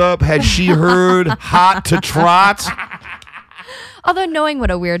closed up had she heard hot to trot? Although knowing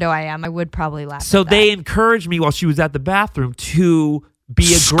what a weirdo I am, I would probably laugh. so at that. they encouraged me while she was at the bathroom to be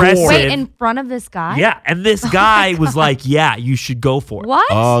Score. aggressive. wait in front of this guy. Yeah, and this guy was like, yeah, you should go for it. What?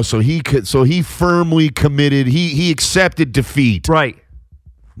 Oh, so he firmly committed. He accepted defeat. Right.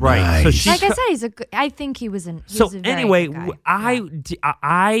 Right. So Nice. she like I said, I think he was an. He So was a very anyway, good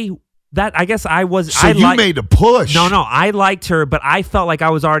guy. I guess I was So you made a push. No, I liked her, but I felt like I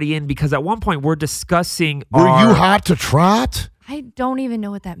was already in because at one point we're discussing Were our, you hot to trot? I don't even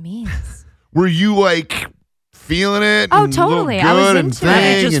know what that means. Were you like feeling it? Oh, and a little totally. I was good into and it.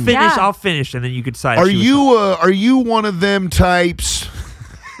 thing just and- finish. Yeah. I'll finish, and then you could decide. Are if she was you one of them types?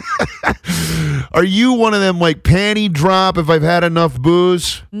 Are you one of them like panty drop if I've had enough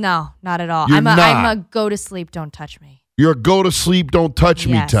booze? No, not at all. You're I'm not. a go to sleep, don't touch me. You're a go to sleep, don't touch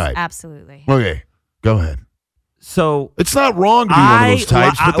me Yes, type. absolutely. Okay, go ahead. So It's not wrong to be one of those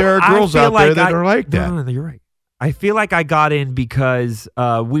types, but there are girls feel out there that I- are like that. No, you're right. I feel like I got in because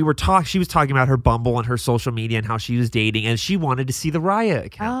we were she was talking about her Bumble and her social media and how she was dating, and she wanted to see the Raya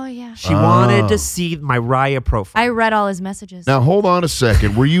account. Oh yeah. She wanted to see my Raya profile. I read all his messages. Now hold on a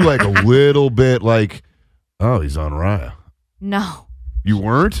second. Were you like a little bit like, oh, he's on Raya? No. You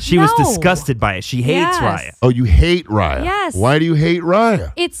weren't? She was No. disgusted by it. She hates Yes. Raya. Oh, you hate Raya. Yes. Why do you hate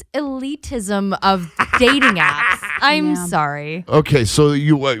Raya? It's elitism of dating apps. I'm Yeah. sorry. Okay, so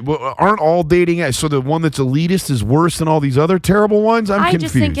you aren't all dating apps. So the one that's elitist is worse than all these other terrible ones? I'm I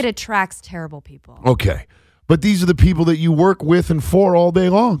confused. just think it attracts terrible people. Okay. But these are the people that you work with and for all day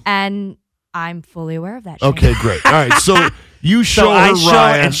long. And I'm fully aware of that. Shane. Okay, great. All right, so you show So her I show,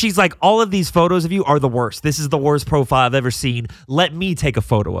 Raya. and she's like, all of these photos of you are the worst. This is the worst profile I've ever seen. Let me take a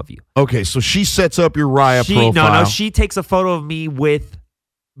photo of you. Okay, so she sets up your Raya profile. No, she takes a photo of me with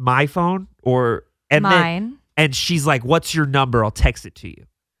my phone and Mine. and she's like, what's your number? I'll text it to you.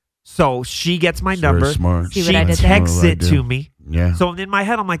 So she gets my It's very number. smart. See She what I did there? texts What I it do. to me. Yeah. So in my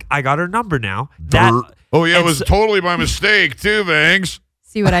head, I'm like, I got her number now. Oh, yeah, it and was so- totally by mistake, too, Vangs.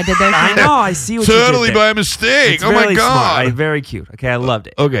 See what I did there? I Shane? know. I see what you did Totally there. by mistake. It's Oh, my really smart. God. Very cute. Okay, I loved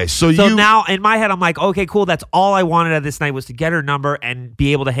it. Okay, so So you. now in my head, I'm like, okay, cool. That's all I wanted at this night was to get her number and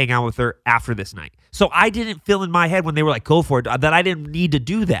be able to hang out with her after this night. So I didn't feel in my head when they were like, go for it, that I didn't need to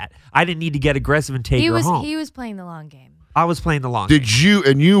do that. I didn't need to get aggressive and take He her was home. he was playing the long game. I was playing the long game. Did you,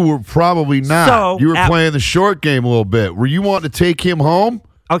 and you were probably not. So, you were at- playing the short game a little bit. Were you wanting to take him home?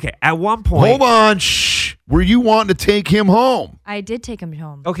 Okay, at one point. Hold on. Shh. Were you wanting to take him home? I did take him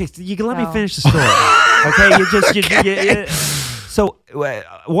home. Okay, so you can let me So- finish the story. Okay, you just so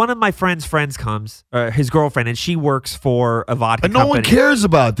one of my friends' friends comes, his girlfriend, and she works for a vodka And no company. one cares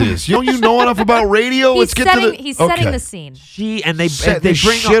about this. Don't you know enough about radio? Let's get to the. He's Okay. setting the scene. She and they Set they this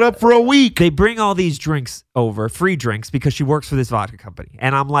bring shit up for a week. They bring all these drinks over, free drinks, because she works for this vodka company.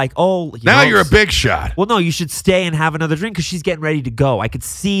 And I'm like, oh, Now know, you're a big shot. Well, no, you should stay and have another drink because she's getting ready to go. I could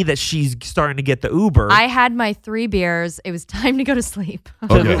see that she's starting to get the Uber I had my 3 beers. It was time to go to sleep.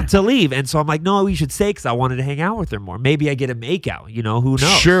 Okay. to leave. And so I'm like, no, you should stay because I wanted to hang out with her more. Maybe I get a makeout. You know, who knows?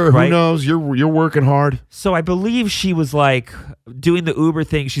 Sure, right? who knows? You're working hard. So I believe she was like doing the Uber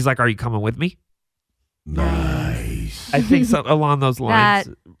thing. She's like, are you coming with me? Nice. I think so, along those lines.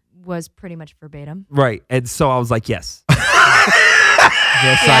 That was pretty much verbatim. Right. And so I was like, yes.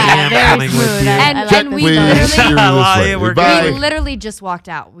 Yes, Yeah, I am very coming with smooth. you. And we Please, literally, you're Well, this way. yeah, we're Bye. we literally just walked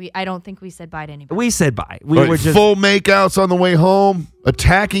out. I don't think we said bye to anybody. We said bye. We All right, were just full makeouts on the way home,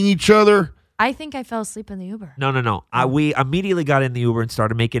 attacking each other. I think I fell asleep in the Uber. No. We immediately got in the Uber and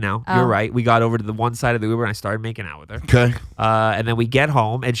started making out. Oh. You're right. We got over to the one side of the Uber and I started making out with her. Okay. And then we get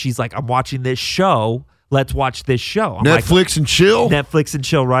home and she's like, I'm watching this show. Let's watch this show. I'm like, Netflix and chill. Netflix and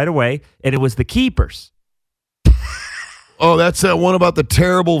chill right away. And it was The Keepers. Oh, that's that one about the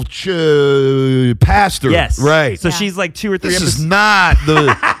terrible pastor. Yes. Right. So Yeah. she's like 2 or 3 This episodes. is not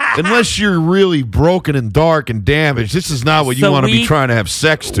the, unless you're really broken and dark and damaged, this is not what you So want to be we- trying to have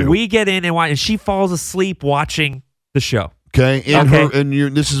sex to. We get in and watch, and she falls asleep watching the show. Okay.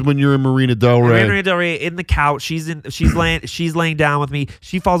 This is when you're in Marina Del Rey. Marina Del Rey in the couch. She's laying down with me.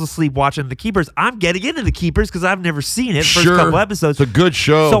 She falls asleep watching The Keepers. I'm getting into The Keepers because I've never seen it. First couple episodes. It's a good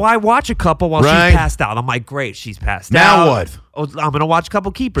show. So I watch a couple while Right. she's passed out. I'm like, great, she's passed out. Now what? Oh, I'm gonna watch a couple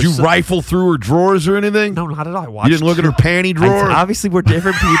Keepers. Did you rifle through her drawers or anything? No, not at all. I watched. You didn't look at her panty drawer? Obviously, we're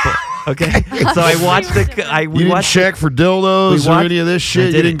different people. Okay, so I watched You didn't check for dildos or any of this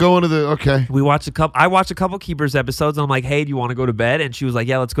shit? You didn't go into the... Okay. We watched a couple. I watched a couple Keepers episodes, and I'm like, "Hey, do you want to go to bed?" And she was like,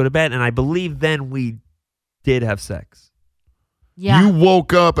 "Yeah, let's go to bed." And I believe then we did have sex. Yeah. You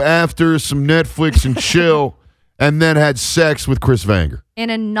woke up after some Netflix and chill and then had sex with Chris Vanger. In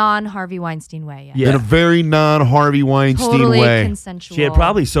a non-Harvey Weinstein way. Yeah. Yeah. In a very non-Harvey Weinstein Totally way. consensual. She had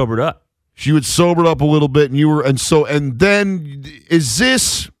probably sobered up. She had sobered up a little bit, and then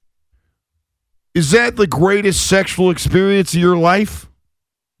is that the greatest sexual experience of your life?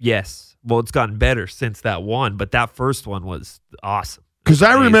 Yes. Well, it's gotten better since that one, but that first one was awesome. Because I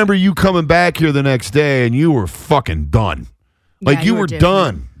Amazing. remember you coming back here the next day and you were fucking done. Like Yeah, you you were were different.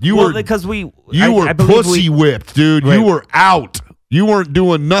 done. You Well, were because you I were believe pussy whipped, dude. Right. You were out. You weren't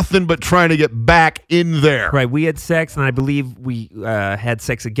doing nothing but trying to get back in there. Right, we had sex, and I believe we had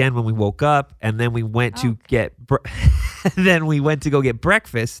sex again when we woke up, and then we went to get then we went to go get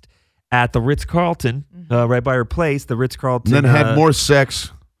breakfast at the Ritz-Carlton, right by her place, the Ritz-Carlton. And then had more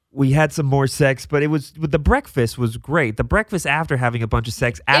sex. We had some more sex, but the breakfast was great. The breakfast after having a bunch of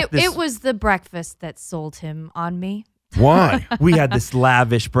sex It was the breakfast that sold him on me. Why? we had this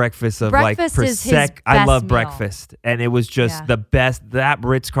lavish breakfast of Breakfast like is his Prosecco. I best love meal. breakfast, and it was just Yeah. the best. That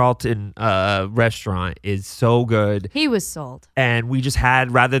Ritz-Carlton restaurant is so good. He was sold. And we just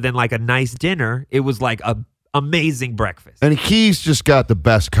had, rather than like a nice dinner, it was like a amazing breakfast. And he's just got the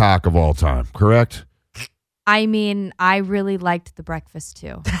best cock of all time, correct? I mean, I really liked the breakfast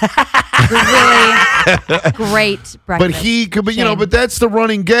too. Really great breakfast. Shane. But that's the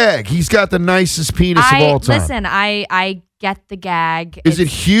running gag. He's got the nicest penis of all time. Listen, I get the gag. Is it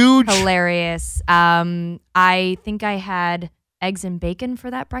It's huge? hilarious. I think I had eggs and bacon for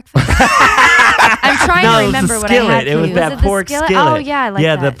that breakfast. I'm trying No, to it was the remember what I skillet. had. It was for you. that it the pork skillet. Oh yeah, I like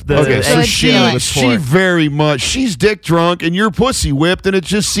Yeah, that. the- Okay, so Good she skillet. very much, she's dick drunk and you're pussy whipped and it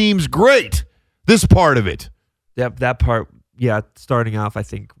just seems great. This part of it. That part, yeah, starting off, I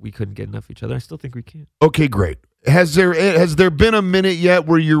think we couldn't get enough of each other. I still think we can. Okay, great. Has there been a minute yet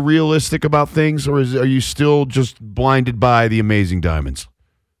where you're realistic about things, or are you still just blinded by the amazing diamonds?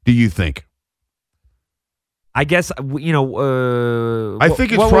 Do you think? I guess, I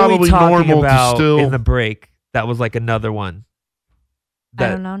think it's what were we probably talking normal to about still- in the break. That was like another one. I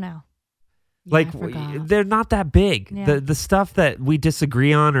don't know now. Like I forgot. they're not that big. Yeah. The stuff that we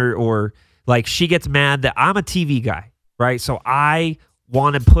disagree on, or like she gets mad that I'm a TV guy, right? So I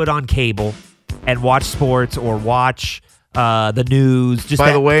want to put on cable and watch sports or watch the news. Just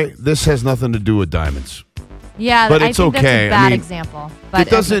By the way, this has nothing to do with diamonds. Yeah, But I it's think okay. that's a I bad mean, example. But It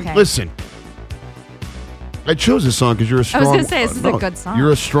doesn't. it's okay. Listen, I chose this song because you're a strong. gonna say, this is a good song.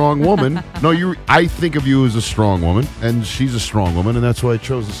 You're a strong woman. No, I think of you as a strong woman, and she's a strong woman, and that's why I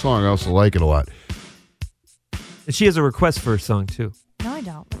chose the song. I also like it a lot. and she has a request for a song too. No, I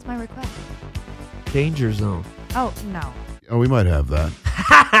don't. What's my request? Danger Zone. Oh no. Oh, we might have that.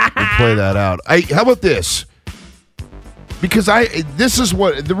 We'll play that out. How about this? Because this is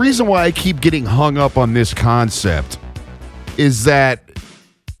what the reason why I keep getting hung up on this concept is that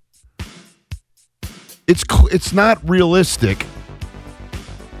it's not realistic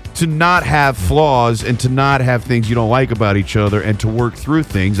to not have flaws and to not have things you don't like about each other and to work through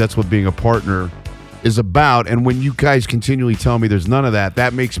things. That's what being a partner is about. And when you guys continually tell me there's none of that,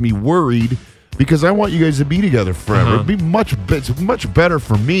 that makes me worried because I want you guys to be together forever. It'd be it's much better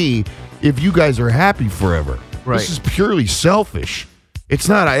for me if you guys are happy forever. Right. This is purely selfish. It's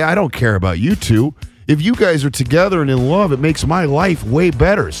not, I don't care about you two. If you guys are together and in love, it makes my life way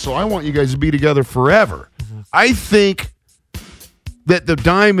better. So I want you guys to be together forever. I think that the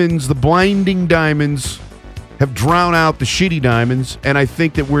diamonds, the blinding diamonds, have drowned out the shitty diamonds, and I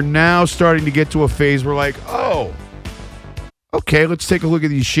think that we're now starting to get to a phase where like, oh, okay, let's take a look at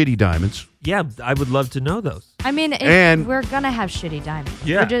these shitty diamonds. Yeah, I would love to know those. I mean, And- we're going to have shitty diamonds.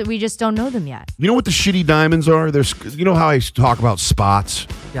 Yeah. We just don't know them yet. You know what the shitty diamonds are? You know how I talk about spots?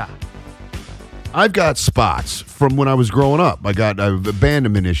 Yeah. I've got spots from when I was growing up. I got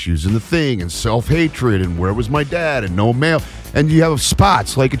abandonment issues and the thing and self-hatred and where was my dad and no mail. And you have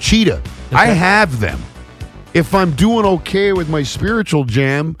spots like a cheetah. I have them. If I'm doing okay with my spiritual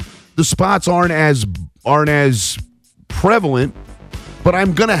jam, the spots aren't as prevalent, but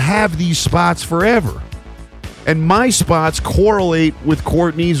I'm going to have these spots forever. And my spots correlate with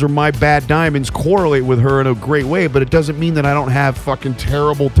Courtney's, or my bad diamonds correlate with her in a great way, but it doesn't mean that I don't have fucking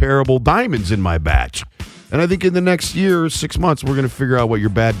terrible, terrible diamonds in my batch. And I think in the next year, 6 months, we're going to figure out what your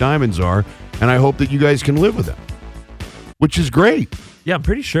bad diamonds are, and I hope that you guys can live with them, which is great. Yeah, I'm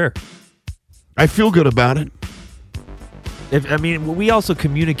pretty sure. I feel good about it. We also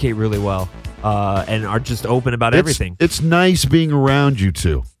communicate really well and are just open about everything. It's nice being around you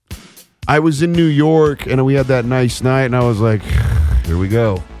two. I was in New York, and we had that nice night, and I was like, here we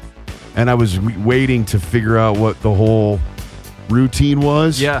go. And I was waiting to figure out what the whole routine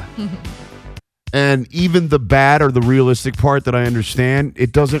was. Yeah. And even the bad or the realistic part that I understand,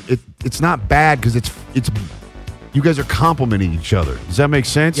 it's not bad because it's you guys are complimenting each other. Does that make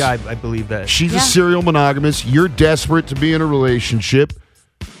sense? Yeah, I believe that. She's a serial monogamous. You're desperate to be in a relationship.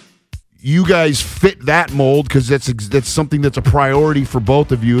 You guys fit that mold because that's something that's a priority for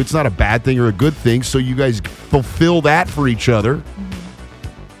both of you. It's not a bad thing or a good thing. So you guys fulfill that for each other.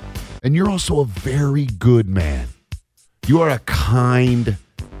 Mm-hmm. And you're also a very good man. You are a kind,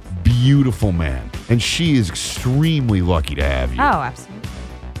 beautiful man. And she is extremely lucky to have you. Oh, absolutely.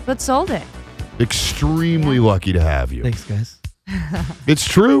 But sold it. Extremely lucky to have you. Thanks, guys. It's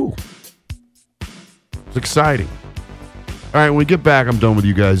true. It's exciting. All right, when we get back, I'm done with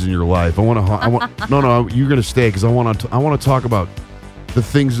you guys in your life. No, you're gonna stay because I want to talk about the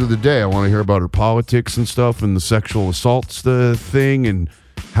things of the day. I want to hear about her politics and stuff, and the sexual assaults thing, and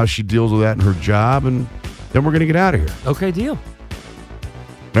how she deals with that in her job, and then we're gonna get out of here. Okay, deal.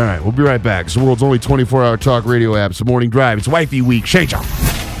 All right, we'll be right back. It's the world's only 24-hour talk radio app. It's the Morning Drive. It's Wifey Week. Change up.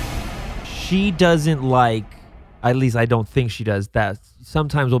 She doesn't like. At least I don't think she does that.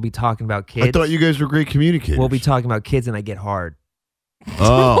 Sometimes we'll be talking about kids. I thought you guys were great communicators. We'll be talking about kids, and I get hard.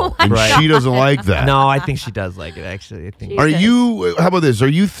 Oh, and Right. she doesn't like that. No, I think she does like it. Actually, I think. Are you? How about this? Are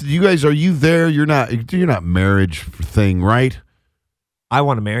you guys? Are you there? You're not marriage thing, right? I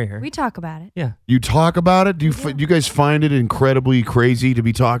want to marry her. We talk about it. Yeah. You talk about it. Do you guys find it incredibly crazy to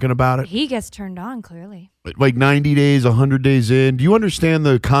be talking about it? He gets turned on, clearly. Like 90 days, 100 days in. Do you understand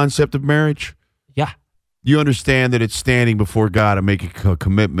the concept of marriage? Yeah. You understand that it's standing before God and making a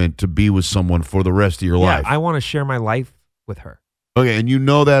commitment to be with someone for the rest of your life. I want to share my life with her. Okay, and you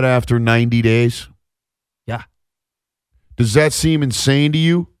know that after 90 days? Yeah. Does that seem insane to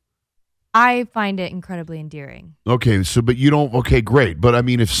you? I find it incredibly endearing. Okay, but you don't, okay, great. But I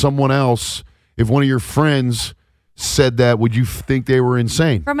mean, if one of your friends said that, would you think they were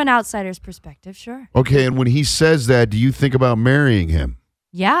insane? From an outsider's perspective, sure. Okay, and when he says that, do you think about marrying him?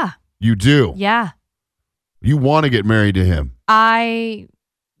 Yeah. You do? Yeah. You want to get married to him?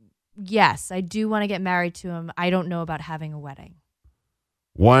 Yes, I do want to get married to him. I don't know about having a wedding.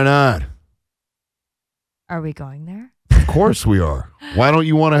 Why not? Are we going there? Of course we are. Why don't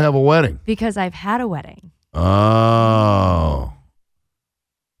you want to have a wedding? Because I've had a wedding. Oh.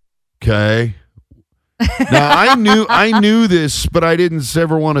 Okay. Now I knew this, but I didn't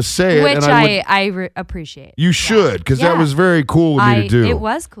ever want to say it. Which and I appreciate. You should, because that Yeah. was very cool of me to do. It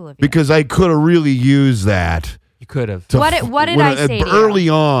was cool of you. Because I could have really used that. You could have. What did I say to you? Early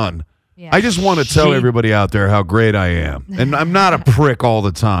on. Yeah. I just want to tell everybody out there how great I am. And I'm not a prick all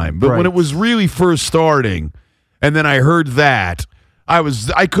the time. But when Right. it was really first starting, and then I heard that,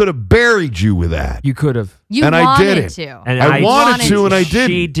 I could have buried you with that. You could have. You and I wanted didn't. to. And I wanted to, and I didn't.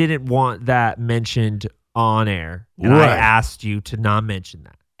 She didn't want that mentioned on air. And Right. I asked you to not mention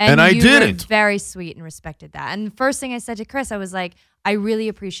that. And I you didn't. were very sweet and respected that. And the first thing I said to Chris, I was like, I really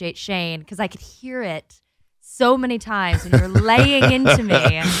appreciate Shane because I could hear it so many times when you're laying into me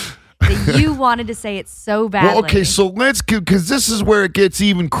that you wanted to say it so badly. Well, okay, so because this is where it gets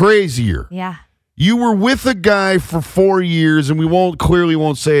even crazier. Yeah. You were with a guy for 4 years, and we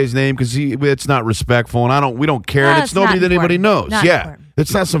won't say his name because it's not respectful, and we don't care, No, and it's it's nobody not that anybody knows. important. Not Yeah, important.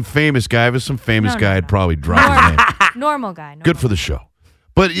 it's not some famous guy. If it's some famous No, guy, I'd no. probably drop his name. Normal guy. Good for the show.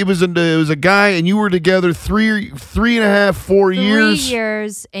 But it was a guy, and you were together three and a half, 4 years. 3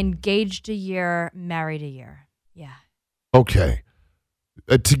 years, engaged a year, married a year. Yeah. Okay.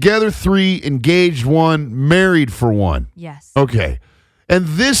 Together 3, engaged 1, married for 1. Yes. Okay. And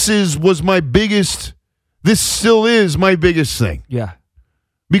this still is my biggest thing. Yeah.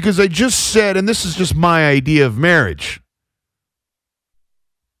 Because I just said, and this is just my idea of marriage.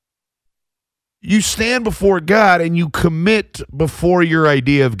 You stand before God and you commit before your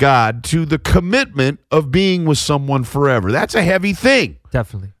idea of God to the commitment of being with someone forever. That's a heavy thing.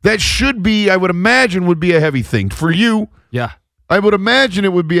 Definitely. That should be, I would imagine, would be a heavy thing for you. Yeah. I would imagine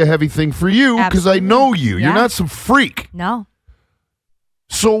it would be a heavy thing for you because I know you. Yeah. You're not some freak. No.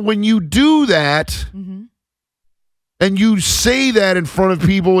 So when you do that and you say that in front of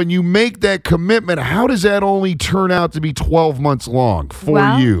people and you make that commitment, how does that only turn out to be 12 months long for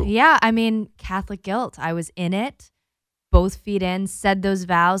you? Yeah, I mean, Catholic guilt. I was in it, both feet in, said those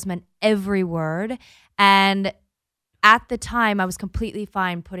vows, meant every word. And at the time, I was completely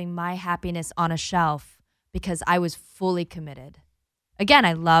fine putting my happiness on a shelf because I was fully committed. Again,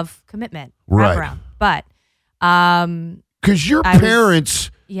 I love commitment. Right. Wraparound. But because your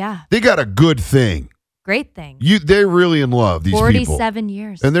parents, they got a good thing. Great thing. They're really in love, these 47 people.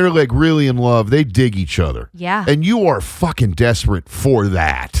 years. And they're like really in love. They dig each other. Yeah. And you are fucking desperate for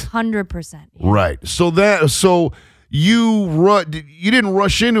that. 100%. Yeah. Right. So you didn't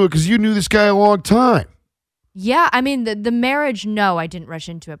rush into it because you knew this guy a long time. Yeah, I mean, the marriage, no, I didn't rush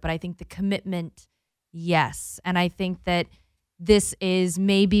into it, but I think the commitment, yes. And I think that this is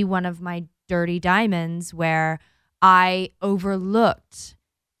maybe one of my dirty diamonds where I overlooked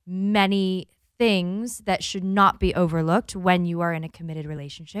many things that should not be overlooked when you are in a committed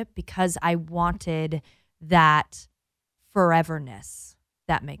relationship because I wanted that foreverness.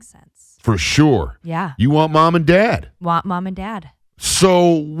 That makes sense. For sure. Yeah. You want mom and dad. Want mom and dad.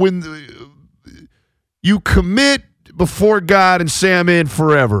 So when you commit before God and say I'm in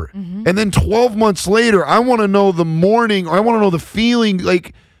forever, and then 12 months later, I want to know the morning, or I want to know the feeling,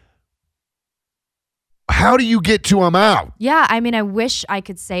 like, how do you get to I'm out? Yeah, I mean, I wish I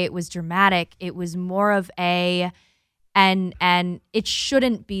could say it was dramatic. It was more of and it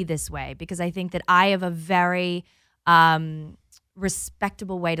shouldn't be this way because I think that I have a very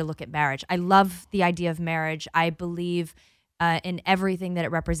respectable way to look at marriage. I love the idea of marriage. I believe in everything that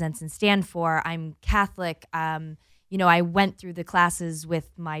it represents and stand for. I'm Catholic. I went through the classes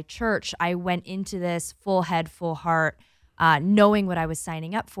with my church. I went into this full head, full heart, knowing what I was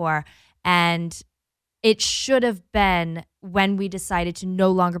signing up for. And it should have been, when we decided to no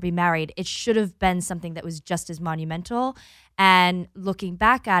longer be married, it should have been something that was just as monumental. And looking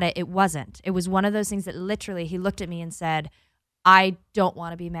back at it, it wasn't. It was one of those things that literally he looked at me and said, I don't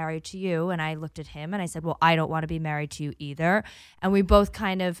want to be married to you. And I looked at him and I said, well, I don't want to be married to you either. And we both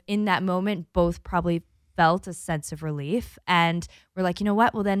kind of, in that moment, both probably felt a sense of relief. And we're like, you know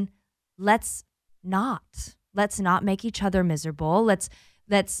what? Well, then let's not make each other miserable. Let's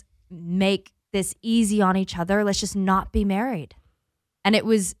make this easy on each other. Let's just not be married. And it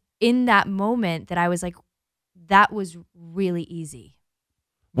was in that moment that I was like, that was really easy.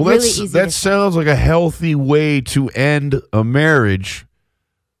 Well, really easy that sounds like a healthy way to end a marriage.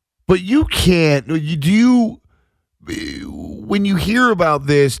 But you can't, when you hear about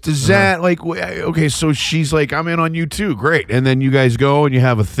this, does that okay, so she's like, I'm in on you too. Great. And then you guys go and you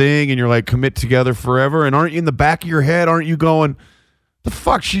have a thing and you're like, commit together forever. And aren't you in the back of your head, aren't you going, the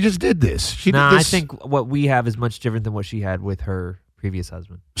fuck, she just did this. I think what we have is much different than what she had with her previous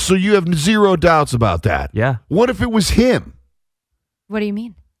husband. So you have zero doubts about that. Yeah. What if it was him? What do you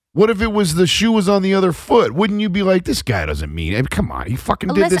mean? What if it was the shoe was on the other foot? Wouldn't you be like, this guy doesn't mean it? Come on, he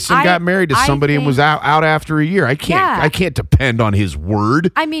fucking did this and got married to somebody and was out after a year. I can't depend on his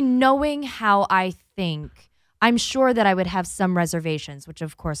word. I mean, knowing how I think, I'm sure that I would have some reservations, which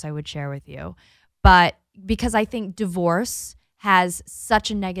of course I would share with you. But because I think divorce has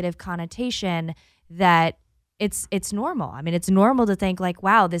such a negative connotation that it's normal. I mean, it's normal to think like,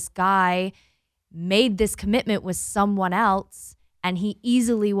 wow, this guy made this commitment with someone else and he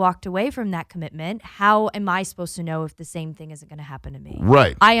easily walked away from that commitment. How am I supposed to know if the same thing isn't going to happen to me?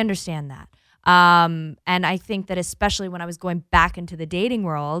 Right. I understand that. And I think that especially when I was going back into the dating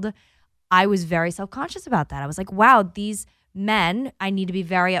world, I was very self-conscious about that. I was like, wow, these men, I need to be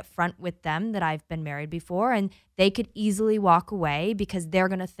very upfront with them that I've been married before, and they could easily walk away because they're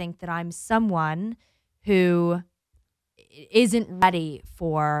going to think that I'm someone who isn't ready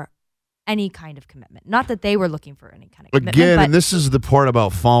for any kind of commitment. Not that they were looking for any kind of commitment. Again, but and this is the part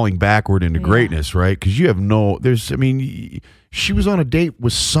about falling backward into greatness, right? Because you have she was on a date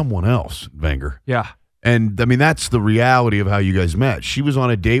with someone else, Vanger. Yeah. And I mean, that's the reality of how you guys met. She was on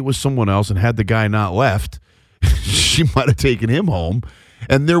a date with someone else, and had the guy not left, she might have taken him home,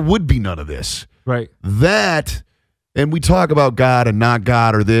 and there would be none of this. Right. That and we talk about God and not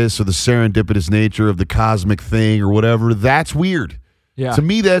God or this or the serendipitous nature of the cosmic thing or whatever, that's weird. Yeah. To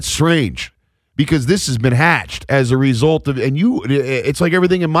me, that's strange because this has been hatched as a result of, and it's like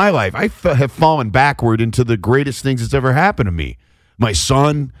everything in my life. I have fallen backward into the greatest things that's ever happened to me. My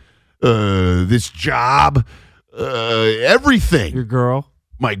son, this job, everything. Your girl.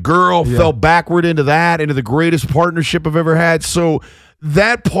 My girl fell backward into that, into the greatest partnership I've ever had. So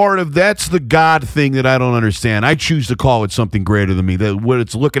that's the God thing that I don't understand. I choose to call it something greater than me. That what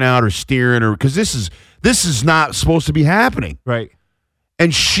it's looking out or steering or because this is not supposed to be happening. Right.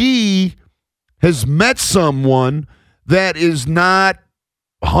 And she has met someone that is not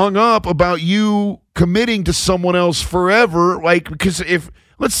hung up about you committing to someone else forever. Like, because if,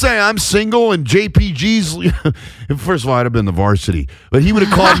 let's say I'm single and JPG's, first of all, I'd have been the varsity, but he would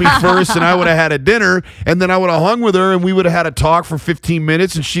have called me first and I would have had a dinner and then I would have hung with her and we would have had a talk for 15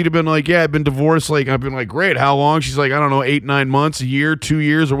 minutes and she'd have been like, yeah, I've been divorced. Like, I've been like, great. How long? She's like, I don't know, 8-9 months, a year, 2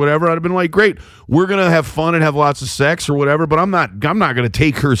 years or whatever. I'd have been like, great. We're going to have fun and have lots of sex or whatever, but I'm not going to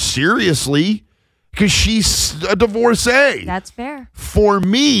take her seriously because she's a divorcee. That's fair. For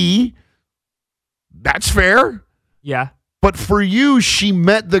me, that's fair. Yeah. But for you, she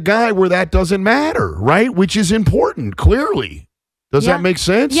met the guy where that doesn't matter, right? Which is important, clearly. Does that make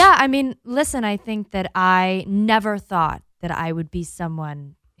sense? Yeah, I mean, listen, I think that I never thought that I would be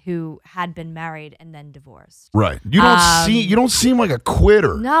someone who had been married and then divorced. Right. You don't seem like a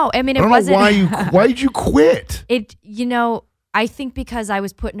quitter. No, I mean, I don't know why did you quit? I think because I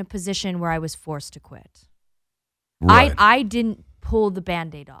was put in a position where I was forced to quit. Right. I didn't pull the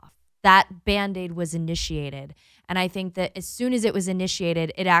Band-Aid off. That Band-Aid was initiated. And I think that as soon as it was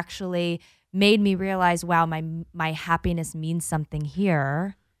initiated, it actually made me realize, wow, my happiness means something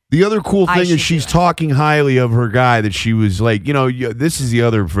here. The other cool thing is she's talking highly of her guy that she was like, this is the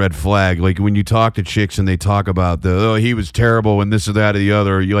other red flag. Like when you talk to chicks and they talk about he was terrible and this or that or the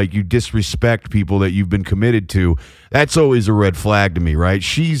other, you disrespect people that you've been committed to. That's always a red flag to me, right?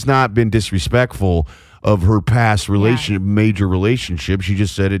 She's not been disrespectful of her past major relationship. She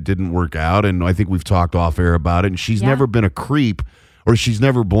just said it didn't work out, and I think we've talked off air about it. And she's never been a creep, or she's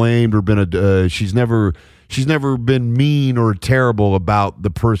never blamed, or been she's never been mean or terrible about the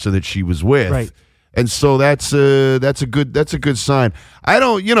person that she was with. Right. And so that's a good sign. I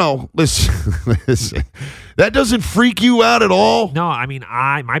don't, listen, that doesn't freak you out at all. No, I mean,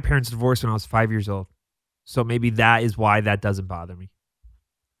 my parents divorced when I was 5 years old, so maybe that is why that doesn't bother me.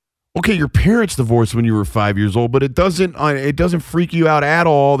 Okay, your parents divorced when you were 5 years old, but it doesn't freak you out at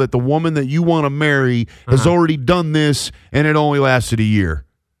all that the woman that you want to marry has already done this and it only lasted a year.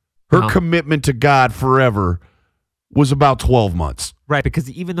 Her commitment to God forever was about 12 months. Right,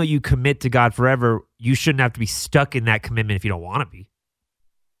 because even though you commit to God forever, you shouldn't have to be stuck in that commitment if you don't want to be.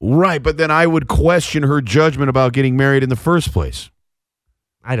 Right, but then I would question her judgment about getting married in the first place.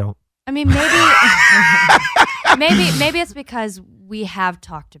 I don't. I mean, maybe it's because we have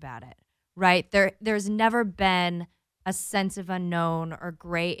talked about it, right? There's never been a sense of unknown or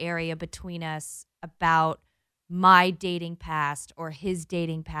gray area between us about my dating past or his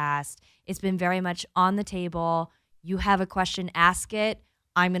dating past. It's been very much on the table. You have a question, ask it.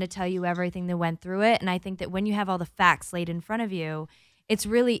 I'm going to tell you everything that went through it. And I think that when you have all the facts laid in front of you, it's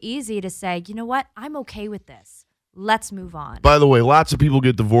really easy to say, you know what? I'm okay with this. Let's move on. By the way, lots of people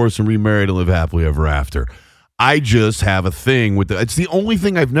get divorced and remarried and live happily ever after. I just have a thing with it's the only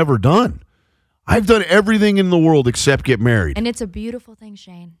thing I've never done. I've done everything in the world except get married. And it's a beautiful thing,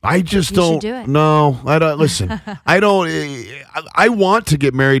 Shane. I just don't. You should do it. No, I don't. Listen, I don't. I want to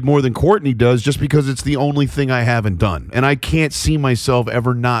get married more than Courtney does just because it's the only thing I haven't done. And I can't see myself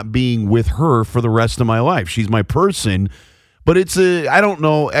ever not being with her for the rest of my life. She's my person. But I don't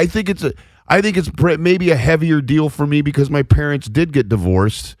know. I think it's maybe a heavier deal for me because my parents did get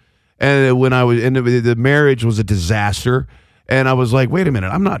divorced. And when the marriage was a disaster. And I was like, wait a minute,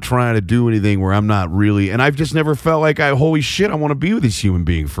 I'm not trying to do anything where I'm not really, and I've just never felt like holy shit, I want to be with this human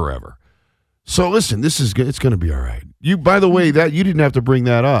being forever. So listen, it's going to be all right. You, by the way, that you didn't have to bring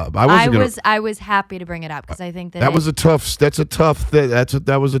that up. I was happy to bring it up because I think that was a tough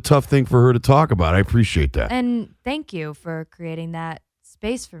thing for her to talk about. I appreciate that. And thank you for creating that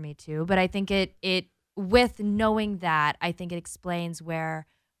space for me too. But I think it with knowing that, I think it explains where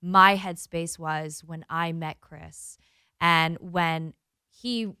my headspace was when I met Chris. And when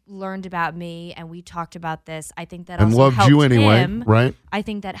he learned about me and we talked about this, I think that also loved helped you anyway, him. Right? I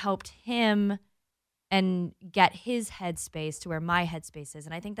think that helped him and get his headspace to where my headspace is.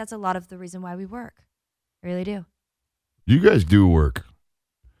 And I think that's a lot of the reason why we work. I really do. You guys do work.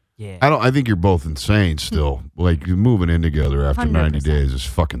 Yeah. I think you're both insane still. Like moving in together after 100%. 90 days is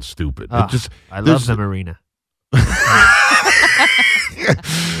fucking stupid. I love the marina.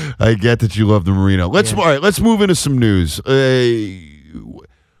 I get that you love the Merino. All right, let's move into some news.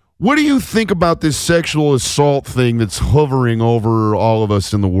 What do you think about this sexual assault thing that's hovering over all of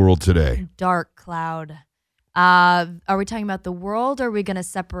us in the world today? Dark cloud. Are we talking about the world, or are we going to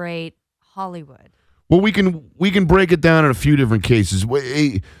separate Hollywood? Well, we can break it down in a few different cases.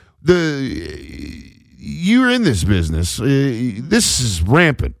 You're in this business. This is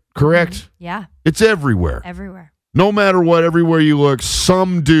rampant, correct? Mm-hmm. Yeah. It's everywhere. Everywhere. No matter what, everywhere you look,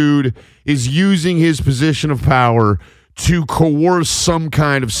 some dude is using his position of power to coerce some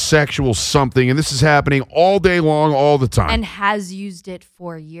kind of sexual something. And this is happening all day long, all the time. And has used it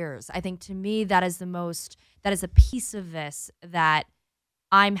for years. I think to me, that is a piece of this that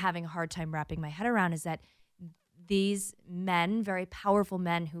I'm having a hard time wrapping my head around, is that these men, very powerful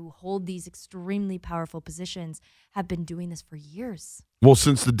men who hold these extremely powerful positions, have been doing this for years. Well,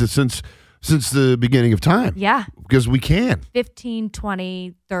 since the beginning of time. Yeah. Because we can. 15,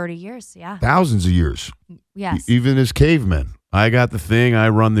 20, 30 years. Yeah. Thousands of years. Yes. Even as cavemen. I got the thing. I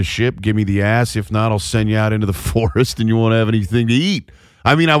run the ship. Give me the ass. If not, I'll send you out into the forest and you won't have anything to eat.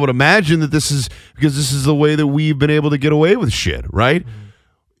 I mean, I would imagine that this is because this is the way that we've been able to get away with shit, right? Mm-hmm.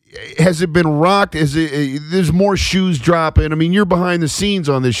 Has it been rocked? There's more shoes dropping? I mean, you're behind the scenes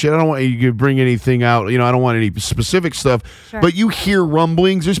on this shit. I don't want you to bring anything out. I don't want any specific stuff. Sure. But you hear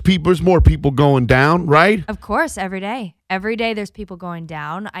rumblings. There's more people going down, right? Of course, every day. Every day there's people going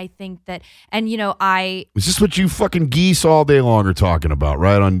down. I think that, and Is this what you fucking geese all day long are talking about,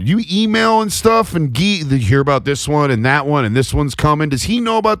 right? You email and stuff and you hear about this one and that one and this one's coming. Does he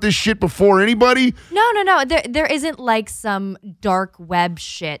know about this shit before anybody? No. There isn't like some dark web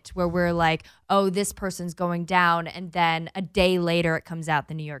shit where we're like, oh, this person's going down, and then a day later it comes out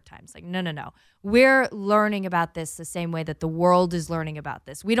the New York Times. Like, no. We're learning about this the same way that the world is learning about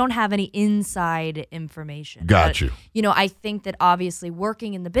this. We don't have any inside information. Got you. I think that obviously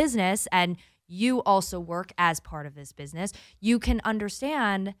working in the business, and you also work as part of this business, you can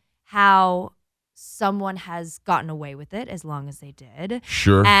understand how someone has gotten away with it as long as they did.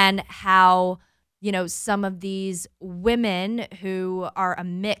 Sure. And how, some of these women who are a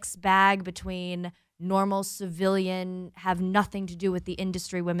mixed bag between normal civilian, have nothing to do with the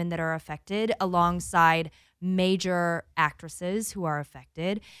industry women that are affected, alongside major actresses who are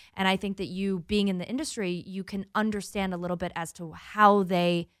affected. And I think that you being in the industry, you can understand a little bit as to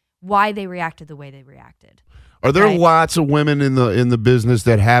why they reacted the way they reacted. Are there lots of women in the business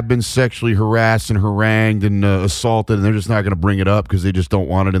that have been sexually harassed and harangued and assaulted, and they're just not going to bring it up because they just don't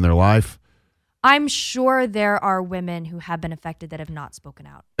want it in their life? I'm sure there are women who have been affected that have not spoken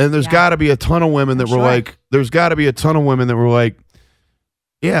out. And there's got to be a ton of women that were like,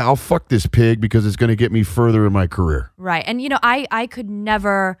 yeah, I'll fuck this pig because it's going to get me further in my career. Right. And, I could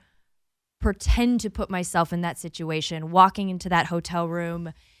never pretend to put myself in that situation, walking into that hotel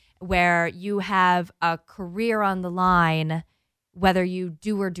room where you have a career on the line, whether you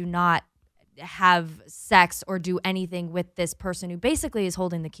do or do not have sex or do anything with this person who basically is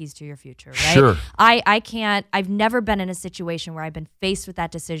holding the keys to your future, right? Sure. I've never been in a situation where I've been faced with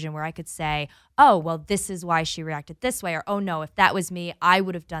that decision where I could say, oh, well, this is why she reacted this way, or, oh no, if that was me, I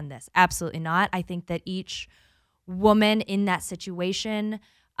would have done this. Absolutely not. I think that each woman in that situation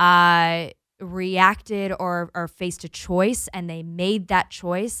reacted or faced a choice, and they made that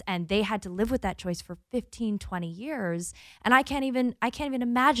choice, and they had to live with that choice for 15, 20 years. And I can't even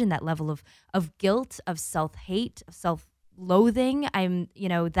imagine that level of guilt, of self-hate, of self-loathing.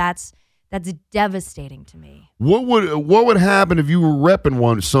 That's devastating to me. What would happen if you were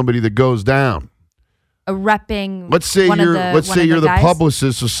repping somebody that goes down? Let's say you're the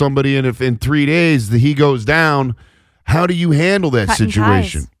publicist of somebody, and if in 3 days he goes down, how do you handle that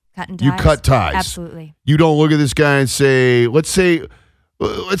situation? You cut ties. Absolutely. You don't look at this guy and say, let's say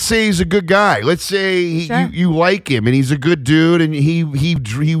he's a good guy. Let's say you like him and he's a good dude, and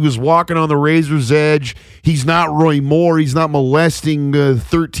he was walking on the razor's edge. He's not Roy Moore. He's not molesting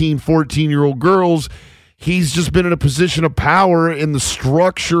 13, 14-year-old girls. He's just been in a position of power in the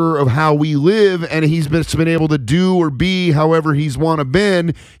structure of how we live, and he's been able to do or be however he's want to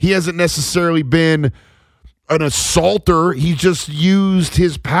been. He hasn't necessarily been an assaulter. He just used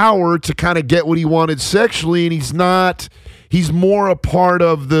his power to kind of get what he wanted sexually, and he's more a part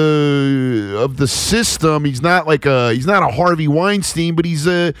of the system. He's not a Harvey Weinstein, but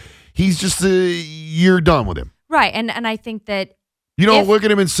you're done with him. Right. And I think that you don't look at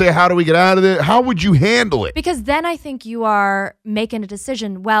him and say, how do we get out of it? How would you handle it? Because then I think you are making a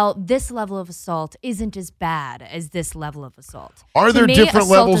decision, well, this level of assault isn't as bad as this level of assault. Are there different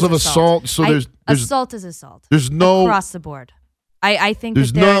levels of assault? So there's assault is assault. There's no across the board. I think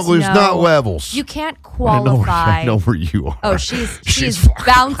There's that there's not levels. You can't qualify. I know where you are. Oh, she's fucking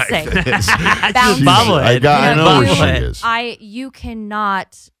bouncing. Like Bouncing. bubbling. I know where she is.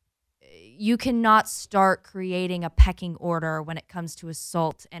 You cannot start creating a pecking order when it comes to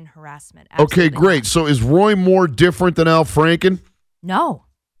assault and harassment. Okay, Absolutely great. not. So is Roy Moore different than Al Franken? No.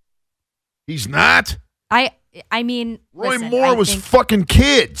 He's not. I mean, Roy listen, Moore I was think- fucking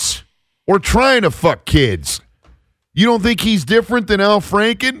kids or trying to fuck kids. You don't think he's different than Al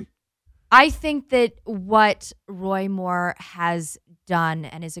Franken? I think that what Roy Moore has done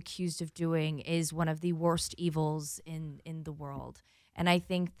and is accused of doing is one of the worst evils in the world. And I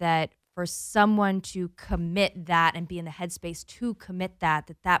think that for someone to commit that and be in the headspace to commit that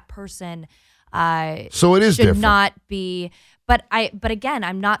person So it is should different. not be. But again,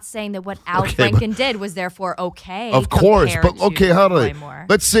 I'm not saying that what Al Okay, Franken did was therefore okay. Of course, compared but okay, to how do Roy I? Moore.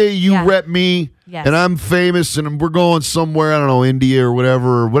 Let's say you Yeah. rep me, Yes. and I'm famous, and we're going somewhere. I don't know, India or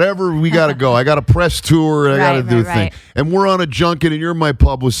whatever we got to go. I got a press tour, and I got to Right, do a right, thing. right. And we're on a junket, and you're my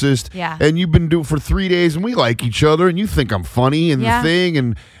publicist. Yeah. And you've been doing it for 3 days, and we like each other, and you think I'm funny and Yeah. the thing,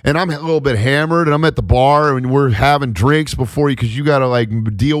 and I'm a little bit hammered, and I'm at the bar, and we're having drinks before you because you got to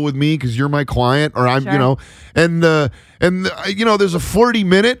like deal with me because you're my client, or I'm, Sure. and there's a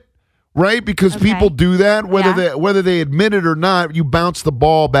 40-minute. Right, because Okay. people do that, whether Yeah. whether they admit it or not. You bounce the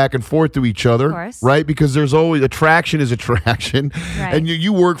ball back and forth to each other, Of course. right? Because there's always attraction is attraction, Right. and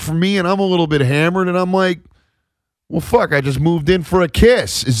you work for me, and I'm a little bit hammered, and I'm like, well, fuck, I just moved in for a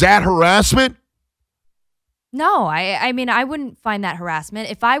kiss. Is that harassment? No, I mean, I wouldn't find that harassment.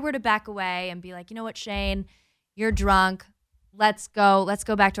 If I were to back away and be like, you know what, Shane, you're drunk. Let's go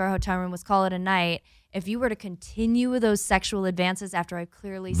back to our hotel room. Let's call it a night. If you were to continue with those sexual advances after I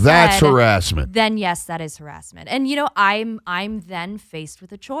clearly said That's harassment. then yes, that is harassment. And I'm then faced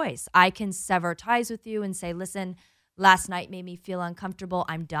with a choice. I can sever ties with you and say, listen, last night made me feel uncomfortable.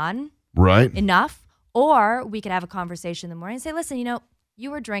 I'm done. Right. Enough. Or we could have a conversation in the morning and say, listen,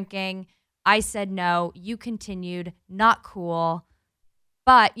 you were drinking. I said no. You continued. Not cool.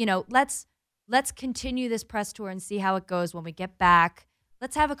 But, let's continue this press tour and see how it goes when we get back.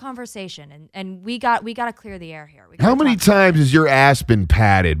 Let's have a conversation, and we got to clear the air here. How many times has your ass been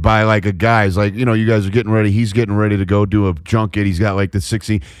patted by like a guy's like, you guys are getting ready, he's getting ready to go do a junket, he's got like the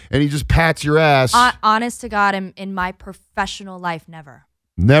 60, and he just pats your ass? Honest to God, in my professional life, never.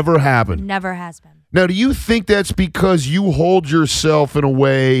 Never happened. Never has been. Now, do you think that's because you hold yourself in a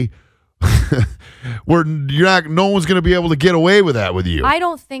way where no one's going to be able to get away with that with you? I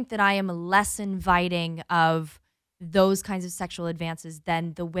don't think that I am less inviting of those kinds of sexual advances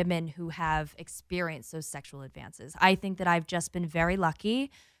than the women who have experienced those sexual advances. I think that I've just been very lucky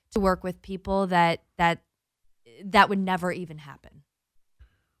to work with people that would never even happen.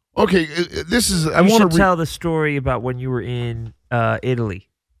 Okay, this is. I You want should to tell the story about when you were in Italy.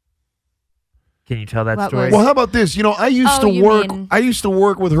 Can you tell that What story? was- Well, how about this? I used Oh, to you work. mean- I used to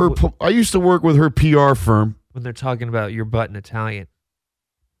work with her. I used to work with her PR firm. When they're talking about your butt in Italian.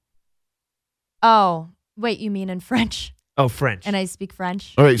 Oh, wait, you mean in French? Oh, French. And I speak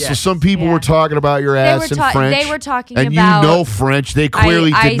French. All right, so Yes. some people Yeah. were talking about your ass in French. They were talking and about. you know French. They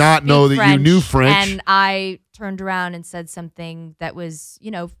clearly I did not know that speak you knew French. And I turned around and said something that was,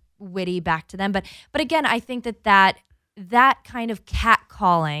 witty back to them. But again, I think that kind of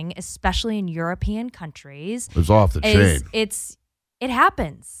catcalling, especially in European countries, It was off the chain. it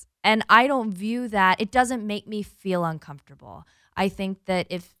happens. And I don't view that. It doesn't make me feel uncomfortable. I think that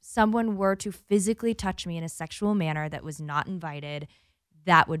if someone were to physically touch me in a sexual manner that was not invited,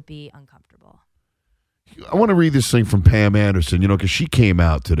 that would be uncomfortable. I want to read this thing from Pam Anderson, because she came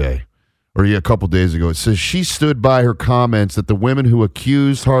out today, or a couple days ago. It says she stood by her comments that the women who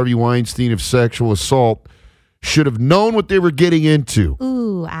accused Harvey Weinstein of sexual assault should have known what they were getting into.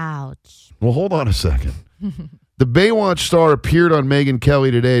 Ooh, ouch. Well, hold on a second. The Baywatch star appeared on Megyn Kelly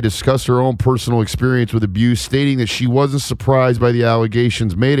today to discuss her own personal experience with abuse, stating that she wasn't surprised by the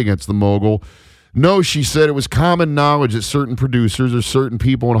allegations made against the mogul. No, she said it was common knowledge that certain producers or certain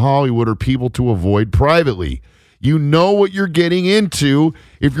people in Hollywood are people to avoid privately. You know what you're getting into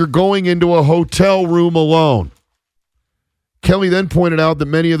if you're going into a hotel room alone. Kelly then pointed out that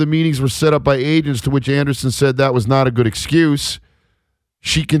many of the meetings were set up by agents, to which Anderson said that was not a good excuse.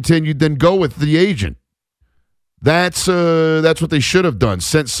 She continued, then go with the agent. That's what they should have done,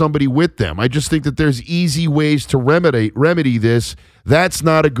 sent somebody with them. I just think that there's easy ways to remedy this. That's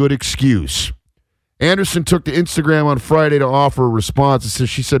not a good excuse. Anderson took to Instagram on Friday to offer a response.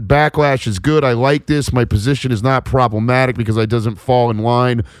 She said, backlash is good. I like this. My position is not problematic because it doesn't fall in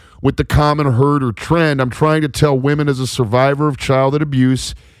line with the common herd or trend. I'm trying to tell women as a survivor of childhood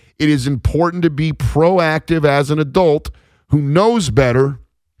abuse, it is important to be proactive as an adult who knows better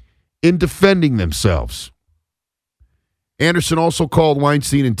in defending themselves. Anderson also called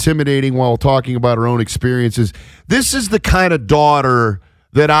Weinstein intimidating while talking about her own experiences. This is the kind of daughter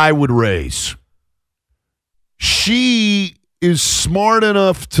that I would raise. She is smart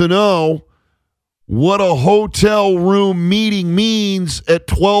enough to know what a hotel room meeting means at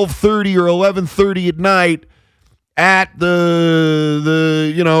 12:30 or 11:30 at night at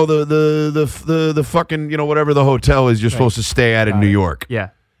the fucking, whatever the hotel is you're supposed to stay at in New York. Yeah.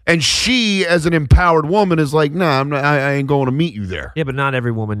 And she, as an empowered woman, is like, nah, I ain't going to meet you there. Yeah, but not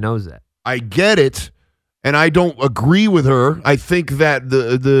every woman knows that. I get it, and I don't agree with her. I think that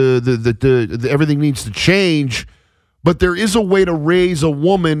the everything needs to change, but there is a way to raise a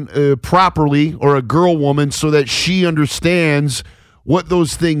woman properly, or a girl woman, so that she understands what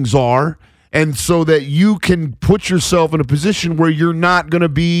those things are, and so that you can put yourself in a position where you're not going to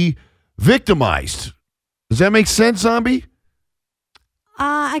be victimized. Does that make sense, Zombie?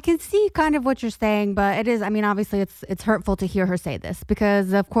 I can see kind of what you're saying, but it is, obviously it's hurtful to hear her say this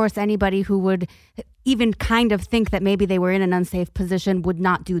because, of course, anybody who would even kind of think that maybe they were in an unsafe position would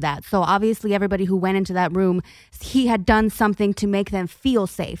not do that. So obviously everybody who went into that room, he had done something to make them feel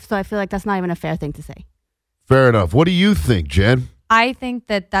safe. So I feel like that's not even a fair thing to say. Fair enough. What do you think, Jen? I think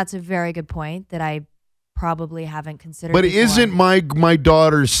that that's a very good point that I probably haven't considered But before. isn't my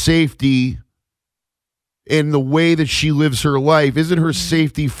daughter's safety in the way that she lives her life, isn't her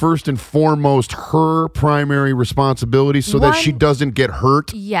safety first and foremost her primary responsibility so that she doesn't get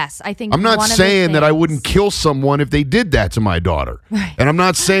hurt? Yes, I think I'm not one of the saying that I things- wouldn't kill someone if they did that to my daughter. Right. And I'm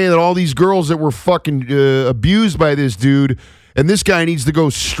not saying that all these girls that were fucking abused by this dude, and this guy needs to go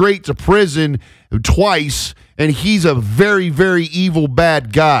straight to prison twice, and he's a very, very evil,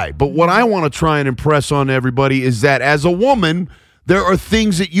 bad guy. But what I want to try and impress on everybody is that as a woman, there are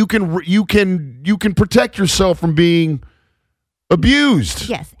things that you can protect yourself from being abused.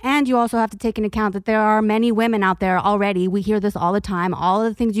 Yes, and you also have to take into account that there are many women out there already. We hear this all the time. All of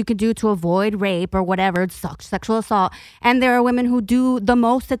the things you can do to avoid rape or whatever, sexual assault. And there are women who do the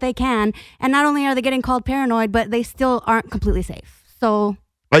most that they can. And not only are they getting called paranoid, but they still aren't completely safe. So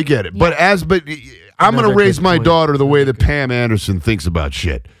I get it. But I'm going to raise my daughter the way that Pam Anderson thinks about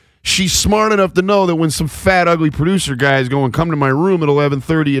shit. She's smart enough to know that when some fat, ugly producer guy is going, come to my room at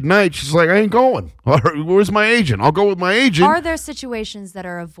 11:30 at night, she's like, I ain't going. Where's my agent? I'll go with my agent. Are there situations that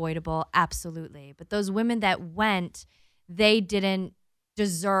are avoidable? Absolutely. But those women that went, they didn't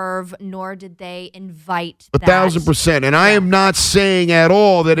deserve, nor did they invite that. 1,000%. And I am not saying at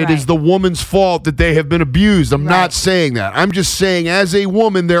all that it is the woman's fault that they have been abused. I'm not saying that. I'm just saying as a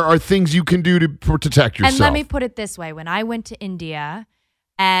woman, there are things you can do to protect yourself. And let me put it this way. When I went to India,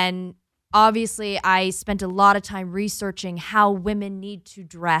 and obviously I spent a lot of time researching how women need to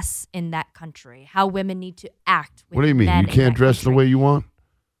dress in that country, how women need to act with What do you mean? men You in can't that dress the country. way you want?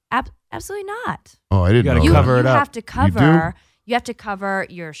 Absolutely not. Oh, I didn't know. gotta cover it You up. have to cover. You have to cover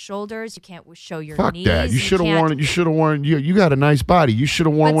your shoulders. You can't show your Fuck knees. that. You should have worn it. You should have worn. You got a nice body. You should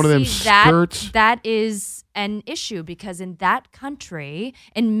have worn one of them skirts. That is an issue because in that country,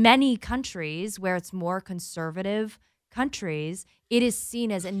 in many countries where it's more conservative countries, it is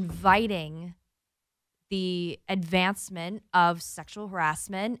seen as inviting the advancement of sexual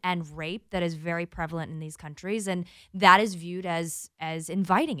harassment and rape that is very prevalent in these countries, and that is viewed as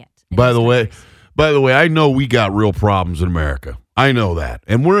inviting it. By the way, I know we got real problems in America. I know that.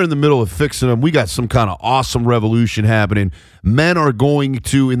 And we're in the middle of fixing them. We got some kind of awesome revolution happening. Men are going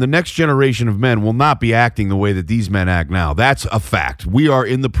to, in the next generation of men, will not be acting the way that these men act now. That's a fact. We are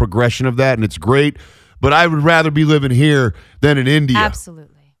in the progression of that, and it's great. But I would rather be living here than in India. Absolutely.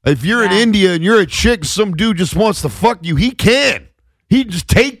 If you're in India and you're a chick, some dude just wants to fuck you, he can. He just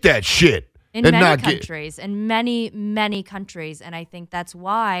take that shit. In many countries, in many countries. And I think that's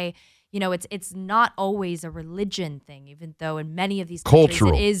why, it's not always a religion thing, even though in many of these countries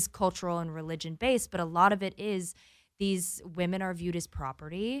it is cultural and religion based, but a lot of it is these women are viewed as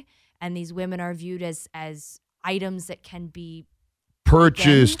property, and these women are viewed as items that can be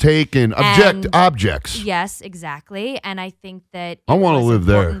purchased, taken, objects. Yes, exactly. And I think that I want to live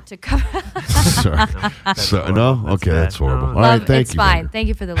there. Sorry. No? Okay, that's horrible. No. All right, thank it's you. fine. Vangers. Thank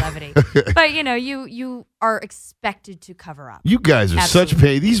you for the levity. But you are expected to cover up. You guys are such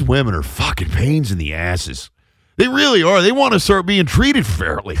pain. These women are fucking pains in the asses. They really are. They want to start being treated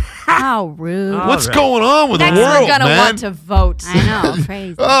fairly. How rude. What's going on with Next the world, we're gonna man? want to vote. I know,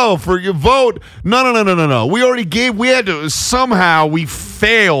 crazy. Oh, for your vote? No. We already gave. We had to. Somehow we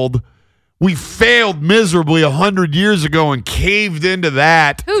failed. We failed miserably 100 years ago and caved into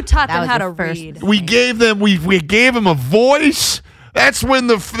that. Who taught That them was how the to first read? We gave them. We gave them a voice. That's when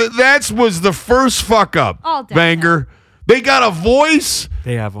that was the first fuck up. All downhill. Vanger. They got a voice.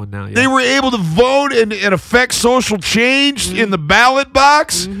 They have one now. Yeah. They were able to vote and affect social change in the ballot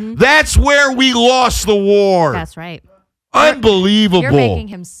box. That's where we lost the war. That's right. Unbelievable. You're making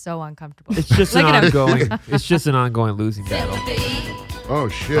him so uncomfortable. It's just an Look at him. ongoing. It's just an ongoing losing battle. Oh,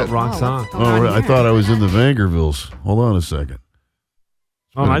 shit. Wrong song. what's going on I here? thought I was in the Vangervilles. Hold on a second.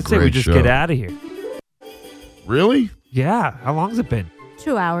 Oh, been a I'd say we great just show. get out of here. Really? Yeah. How long's it been?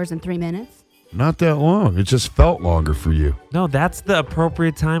 2 hours and 3 minutes. Not that long. It just felt longer for you. No, that's the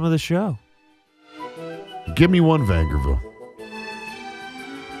appropriate time of the show. Give me one Vangerville.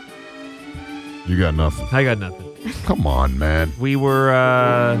 You got nothing. I got nothing. Come on, man. We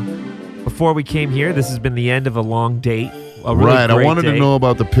were before we came here. This has been the end of a long date. A really Right. I great wanted to date. know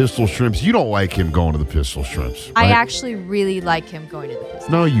about the Pistol Shrimps. You don't like him going to the Pistol Shrimps. I right? actually really like him going to the Pistons.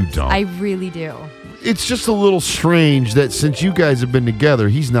 No, you don't. I really do. It's just a little strange that since you guys have been together,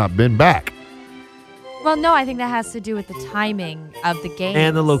 he's not been back. Well, no, I think that has to do with the timing of the game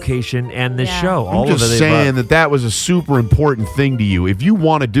and the location and the Yeah. show. All I'm of just it. saying that was a super important thing to you. If you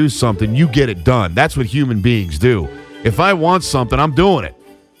want to do something, you get it done. That's what human beings do. If I want something, I'm doing it.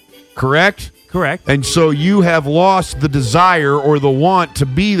 Correct? Correct. And so you have lost the desire or the want to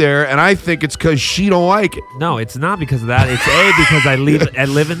be there, and I think it's because she don't like it. No, it's not because of that. It's because I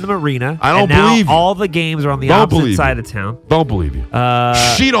live in the marina. I don't and now believe you. all the games are on the Don't opposite believe side you. of town. Don't believe you.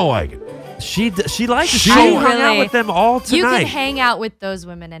 She She don't like it. likes it. She She don't hung out really- with them all tonight. You can hang out with those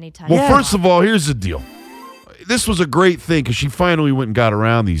women anytime. Well, you first want. of all, here's the deal. This was a great thing because she finally went and got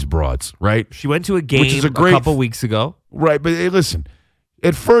around these broads, right? She went to a game Which is a great- couple weeks ago. Right, but hey, listen.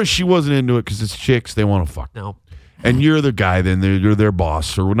 At first, she wasn't into it because it's chicks. They want to fuck. No. And you're the guy, then you're their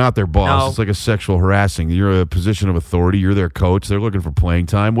boss, or not their boss. No. It's like a sexual harassing. You're a position of authority. You're their coach. They're looking for playing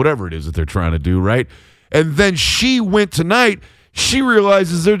time, whatever it is that they're trying to do, right? And then she went tonight. She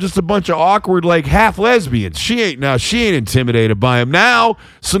realizes they're just a bunch of awkward, like half lesbians. She ain't intimidated by them now.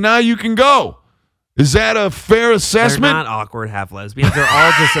 So now you can go. Is that a fair They're assessment? not awkward half lesbians. They're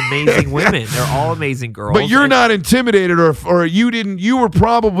all just amazing women. They're all amazing girls. But you're And- not intimidated, or you were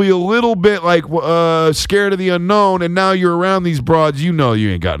probably a little bit like scared of the unknown, and now you're around these broads. You know you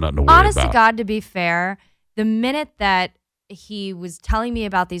ain't got nothing to worry Honest about. to God, to be fair, the minute that he was telling me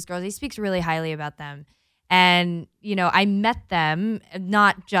about these girls, he speaks really highly about them. And, I met them,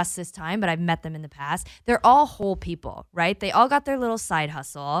 not just this time, but I've met them in the past. They're all whole people, right? They all got their little side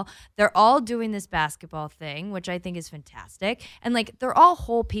hustle. They're all doing this basketball thing, which I think is fantastic. And, they're all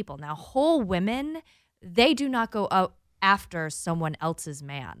whole people. Now, whole women, they do not go out after someone else's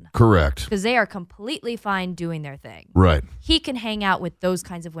man Correct. because they are completely fine doing their thing. Right. He can hang out with those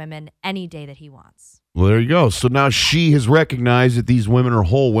kinds of women any day that he wants. Well, there you go. So now she has recognized that these women are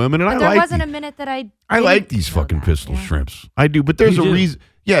whole women, and But I there like wasn't the- a minute that I like didn't these know fucking that, Pistol yeah. Shrimps. I do, but there's You a do. reason.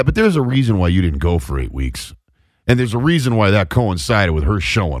 Yeah, but there's a reason why you didn't go for 8 weeks. And there's a reason why that coincided with her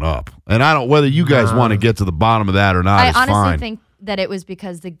showing up. And I don't whether you guys want to get to the bottom of that or not I is honestly fine. think that it was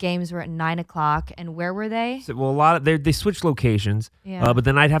because the games were at 9:00, and where were they? So, well, a lot of they switch locations, Yeah. but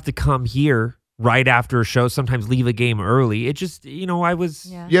then I'd have to come here right after a show. Sometimes leave a game early. It just, I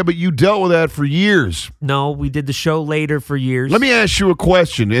was Yeah, but you dealt with that for years. no. We did the show later for years. Let me ask you a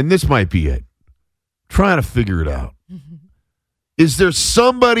question, and this might be it. Trying to figure it out. Is there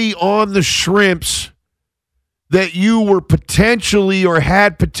somebody on the Shrimps that you were potentially or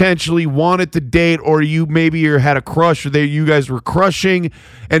had potentially wanted to date, or you maybe had a crush, or you guys were crushing,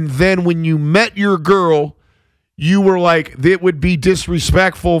 and then when you met your girl, you were like, it would be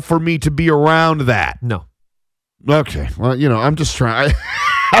disrespectful for me to be around that? No. Okay. Well, I'm just trying.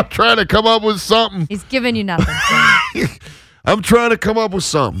 I'm trying to come up with something. He's giving you nothing. Sam. I'm trying to come up with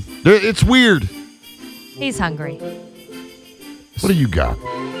something. It's weird. He's hungry. What do you got?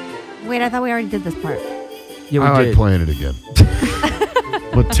 Wait, I thought we already did this part. Yeah, we I like did. playing it again.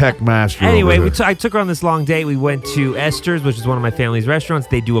 With Tech Master. Anyway, over there. I took her on this long date. We went to Esther's, which is one of my family's restaurants.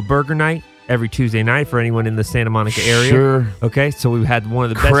 They do a burger night every Tuesday night for anyone in the Santa Monica area. Sure. Okay, so we had one of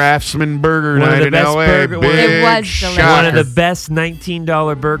the best. Craftsman Burger one of Night the in best LA. burger- Big It was shocker. delicious. One of the best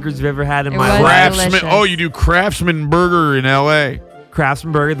 $19 burgers I've ever had in It my was life. Craftsman. delicious. Oh, you do Craftsman Burger in LA.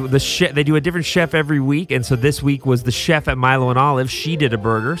 Craftsman Burger. They do a different chef every week, and so this week was the chef at Milo and Olive. She did a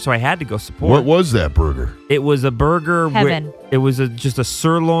burger, so I had to go support. What was that burger? It was a burger. Heaven. It was just a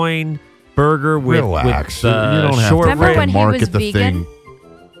sirloin burger with Relax. With, you don't have short to Remember rib. when he market was the vegan? thing.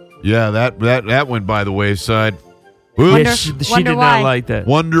 Yeah, that went by the wayside. Wonder- Oops. She Wonder did why. not like that.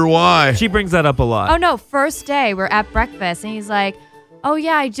 Wonder why. She brings that up a lot. Oh no, first day we're at breakfast and he's like, "Oh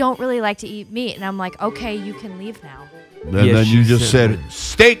yeah, I don't really like to eat meat." And I'm like, "Okay, you can leave now." And Yeah, then she you just said,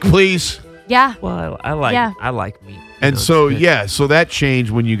 steak, please. Yeah. Well, I like Yeah. I like meat. And so that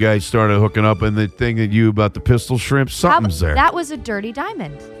changed when you guys started hooking up, and the thing that you about the pistol shrimp, something's there. That was a dirty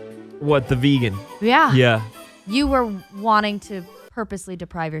diamond. What, the vegan? Yeah. Yeah. You were wanting to purposely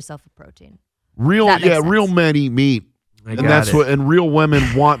deprive yourself of protein. Real That makes real sense. men eat meat. I And got that's it. what and real women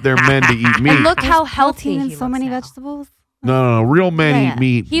want their men to eat meat. And look how healthy Protein in he so looks many now. vegetables. No, real men Yeah. eat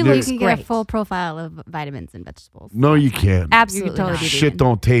meat. He They're- looks You can get a great. full profile of vitamins and vegetables. No, you can't. Absolutely You could totally not. be Shit vegan.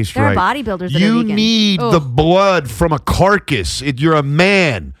 don't taste There right. are bodybuilders that are You vegan. need the blood from a carcass. You're a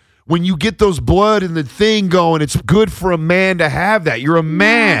man. When you get those blood and the thing going, it's good for a man to have that. You're a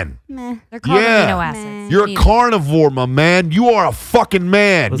man. Meh. They're called Yeah. amino acids. You're a Need- carnivore, my man. You are a fucking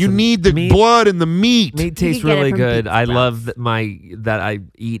man. you Listen, need the meat- blood and the meat. Meat tastes can get it really from good. beef I sprouts. love that I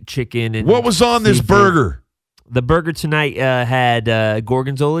eat chicken and What was on this seafood. burger? The burger tonight had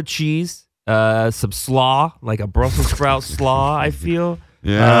gorgonzola cheese, some slaw, like a Brussels sprout slaw, I feel.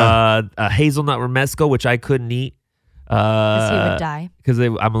 Yeah. A hazelnut romesco, which I couldn't eat. Because he would die. Because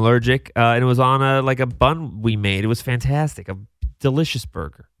I'm allergic. And it was on a bun we made. It was fantastic. A delicious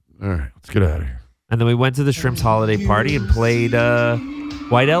burger. All right, let's get out of here. And then we went to the Shrimps holiday party and played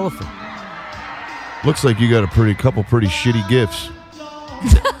White Elephant. Looks like you got a couple pretty shitty gifts.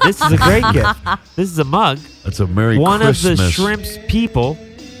 This is a great gift. This is a mug. That's a Merry One Christmas. of the Shrimps people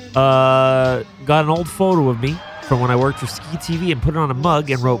got an old photo of me from when I worked for Ski TV and put it on a mug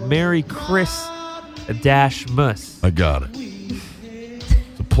and wrote Merry Chris -Mus. I got it.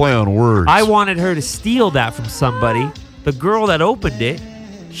 It's a play on words. I wanted her to steal that from somebody. The girl that opened it,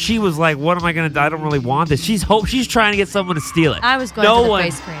 she was like, "What am I gonna do? I don't really want this." She's trying to get someone to steal it. I was going for the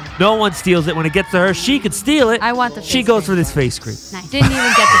face cream. No one steals it. When it gets to her, she could steal it. I want the She face goes cream. for this face cream. Didn't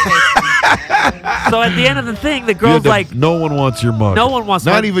even get the face cream. So at the end of the thing, the You girl's had to- like, no one wants your mug. No one wants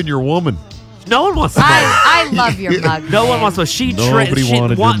Not mug. even your woman. "No one wants the mug." I love your mug. No one man. wants one. Nobody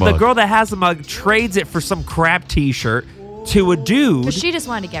wanted your The mug. girl that has the mug trades it for some crap T-shirt to a dude. But she just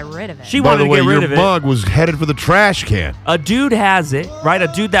wanted to get rid of it. She By wanted the way, to get rid your of it. mug was headed for the trash can. A dude has it, right? A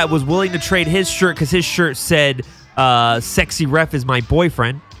dude that was willing to trade his shirt because his shirt said "Sexy Ref is my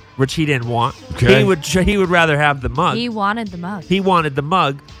boyfriend," which he didn't want. Okay. He would rather have the mug. He wanted the mug. He wanted the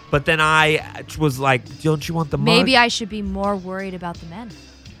mug, but then I was like, "Don't you want the mug?" Maybe I should be more worried about the men.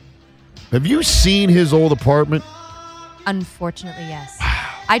 Have you seen his old apartment? Unfortunately, yes.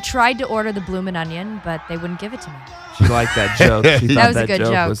 I tried to order the bloomin' onion, but they wouldn't give it to me. She liked that joke. She That thought was a good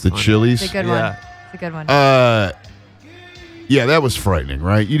joke. was The funny. Chili's? It's a good Yeah. one. It's a good one. Yeah, that was frightening,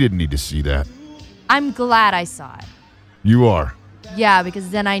 right? You didn't need to see that. I'm glad I saw it. You are. Yeah, because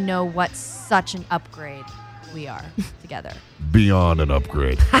then I know what such an upgrade we are together. Beyond an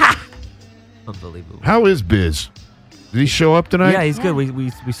upgrade. Unbelievable. How is Biz? Did he show up tonight? Yeah, he's good.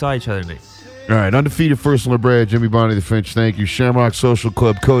 We saw each other tonight. All right, Undefeated First and LeBrad, Jimmy Bonnie the Finch, thank you. Shamrock Social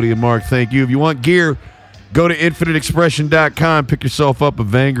Club, Cody and Mark, thank you. If you want gear, go to infiniteexpression.com. Pick yourself up a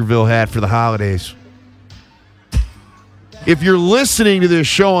Vangerville hat for the holidays. If you're listening to this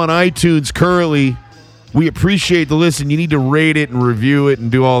show on iTunes currently, we appreciate the listen. You need to rate it and review it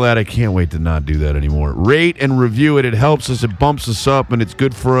and do all that. I can't wait to not do that anymore. Rate and review it. It helps us. It bumps us up, and it's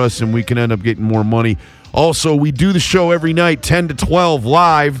good for us, and we can end up getting more money. Also, we do the show every night, 10 to 12,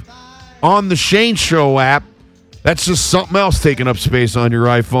 live on the Shane Show app. That's just something else taking up space on your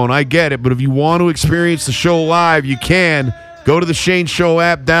iPhone. I get it, but if you want to experience the show live, you can. Go to the Shane Show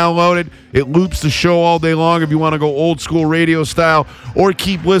app, download it. It loops the show all day long if you want to go old school radio style, or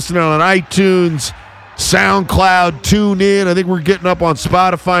keep listening on iTunes, SoundCloud, tune in. I think we're getting up on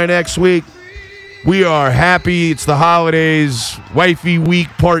Spotify next week. We are happy. It's the holidays. Wifey week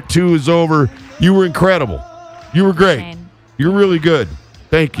part 2 is over. You were incredible. You were great. Shane. You're really good.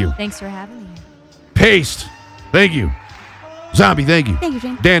 Thank you. Thanks for having me. Paste. Thank you. Zombie, thank you. Thank you,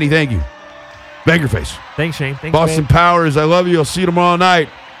 Shane. Danny, thank you. Bangerface. Thanks, Shane. Thanks, Boston babe. Powers, I love you. I'll see you tomorrow night.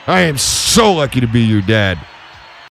 I am so lucky to be your dad.